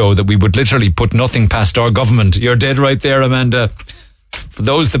goes to show that we would literally put nothing past our government. You're dead right there, Amanda. For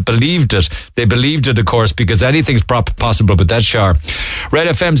those that believed it, they believed it, of course, because anything's possible with that shower. Red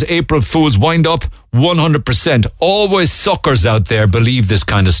FM's April Fool's wind up 100%. Always suckers out there believe this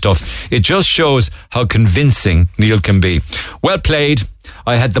kind of stuff. It just shows how convincing Neil can be. Well played.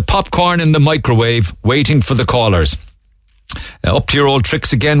 I had the popcorn in the microwave waiting for the callers. Up to your old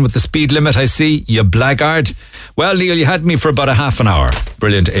tricks again with the speed limit, I see. You blackguard. Well, Neil, you had me for about a half an hour.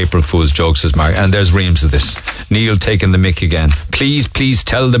 Brilliant April Fool's joke, says Mark. And there's reams of this. Neil taking the mick again. Please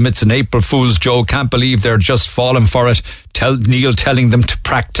tell them it's an April Fool's joke. Can't believe they're just falling for it. Neil telling them to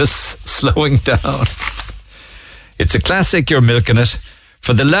practice slowing down. It's a classic, you're milking it.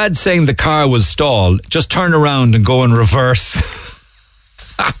 For the lad saying the car will stall, just turn around and go in reverse.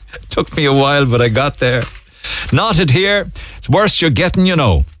 Took me a while, but I got there. Not it here. It's worse you're getting, you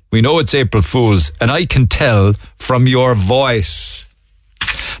know. We know it's April Fool's, and I can tell from your voice.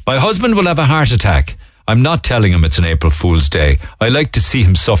 My husband will have a heart attack. I'm not telling him it's an April Fool's Day. I like to see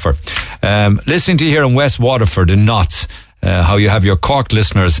him suffer. Listening to you here in West Waterford in Notts, how you have your Cork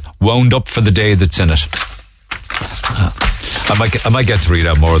listeners wound up for the day that's in it. I might get to read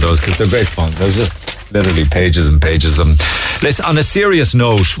out more of those because they're great fun. There's just literally pages and pages of them. Listen, on a serious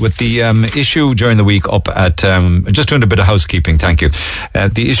note, with the issue during the week up at, just doing a bit of housekeeping, thank you.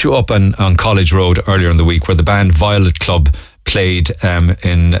 The issue up on College Road earlier in the week where the band Violet Club played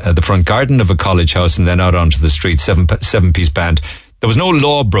in the front garden of a college house and then out onto the street, seven-piece band. There was no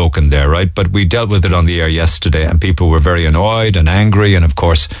law broken there, right? But we dealt with it on the air yesterday and people were very annoyed and angry, and of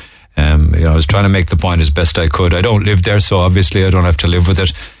course, I was trying to make the point as best I could. I don't live there, so obviously I don't have to live with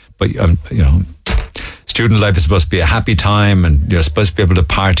it. But, student life is supposed to be a happy time and you're supposed to be able to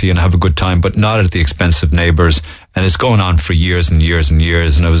party and have a good time, but not at the expense of neighbours. And it's going on for years and years and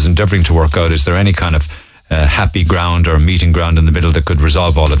years. And I was endeavouring to work out, is there any kind of happy ground or meeting ground in the middle that could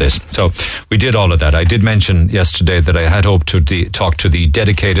resolve all of this? So we did all of that. I did mention yesterday that I had hoped to talk to the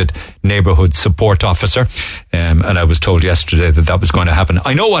dedicated neighbourhood support officer. And I was told yesterday that was going to happen.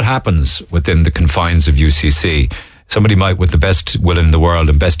 I know what happens within the confines of UCC. Somebody might, with the best will in the world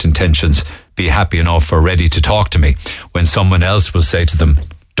and best intentions, be happy enough or ready to talk to me when someone else will say to them,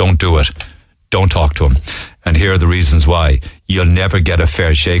 don't do it. Don't talk to him. And here are the reasons why. You'll never get a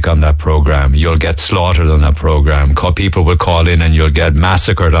fair shake on that program. You'll get slaughtered on that program. People will call in and you'll get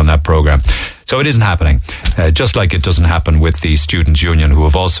massacred on that program. So it isn't happening. Just like it doesn't happen with the Students' Union, who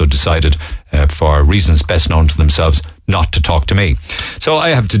have also decided, for reasons best known to themselves, not to talk to me. So I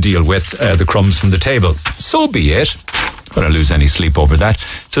have to deal with the crumbs from the table. So be it. I'm going to lose any sleep over that.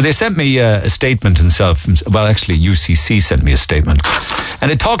 So they sent me a statement themselves. Well, actually, UCC sent me a statement.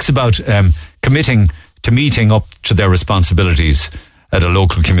 And it talks about committing to meeting up to their responsibilities at a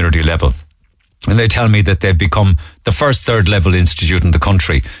local community level. And they tell me that they've become the first third level institute in the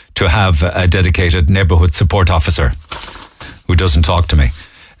country to have a dedicated neighbourhood support officer who doesn't talk to me.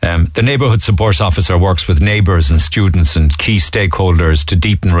 The neighbourhood support officer works with neighbours and students and key stakeholders to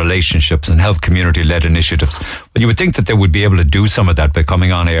deepen relationships and help community-led initiatives. But you would think that they would be able to do some of that by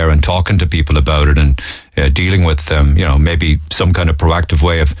coming on air and talking to people about it and dealing with, maybe some kind of proactive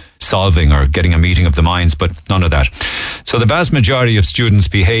way of solving or getting a meeting of the minds, but none of that. So the vast majority of students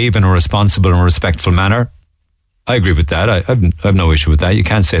behave in a responsible and respectful manner. I agree with that. I have no issue with that. You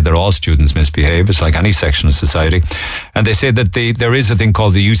can't say that all students misbehave. It's like any section of society. And they say that there is a thing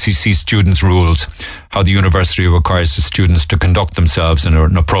called the UCC Students' Rules, how the university requires the students to conduct themselves in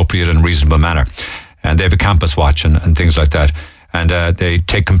an appropriate and reasonable manner. And they have a campus watch and things like that. And they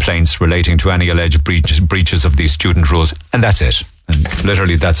take complaints relating to any alleged breaches of these student rules. And that's it. And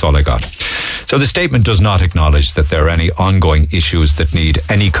literally, that's all I got. So the statement does not acknowledge that there are any ongoing issues that need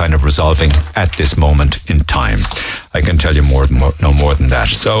any kind of resolving at this moment in time. I can tell you no more than that.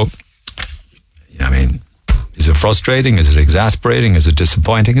 So, I mean, is it frustrating? Is it exasperating? Is it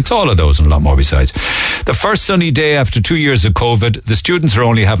disappointing? It's all of those and a lot more besides. The first sunny day after 2 years of COVID, the students are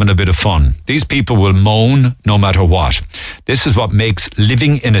only having a bit of fun. These people will moan no matter what. This is what makes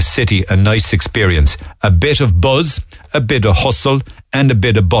living in a city a nice experience. A bit of buzz, a bit of hustle, and a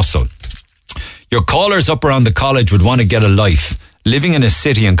bit of bustle. Your callers up around the college would want to get a life. Living in a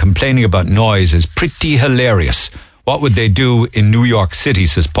city and complaining about noise is pretty hilarious. What would they do in New York City,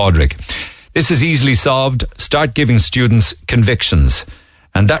 says Padraig. This is easily solved. Start giving students convictions.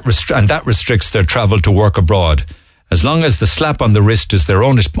 And that restricts their travel to work abroad. As long as the slap on the wrist is their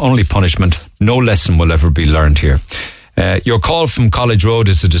only punishment, no lesson will ever be learned here. Your call from College Road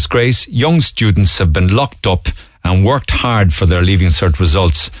is a disgrace. Young students have been locked up and worked hard for their Leaving Cert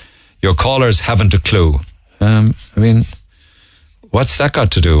results. Your callers haven't a clue. What's that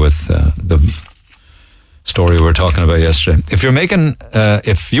got to do with the story we were talking about yesterday? If you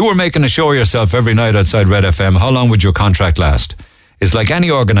were making a show of yourself every night outside Red FM, how long would your contract last? It's like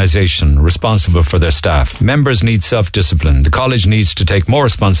any organisation responsible for their staff. Members need self-discipline. The college needs to take more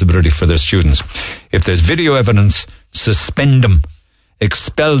responsibility for their students. If there's video evidence, suspend them,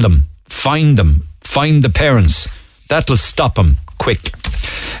 expel them, find the parents. That'll stop them quick.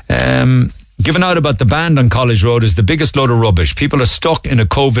 Giving out about the band on College Road is the biggest load of rubbish. People are stuck in a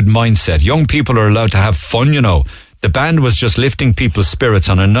COVID mindset. Young people are allowed to have fun, you know. The band was just lifting people's spirits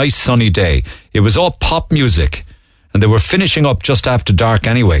on a nice sunny day. It was all pop music, and they were finishing up just after dark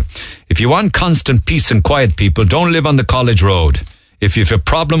anyway. If you want constant peace and quiet, people, don't live on the College Road. If you have a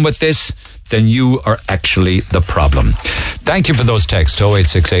problem with this, then you are actually the problem. Thank you for those texts,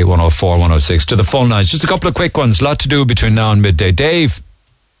 0868 104 106, to the phone lines. Just a couple of quick ones, a lot to do between now and midday. Dave.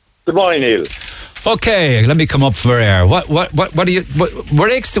 Good morning, Neil. Okay, let me come up for air. What are you, were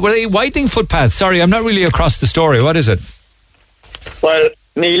they widening footpaths? Sorry, I'm not really across the story. What is it? Well,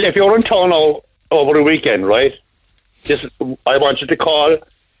 Neil, if you're in town now over the weekend, right, I want you to call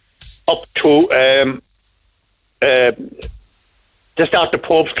up to just after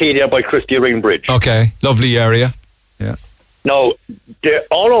Pope's Quay there by Christie Ring Bridge. Okay, lovely area. Yeah. Now,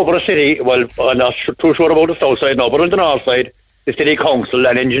 all over the city, well, I'm not too sure about the south side now, but on the north side, the city council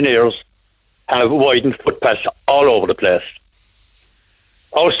and engineers have widened footpaths all over the place.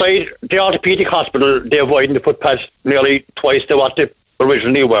 Outside the orthopedic hospital, they have widened the footpaths nearly twice to what they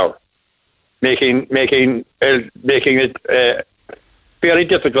originally were, making it fairly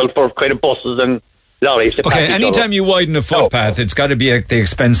difficult for kind of buses and lorries to pass each other. Anytime you widen a footpath, it's got to be at the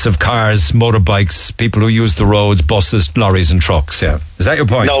expense of cars, motorbikes, people who use the roads, buses, lorries and trucks, yeah. Is that your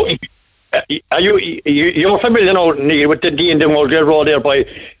point? No. You're familiar now, Neil, with the D&D Road there by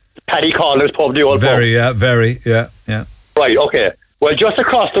Paddy Collins pub, the old pub? Very, yeah. Right, okay. Well, just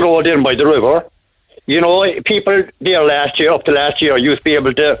across the road in by the river, you know, people there up to last year, used to be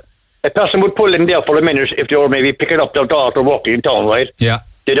able to, a person would pull in there for a minute if they were maybe picking up their daughter walking in town, right? Yeah.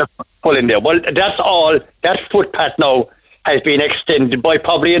 They just pull in there. Well, that's all, that footpath now has been extended by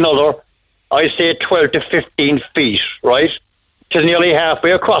probably another, I'd say 12 to 15 feet, right? Which is nearly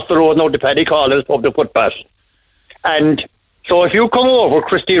halfway across the road now to Paddy Collins of the footpath. And so if you come over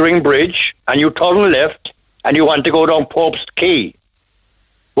Christie Ring Bridge and you turn left and you want to go down Pope's Quay,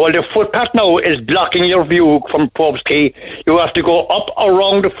 well, the footpath now is blocking your view from Pope's Quay. You have to go up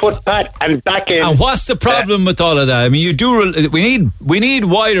around the footpath and back in. And what's the problem with all of that? I mean, we need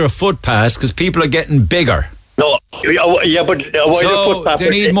wider footpaths because people are getting bigger. No, yeah, but a wider footpath. They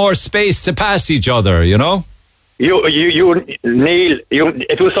need more space to pass each other, you know? Neil,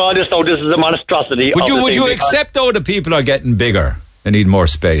 if you saw this now, this is a monstrosity. Would you accept, though, that people are getting bigger? They need more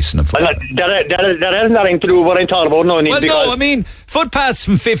space. That has nothing to do with what I'm talking about. No, I mean, footpaths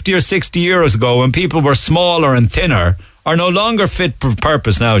from 50 or 60 years ago, when people were smaller and thinner, are no longer fit for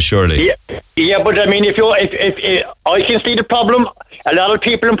purpose now, surely. Yeah, but I mean, if I can see the problem. A lot of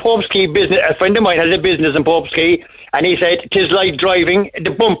people in Popes Quay, a friend of mine has a business in Popes Quay, and he said it is like driving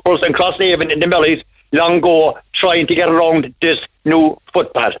the bumpers in Crosshaven in the Mellies long ago, trying to get around this new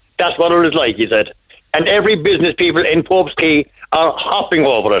footpath. That's what it is like, he said. And every business people in Popes Quay are hopping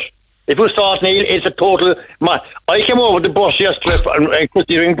over it. If you saw it, Neil, it's a total... I came over the bus yesterday on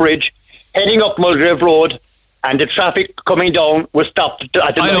Christie Ring Bridge, heading up Mulgrave Road, and the traffic coming down was stopped at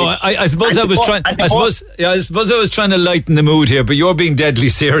the I know. I suppose I was trying. I suppose I was trying to lighten the mood here, but you're being deadly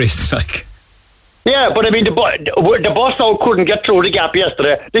serious, like. Yeah, but I mean, the bus now couldn't get through the gap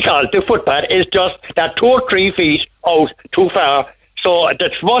yesterday because the footpath is just that 2 or 3 feet out too far. So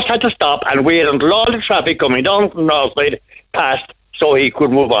the bus had to stop and wait until all the traffic coming down from the north side passed, so he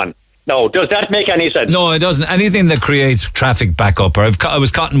could move on. No, does that make any sense? No, it doesn't. Anything that creates traffic backup. I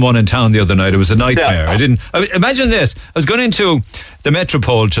was caught in one in town the other night. It was a nightmare. Imagine this. I was going into the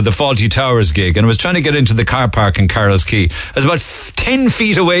Metropole to the Faulty Towers gig, and I was trying to get into the car park in Carroll's Quay. I was about 10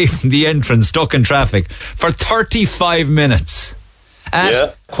 feet away from the entrance, stuck in traffic for 35 minutes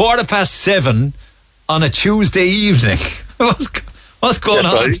at 7:15 on a Tuesday evening. What's going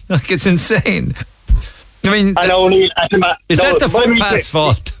on? Right. Like, it's insane. I mean, is that the footpath's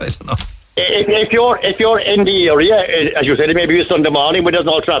fault? I don't know. If you're in the area, as you said, maybe it's Sunday morning, but there's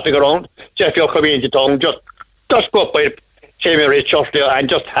no traffic around. So if you're coming into town, just go up by St. Mary's Church there and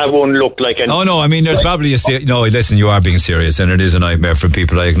just have one look like an... Oh, no, I mean, there's probably no, listen, you are being serious, and it is a nightmare for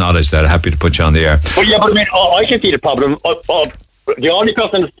people. I acknowledge that. Happy to put you on the air. But yeah, but I mean, I can see the problem. The only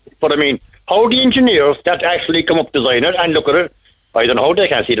person, but I mean, how the engineers that actually come up design it and look at it, I don't know how they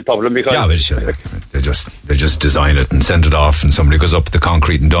can't see the problem because... Yeah, but they just design it and send it off, and somebody goes up the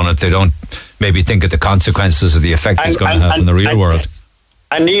concrete and done it. They don't maybe think of the consequences of the effect it's going to have in the real world.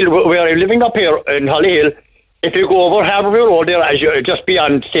 And Neil, we are living up here in Hollyhill. If you go over Harbourview Road there, as you just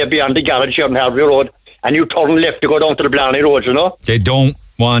beyond the garage here on Harbourview Road, and you turn left to go down to the Blarney Road, you know? They don't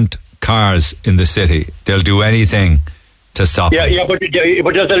want cars in the city. They'll do anything to stop them. Yeah, but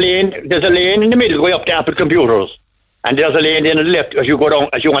there's a lane in the middle way up to Apple Computers. And there's a lane in the left as you go down,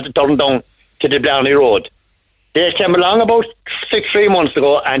 as you want to turn down to the Blarney Road. They came along about 3 months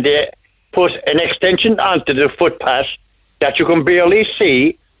ago and they put an extension onto the footpath that you can barely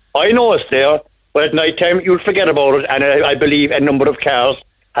see. I know it's there, but at night time you'll forget about it, and I believe a number of cars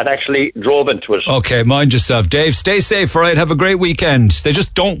had actually drove into it. Okay, mind yourself. Dave, stay safe, all right? Have a great weekend. They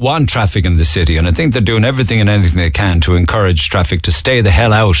just don't want traffic in the city, and I think they're doing everything and anything they can to encourage traffic to stay the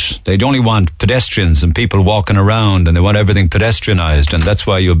hell out. They only want pedestrians and people walking around, and they want everything pedestrianised, and that's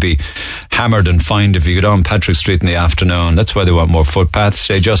why you'll be hammered and fined if you go down Patrick Street in the afternoon. That's why they want more footpaths.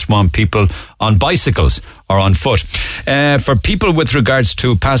 They just want people on bicycles or on foot. For people with regards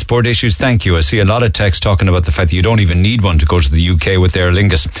to passport issues, thank you. I see a lot of text talking about the fact that you don't even need one to go to the UK with Aer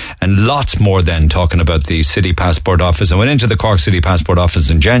Lingus, and lots more then talking about the City Passport Office. I went into the Cork City Passport Office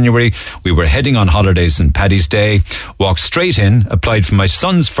in January. We were heading on holidays on Paddy's Day, walked straight in, applied for my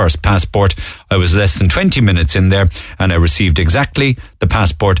son's first passport. I was less than 20 minutes in there, and I received exactly the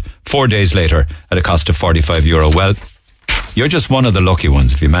passport 4 days later at a cost of €45. Well, you're just one of the lucky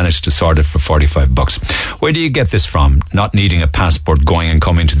ones if you manage to sort it for $45. Where do you get this from, not needing a passport going and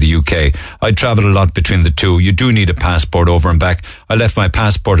coming to the UK? I travel a lot between the two. You do need a passport over and back. I left my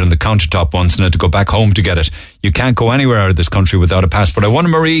passport on the countertop once and had to go back home to get it. You can't go anywhere out of this country without a passport. I wonder,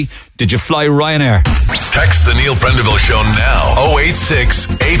 Marie, did you fly Ryanair? Text the Neil Prendeville Show now.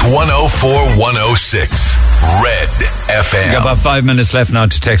 086 8104 106. Red FM. We've got about 5 minutes left now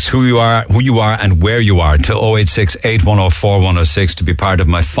to text who you are and where you are to 086 8104 106 to be part of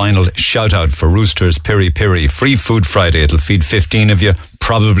my final shout out for Roosters Piri Piri Free Food Friday. It'll feed 15 of you,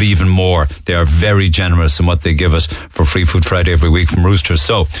 probably even more. They are very generous in what they give us for Free Food Friday every week from Roosters.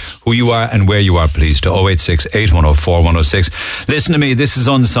 So, who you are and where you are, please, to 086 8104 106. Listen to me, this is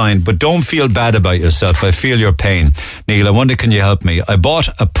unsigned, but don't feel bad about yourself. I feel your pain. Neil, I wonder, can you help me? I bought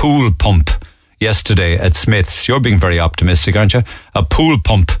a pool pump yesterday at Smith's. You're being very optimistic, aren't you? A pool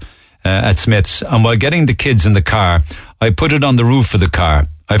pump at Smith's. And while getting the kids in the car, I put it on the roof of the car.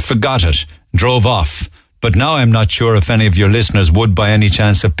 I forgot it, drove off. But now I'm not sure if any of your listeners would by any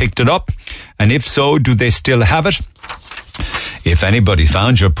chance have picked it up. And if so, do they still have it? If anybody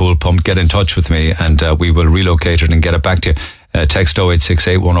found your pool pump, get in touch with me and we will relocate it and get it back to you. Text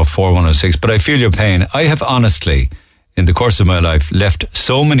 0868 104 106. But I feel your pain. I have honestly, in the course of my life, left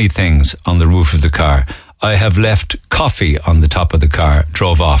so many things on the roof of the car. I have left coffee on the top of the car,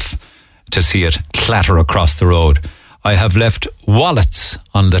 drove off to see it clatter across the road. I have left wallets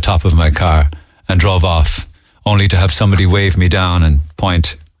on the top of my car and drove off, only to have somebody wave me down and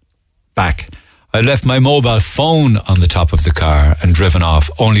point back. I left my mobile phone on the top of the car and driven off,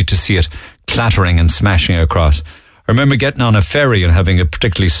 only to see it clattering and smashing across. I remember getting on a ferry and having a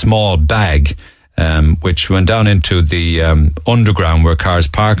particularly small bag, which went down into the underground where cars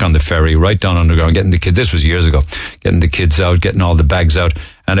park on the ferry, right down underground, getting the kids, this was years ago, getting the kids out, getting all the bags out,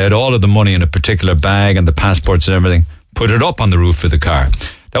 and I had all of the money in a particular bag and the passports and everything, put it up on the roof of the car.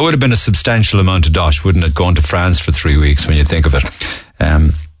 That would have been a substantial amount of dosh, wouldn't it, going to France for 3 weeks when you think of it.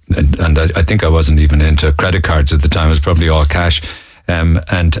 And I think I wasn't even into credit cards at the time, it was probably all cash.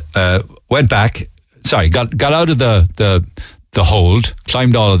 Went back, got out of the hold,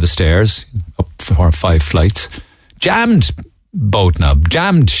 climbed all of the stairs, up 4 or 5 flights, jammed boat now,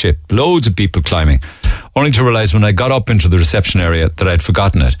 jammed ship, loads of people climbing, only to realise when I got up into the reception area that I'd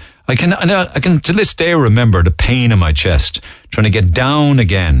forgotten it. I can to this day remember the pain in my chest, trying to get down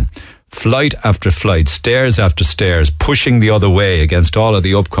again, flight after flight, stairs after stairs, pushing the other way against all of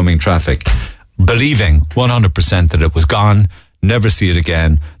the upcoming traffic, believing 100% that it was gone, never see it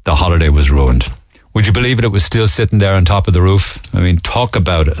again, the holiday was ruined. Would you believe it? It was still sitting there on top of the roof. I mean, talk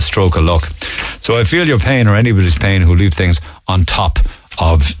about a stroke of luck. So I feel your pain, or anybody's pain who leave things on top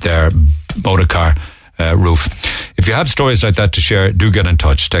of their motor car roof. If you have stories like that to share, do get in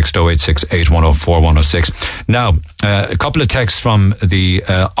touch. Text 086 8104 106. Now, a couple of texts from the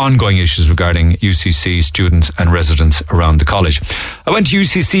ongoing issues regarding UCC students and residents around the college. I went to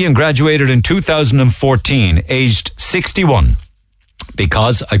UCC and graduated in 2014, aged 61.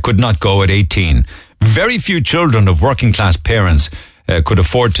 Because I could not go at 18. Very few children of working class parents could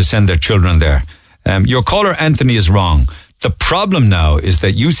afford to send their children there. Your caller Anthony is wrong. The problem now is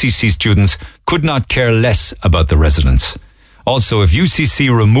that UCC students could not care less about the residents. Also, if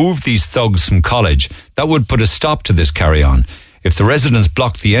UCC removed these thugs from college, that would put a stop to this carry-on. If the residents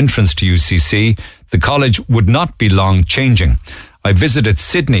blocked the entrance to UCC, the college would not be long changing. I visited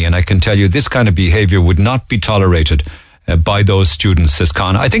Sydney and I can tell you this kind of behaviour would not be tolerated by those students, says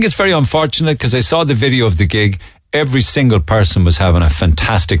Con. I think it's very unfortunate because I saw the video of the gig. Every single person was having a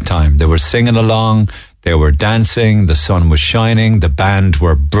fantastic time. They were singing along, they were dancing, the sun was shining, the band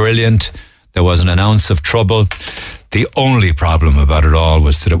were brilliant, there wasn't an ounce of trouble. The only problem about it all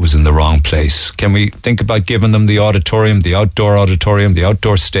was that it was in the wrong place. Can we think about giving them the auditorium, the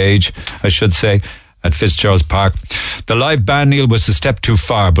outdoor stage, I should say, at Fitzgerald's Park? The live band, Neil, was a step too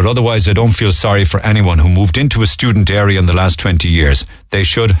far, but otherwise I don't feel sorry for anyone who moved into a student area in the last 20 years. They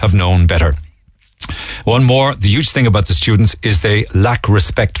should have known better. One more, the huge thing about the students is they lack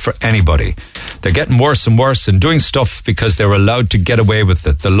respect for anybody. They're getting worse and worse and doing stuff because they're allowed to get away with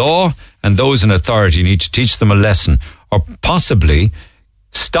it. The law and those in authority need to teach them a lesson, or possibly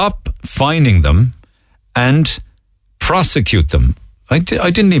stop fining them and prosecute them. I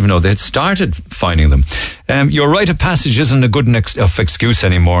didn't even know they had started fining them. Your rite of passage isn't a good enough excuse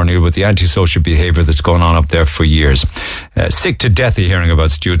anymore, Neil, with the antisocial behaviour that's going on up there for years. Sick to death of hearing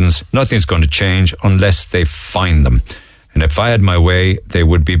about students. Nothing's going to change unless they fine them. And if I had my way, they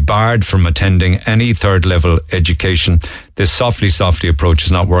would be barred from attending any third level education. This softly approach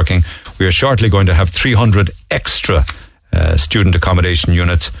is not working. We are shortly going to have 300 extra student accommodation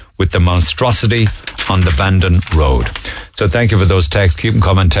units with the monstrosity on the Bandon Road. So thank you for those texts. Keep them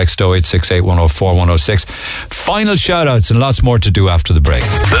coming. Text 0868 104 106. Final shout outs and lots more to do after the break.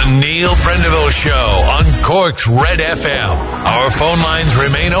 The Neil Prendeville Show on Cork's Red FM. Our phone lines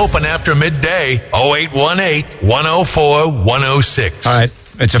remain open after midday. 0818 104 106. All right.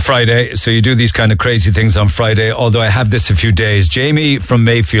 It's a Friday, so you do these kind of crazy things on Friday, although I have this a few days. Jamie from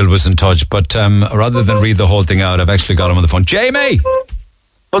Mayfield was in touch, but rather than read the whole thing out, I've actually got him on the phone. Jamie!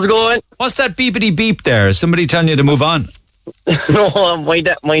 How's it going? What's that beepity beep there? Is somebody telling you to move on? No, my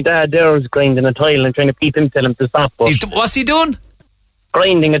dad there was grinding a tile and trying to peep him, tell him to stop. What's he doing?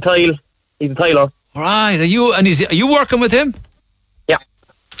 Grinding a tile. He's a tiler. Right. Are you working with him? Yeah.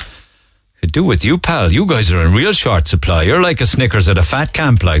 Could do with you, pal. You guys are in real short supply. You're like a Snickers at a fat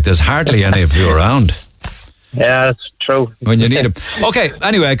camp. Like there's hardly any of you around. Yeah, that's true. When you need them. Okay,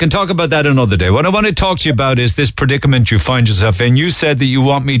 anyway, I can talk about that another day. What I want to talk to you about is this predicament you find yourself in. You said that you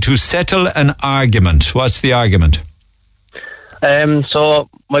want me to settle an argument. What's the argument? So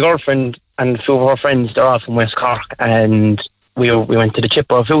my girlfriend and a few of her friends, they're all from West Cork, and we went to the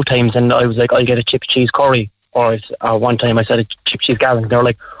Chipper a few times, and I was like, I'll get a chip cheese curry. Or one time I said a chip cheese garlic. They were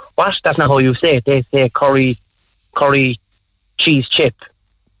like, what? That's not how you say it. They say curry cheese chip.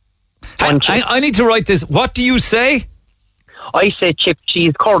 I need to write this. What do you say? I say chip,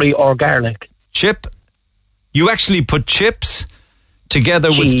 cheese, curry or garlic. Chip? You actually put chips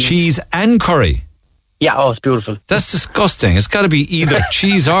together with cheese and curry? Yeah, oh, it's beautiful. That's disgusting. It's got to be either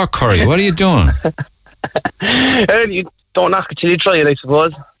cheese or curry. What are you doing? don't knock it till you try it, I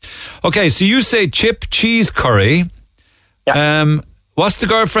suppose. Okay, so you say chip, cheese, curry. Yeah. What's the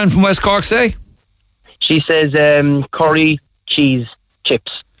girlfriend from West Cork say? She says curry, cheese,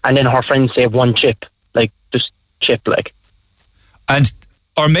 chips. And then her friends say one chip. Like, just chip, like. And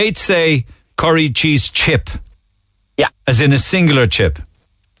our mates say curry, cheese, chip. Yeah. As in a singular chip.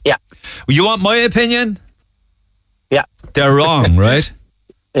 Yeah. You want my opinion? Yeah. They're wrong, right?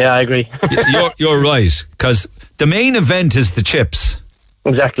 Yeah, I agree. You're right, because the main event is the chips.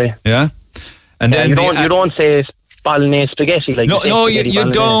 Exactly. Yeah? And then you don't say bolognese spaghetti. Like no,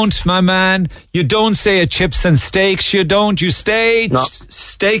 you don't, my man. You don't say a chips and steaks. You don't. You say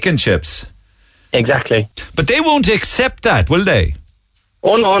steak and chips. Exactly. But they won't accept that, will they?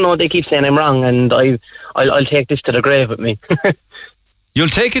 Oh no, they keep saying I'm wrong, and I'll take this to the grave with me. You'll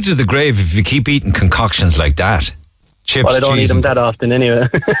take it to the grave if you keep eating concoctions like that. Chips, well, I don't cheese, eat them that often anyway.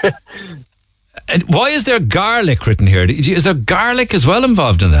 And why is there garlic written here? Is there garlic as well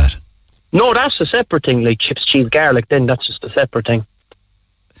involved in that? No, that's a separate thing, like chips, cheese, garlic, then that's just a separate thing.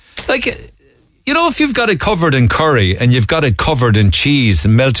 Like, you know, if you've got it covered in curry and you've got it covered in cheese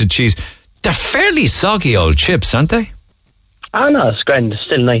and melted cheese, they're fairly soggy old chips, aren't they? Ah, no, it's grand. It's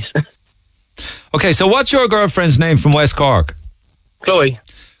still nice. Okay, so what's your girlfriend's name from West Cork? Chloe.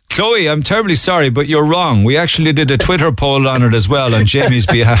 Chloe, I'm terribly sorry, but you're wrong. We actually did a Twitter poll on it as well on Jamie's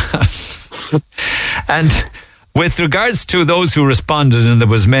behalf. And with regards to those who responded, and there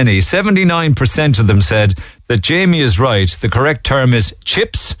was many, 79% of them said that Jamie is right. The correct term is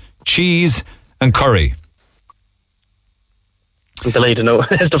chips, cheese and curry. I'm delighted to know.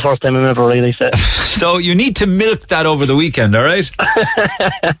 It's the first time I've ever really said. So you need to milk that over the weekend, all right?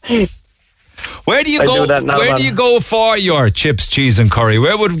 Where do you go? Where do you go for your chips, cheese and curry?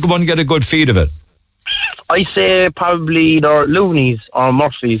 Where would one get a good feed of it? I say probably either Looney's or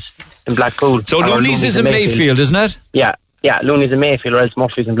Murphy's in Blackpool. So Looney's is in Mayfield, isn't it? Yeah, Looney's in Mayfield, or else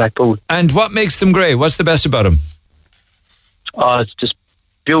Murphy's in Blackpool. And what makes them great? What's the best about them? Oh, it's just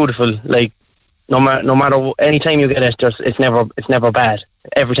beautiful. Like no matter any time you get it, it's never bad.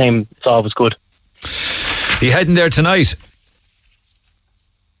 Every time it's always good. Are you heading there tonight?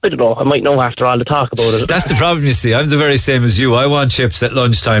 I don't know. I might know after all the talk about it. That's the problem, you see. I'm the very same as you. I want chips at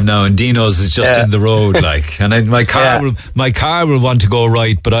lunchtime now, and Dino's is just in the road, like. And my car will want to go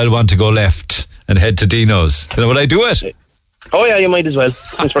right, but I'll want to go left and head to Dino's. You know, will I do it? Oh yeah, you might as well.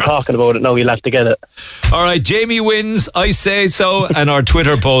 Since we're talking about it now, you'll have to get it. All right, Jamie wins. I say so, and our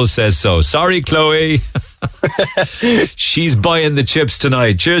Twitter poll says so. Sorry, Chloe. She's buying the chips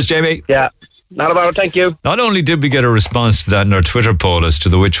tonight. Cheers, Jamie. Yeah. Not about it, thank you. Not only did we get a response to that in our Twitter poll as to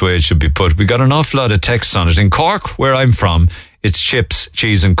which way it should be put, we got an awful lot of texts on it. In Cork, where I'm from, it's chips,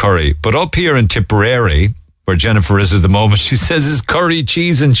 cheese and curry. But up here in Tipperary, where Jennifer is at the moment, she says it's curry,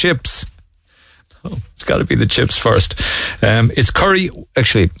 cheese and chips. Oh, it's got to be the chips first. It's curry,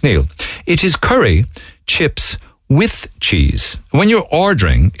 actually, Neil, it is curry, chips with cheese. When you're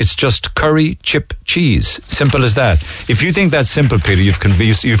ordering, it's just curry, chip, cheese. Simple as that. If you think that's simple, Peter, you've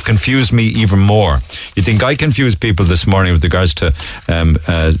confused me even more. You think I confused people this morning with regards to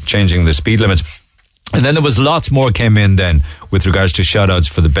changing the speed limits. And then there was lots more came in then with regards to shout-outs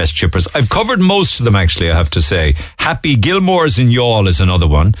for the best chippers. I've covered most of them, actually, I have to say. Happy Gilmore's in Youghal is another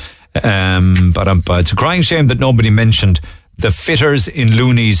one. But it's a crying shame that nobody mentioned the fitters in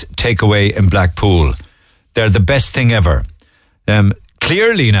Looney's takeaway in Blackpool. They're the best thing ever.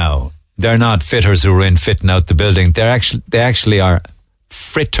 Clearly now, they're not fitters who are in fitting out the building. They actually are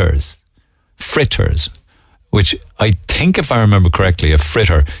fritters. Fritters, which I think, if I remember correctly, a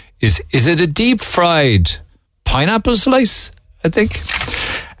fritter is it a deep fried pineapple slice? I think.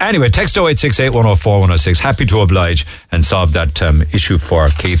 Anyway, text 0868104106. Happy to oblige and solve that issue for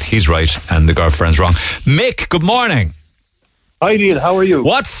Keith. He's right and the girlfriend's wrong. Mick, good morning. Hi Neil, how are you?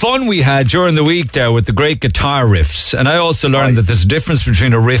 What fun we had during the week there with the great guitar riffs. And I also learned that there's a difference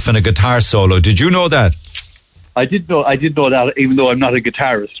between a riff and a guitar solo. Did you know that? I did know that, even though I'm not a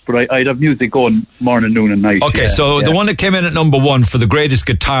guitarist, but I'd have music going morning, noon and night. Okay, the one that came in at number one for the greatest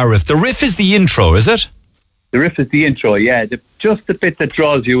guitar riff. The riff is the intro, is it? The riff is the intro, yeah. Just the bit that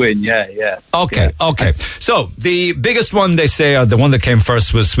draws you in, yeah. Okay. So, the biggest one, they say, or the one that came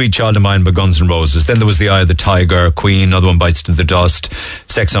first was Sweet Child of Mine by Guns N' Roses. Then there was The Eye of the Tiger, Queen, another one, Bites to the Dust,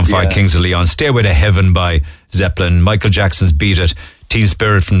 Sex on Fire, Kings of Leon, Stairway to Heaven by Zeppelin, Michael Jackson's Beat It, Teen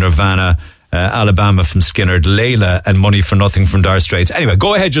Spirit from Nirvana, Alabama from Skinner, Layla, and Money for Nothing from Dire Straits. Anyway,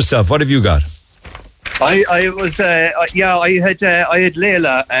 go ahead yourself. What have you got? I had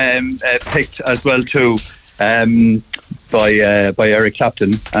Layla picked as well too. By Eric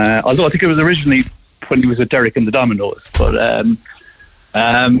Clapton. Although I think it was originally when he was with Derek and the Dominoes, but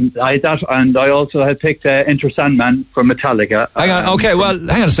I had that, and I also had picked Enter Sandman from Metallica. Hang on, okay, well,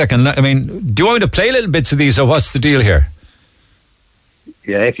 hang on a second. I mean, do you want me to play little bits of these, or what's the deal here?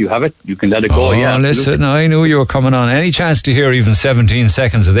 Yeah, if you have it, you can let it go. Yeah, listen, I knew you were coming on. Any chance to hear even 17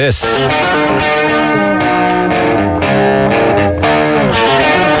 seconds of this?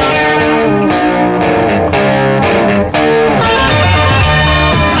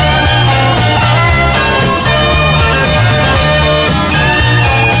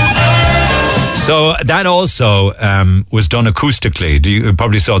 So that also was done acoustically. You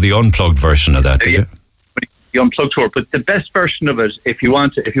probably saw the unplugged version of that, did you? The unplugged tour, but the best version of it, if you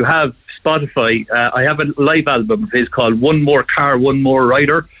have Spotify, I have a live album of his called "One More Car, One More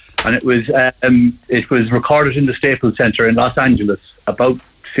Rider," and it was recorded in the Staples Center in Los Angeles about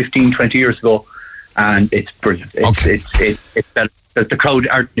 15-20 years ago, and it's brilliant. It's better. The crowd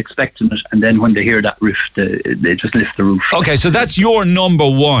aren't expecting it, and then when they hear that riff, they just lift the roof. Okay, so that's your number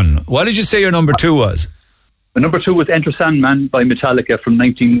one. What did you say your number two was? The number two was Enter Sandman by Metallica from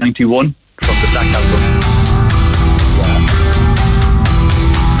 1991, from the Black Album.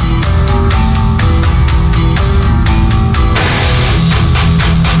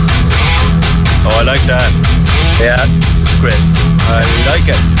 Oh, I like that. Yeah, great. I like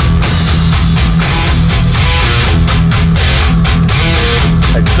it.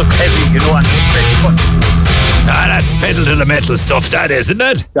 It's just heavy, you know, and it's very fun. That's pedal to the metal stuff, that is, isn't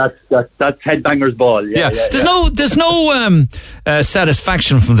it? That's Headbanger's Ball. Yeah. There's no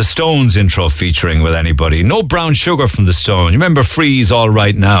satisfaction from the Stones intro featuring with anybody. No Brown Sugar from the Stones. You remember Freeze, All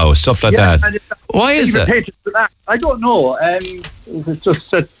Right Now, stuff like that. Why is that? I don't know. It's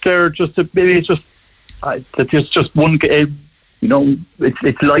just that they're just maybe it's just that it's just one. You know,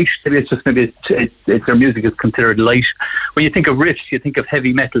 it's light. Maybe it's their music is considered light. When you think of riffs, you think of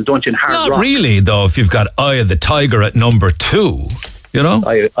heavy metal, don't you? And hard rock. Not really, though. If you've got Eye of the Tiger at number 2, you know,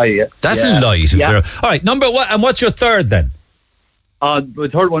 that's light. All right, number one. And what's your third then? The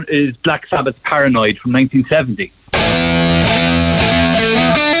third one is Black Sabbath's Paranoid from 1970.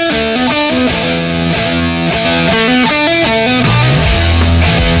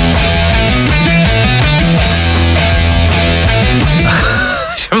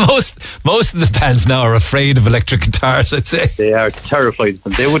 Most of the bands now are afraid of electric guitars, I'd say. They are terrified of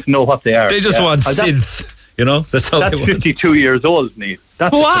them. They wouldn't know what they are. They just want synth, you know? That's all they want. 52 years old, Neil.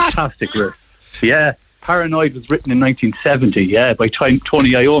 That's a fantastic riff. Yeah. Paranoid was written in 1970, by Tony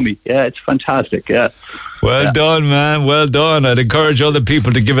Iommi. Yeah, it's fantastic, yeah. Well done, man. Well done. I'd encourage other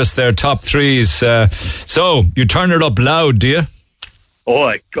people to give us their top threes. So, you turn it up loud, do you?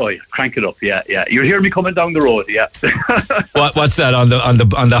 Oh, crank it up, yeah. You'll hear me coming down the road, yeah. What's that, on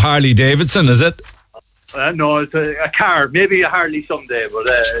the Harley Davidson, is it? No, it's a car. Maybe a Harley someday, but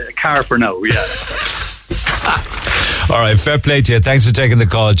a car for now, yeah. All right, fair play to you. Thanks for taking the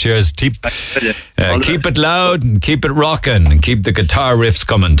call. Cheers. Keep it loud and keep it rocking and keep the guitar riffs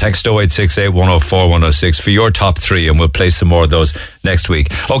coming. Text 0868 104 106 for your top three, and we'll play some more of those next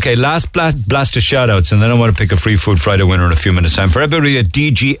week. Okay, last blast of shout outs, and then I want to pick a Free Food Friday winner in a few minutes' time. For everybody at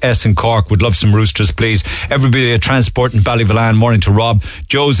DGS in Cork, would love some roosters, please. Everybody at Transport in Ballyvillan, morning to Rob.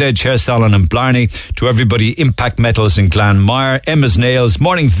 Joe's Edge Hair Salon in Blarney. To everybody, Impact Metals in Glanmire. Emma's Nails.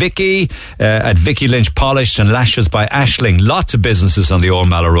 Morning, Vicky at Vicky Lynch Polished and Lashes by Ashling. Lots of businesses on the Old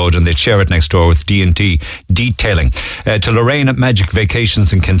Mallow Road, and they share it next door with D&T Detailing. To Lorraine at Magic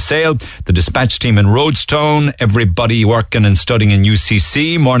Vacations in Kinsale. The Dispatch team in Roadstone. Everybody working and studying in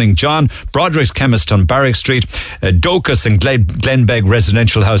UCC. Morning, John. Broderick's Chemist on Barrack Street. Docus and Glenbeg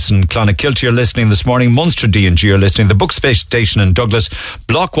Residential House in Clonakilty are listening this morning. Munster D&G are listening. The Bookspace Station in Douglas.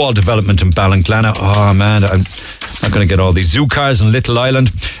 Blockwall Development in Ballinglana. Oh man, I'm not going to get all these. Zoo Cars in Little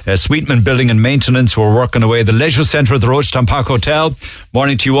Island. Sweetman Building and Maintenance, who are working away. The Leisure Centre at the Rochestown Park Hotel.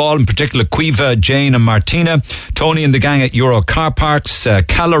 Morning to you all, in particular Quiva, Jane and Martina. Tony and the gang at Euro Car Parks.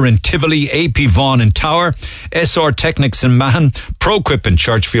 Caller in Tivoli. AP Vaughan in Tower. SR Technics in Mahon. ProQuip in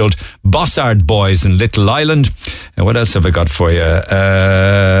Churchfield. Bossard Boys in Little Island. And what else have I got for you?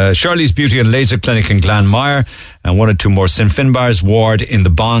 Shirley's Beauty and Laser Clinic in Glanmire. And one or two more. St. Finbar's Ward in the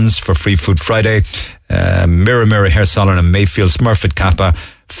Bonds for Free Food Friday. Mirror Hair Salon in Mayfield. Smurfit Kappa.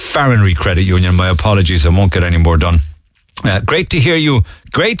 Farranry Credit Union. My apologies, I won't get any more done. Great to hear you.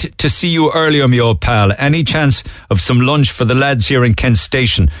 Great to see you earlier, my old pal. Any chance of some lunch for the lads here in Kent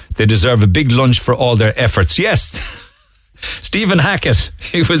Station? They deserve a big lunch for all their efforts. Yes. Stephen Hackett,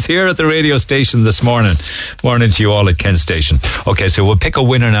 he was here at the radio station this morning. Morning to you all at Kent Station. Okay, so we'll pick a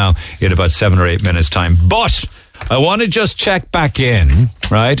winner now in about 7 or 8 minutes' time. But I want to just check back in,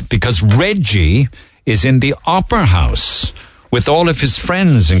 right? Because Reggie is in the Opera House with all of his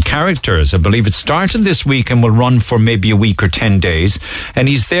friends and characters. I believe it started this week and will run for maybe a week or 10 days. And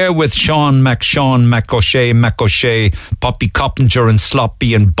he's there with Sean McO'Shea, Poppy Coppinger and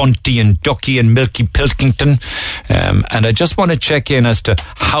Sloppy and Bunty and Ducky and Milky Pilkington. And I just want to check in as to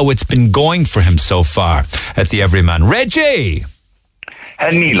how it's been going for him so far at the Everyman. Reggie!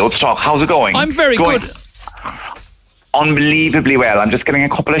 Neil, let's talk. How's it going? I'm very good. Unbelievably well. I'm just getting a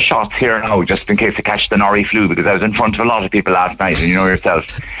couple of shots here now, just in case I catch the Norrie flu, because I was in front of a lot of people last night, and you know yourself,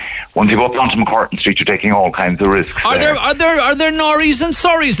 once you go up onto McCartan Street, you're taking all kinds of risks. Are there Norries and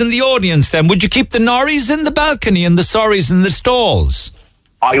Sorries in the audience then? Would you keep the Norries in the balcony and the Sorries in the stalls?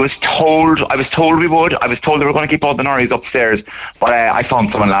 I was told we would. I was told they were going to keep all the Norries upstairs, but I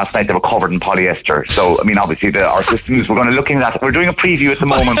found someone last night that were covered in polyester. So, I mean, obviously, our systems, we're going to look into that. We're doing a preview at the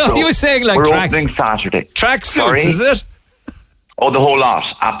moment. So you were saying like we're opening Saturday. Tracksuits, is it? Oh, the whole lot,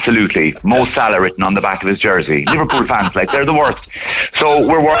 absolutely. Mo Salah written on the back of his jersey. Liverpool fans, like, they're the worst. So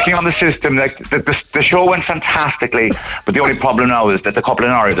we're working on the system. Like, the show went fantastically, but the only problem now is that the couple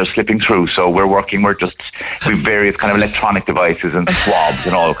of Norries are slipping through. So we've various kind of electronic devices and swabs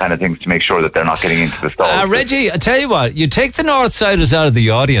and all kind of things to make sure that they're not getting into the stalls. Reggie, I tell you what, you take the Northsiders out of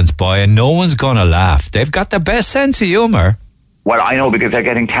the audience, boy, and no one's going to laugh. They've got the best sense of humour. Well, I know, because they're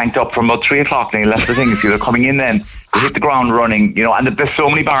getting tanked up from about 3 o'clock, Neil. That's the thing. See, they're coming in then, they hit the ground running, you know, and there's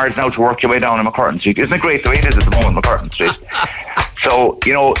so many bars now to work your way down on McCartan Street. Isn't it great the way it is at the moment, McCartan Street? So,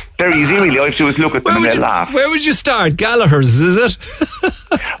 you know, they're easy, really. All you have to do is look at them and they'll laugh. Where would you start? Gallagher's, is it?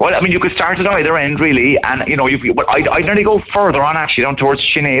 Well, I mean, you could start at either end, really, and, you know, I'd nearly go further on, actually, down towards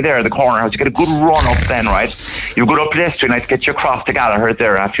Chiney there, the corner house. You get a good run up then, right? You go up pedestrian, to get you across to Gallagher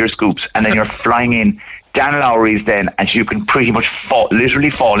there after your scoops, and then you're flying in Dan Lowry's then, and you can pretty much literally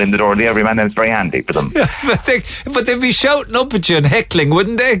fall in the door of the Everyman, and it's very handy for them. Yeah, but they'd be shouting up at you and heckling,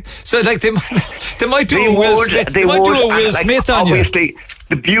 wouldn't they? So, like, they might do a Will Smith, Smith on you. Obviously,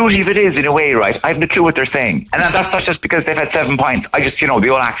 the beauty of it is, in a way, right, I have no clue what they're saying. And that's not just because they've had 7 points. I just, you know, the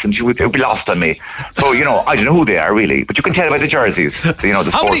old accents, it would be lost on me. So, you know, I don't know who they are, really. But you can tell by the jerseys, you know,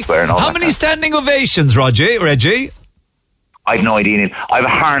 the sportswear and all that. How many standing ovations, Reggie? I've no idea, Neil. I have a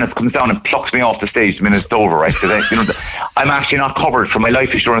harness comes down and plucks me off the stage the minute it's over, right? Because I'm actually not covered, for my life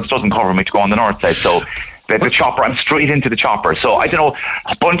insurance doesn't cover me to go on the north side. So the chopper, I'm straight into the chopper. So I don't know.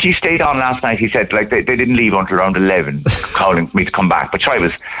 Bunchy stayed on last night. He said like they didn't leave until around 11, calling for me to come back. But I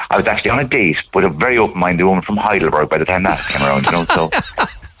was actually on a date with a very open-minded woman from Heidelberg by the time that came around. You know, so.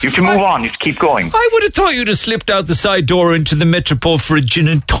 You have to move on. You have to keep going. I would have thought you'd have slipped out the side door into the Metropole for a gin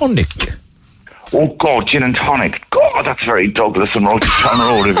and tonic. Oh, God, gin and tonic. God, that's very Douglas and Rochester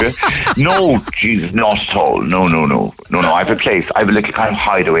Road, is it? No, Jesus, not at all. No. I have a place. I have a little kind of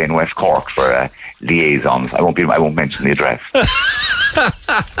hideaway in West Cork for liaisons. I won't mention the address.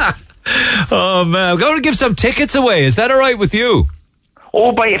 Oh, man. I'm going to give some tickets away. Is that all right with you?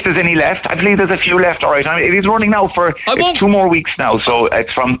 Oh, boy, if there's any left. I believe there's a few left, all right. I mean, it is running now for 2 more weeks now, so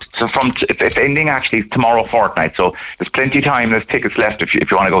it's it's ending actually tomorrow fortnight, so there's plenty of time. There's tickets left if you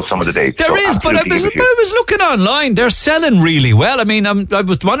want to go some of the dates. There is, but I was looking online. They're selling really well. I mean, I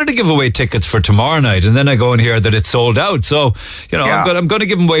was wanted to give away tickets for tomorrow night, and then I go and hear that it's sold out. So, you know, yeah. I'm going to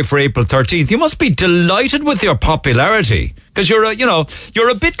give them away for April 13th. You must be delighted with your popularity, because you're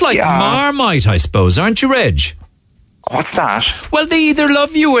a bit like Marmite, I suppose, aren't you, Reg? What's that? Well, they either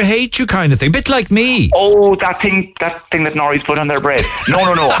love you or hate you, kind of thing. A bit like me. Oh, that thing that Norrie's put on their bread. No.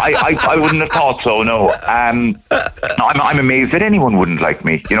 I wouldn't have thought so. No. I'm amazed that anyone wouldn't like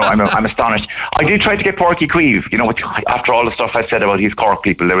me. You know, I'm astonished. I did try to get Porky Queeve. You know, after all the stuff I said about his Cork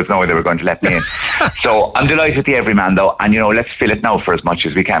people, there was no way they were going to let me in. So I'm delighted with the Everyman, though, and you know, let's fill it now for as much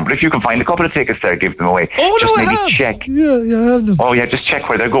as we can. But if you can find a couple of tickets there, give them away. Oh, just no, maybe I have. Check. Yeah, I have them. Oh yeah, just check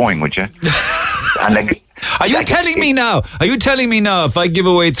where they're going, would you? And like. Are you telling me now if I give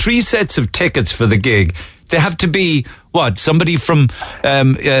away 3 sets of tickets for the gig, they have to be, somebody from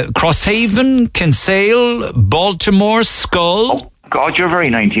Crosshaven, Kinsale, Baltimore, Skull? Oh, God, you're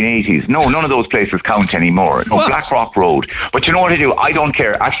very 1980s. No, none of those places count anymore. No, Blackrock Road. But you know what I do? I don't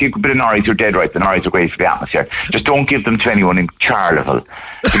care. Actually, a bit of Norries, you're dead right. The Norries are great for the atmosphere. Just don't give them to anyone in Charleville.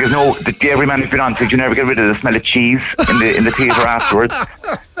 Because the Everyman has been on, so you never get rid of the smell of cheese in the theatre afterwards.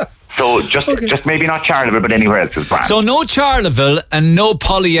 So just maybe not Charleville, but anywhere else is brand. So no Charleville and no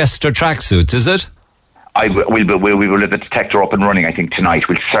polyester tracksuits, is it? We will have the detector up and running, I think, tonight.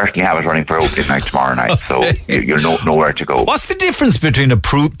 We'll certainly have it running for opening night tomorrow night. So you'll know where to go. What's the difference between a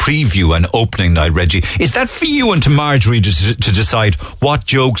preview and opening night, Reggie? Is that for you and to Marjorie to decide what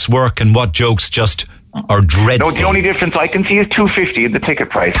jokes work and what jokes just Or dreadful? No, the only difference I can see is $2.50 in the ticket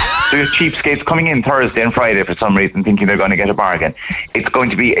price. There's cheapskates coming in Thursday and Friday for some reason, thinking they're going to get a bargain. It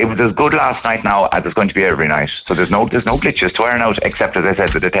was as good last night now as it's going to be every night. So there's no glitches to iron out, except, as I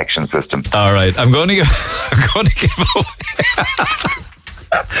said, the detection system. All right, I'm going to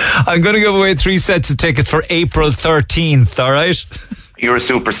give away 3 sets of tickets for April 13th. All right. You're a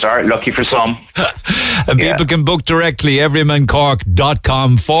superstar. Lucky for some. And people can book directly,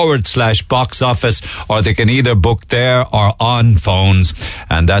 everymancork.com/box office, or they can either book there or on phones,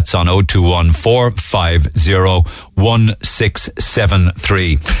 and that's on 021 450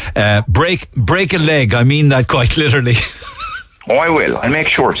 1673. Break a leg. I mean that quite literally. Oh, I will. I'll make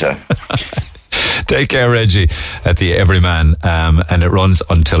sure to. Take care, Reggie, at the Everyman, and it runs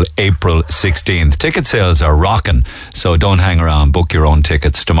until April 16th. Ticket sales are rocking, so don't hang around. Book your own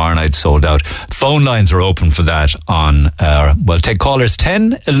tickets. Tomorrow night sold out. Phone lines are open for that on, take callers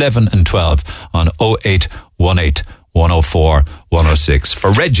 10, 11 and 12 on 0818 104 106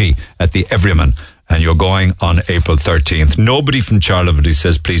 for Reggie at the Everyman. And you're going on April 13th. Nobody from Charleville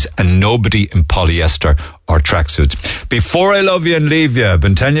says please, and nobody in polyester or tracksuits. Before I love you and leave you, I've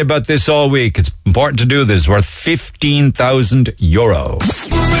been telling you about this all week. It's important to do this. Worth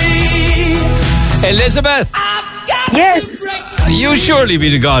 €15,000. Elizabeth! Yes. You surely, be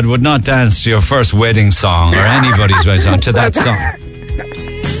to God, would not dance to your first wedding song or anybody's wedding song to that song.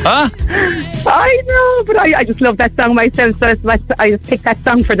 Huh? I know, but I just love that song myself, so I just picked that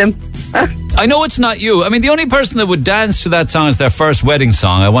song for them. I know it's not you. I mean, the only person that would dance to that song as their first wedding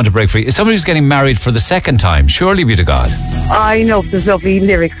song, I Want to Break Free, is somebody who's getting married for the second time. Surely be to God. I know, there's lovely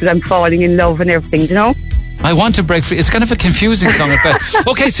lyrics that I'm falling in love and everything, you know? I Want to Break Free. It's kind of a confusing song at best.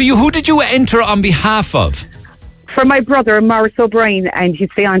 Okay, so who did you enter on behalf of? For my brother, Maurice O'Brien, and his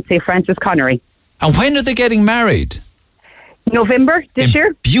fiancée, Frances Connery. And when are they getting married? November this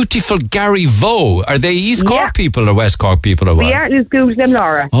year. Beautiful Gary Vaux. Are they East Cork people or West Cork people or what? We are in Schools and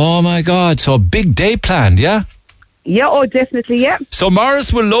Laura. Oh my God, so a big day planned, yeah? Yeah, oh definitely, yeah. So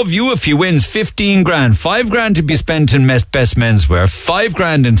Morris will love you if he wins 15 grand. 5 grand to be spent in best menswear, 5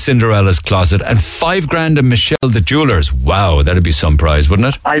 grand in Cinderella's closet, and 5 grand in Michelle the Jeweller's. Wow, that'd be some prize,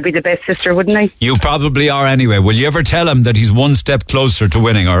 wouldn't it? I'll be the best sister, wouldn't I? You probably are anyway. Will you ever tell him that he's one step closer to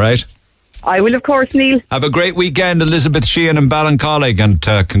winning, all right? I will, of course, Neil. Have a great weekend, Elizabeth Sheehan and Ballincollig, and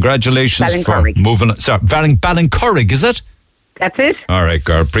congratulations for moving. Sorry, Ballincollig, is it? That's it. All right,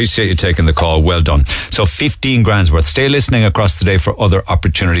 girl. Appreciate you taking the call. Well done. So 15 grand's worth. Stay listening across the day for other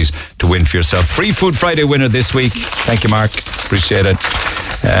opportunities to win for yourself. Free Food Friday winner this week. Thank you, Mark. Appreciate it.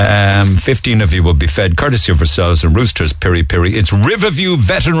 15 of you will be fed courtesy of yourselves and Roosters Piri Piri. It's Riverview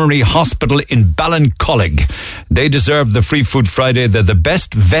Veterinary Hospital in Ballincollig. They deserve the Free Food Friday. They're the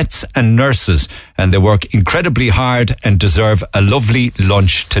best vets and nurses, and they work incredibly hard and deserve a lovely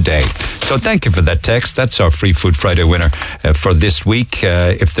lunch today. So thank you for that text. That's our Free Food Friday winner for this week.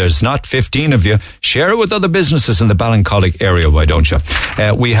 If there's not 15 of you, share it with other businesses in the Ballincollig area, why don't you?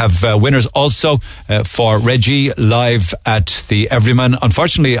 We have winners also for Reggie live at the Everyman.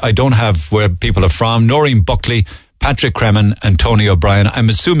 Unfortunately, I don't have where people are from. Noreen Buckley, Patrick Cremin and Tony O'Brien. I'm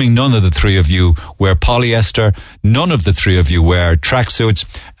assuming none of the three of you wear polyester, none of the three of you wear tracksuits,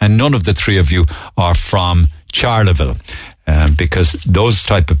 and none of the three of you are from Charleville. Because those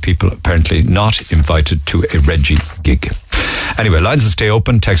type of people apparently not invited to a Reggie gig. Anyway, lines will stay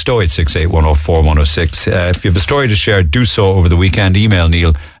open. Text 0868 104 106. If you have a story to share, do so over the weekend. Email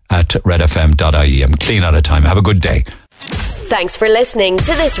Neil at redfm.ie. I'm clean out of time. Have a good day. Thanks for listening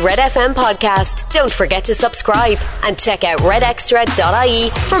to this Red FM podcast. Don't forget to subscribe and check out redextra.ie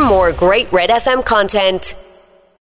for more great Red FM content.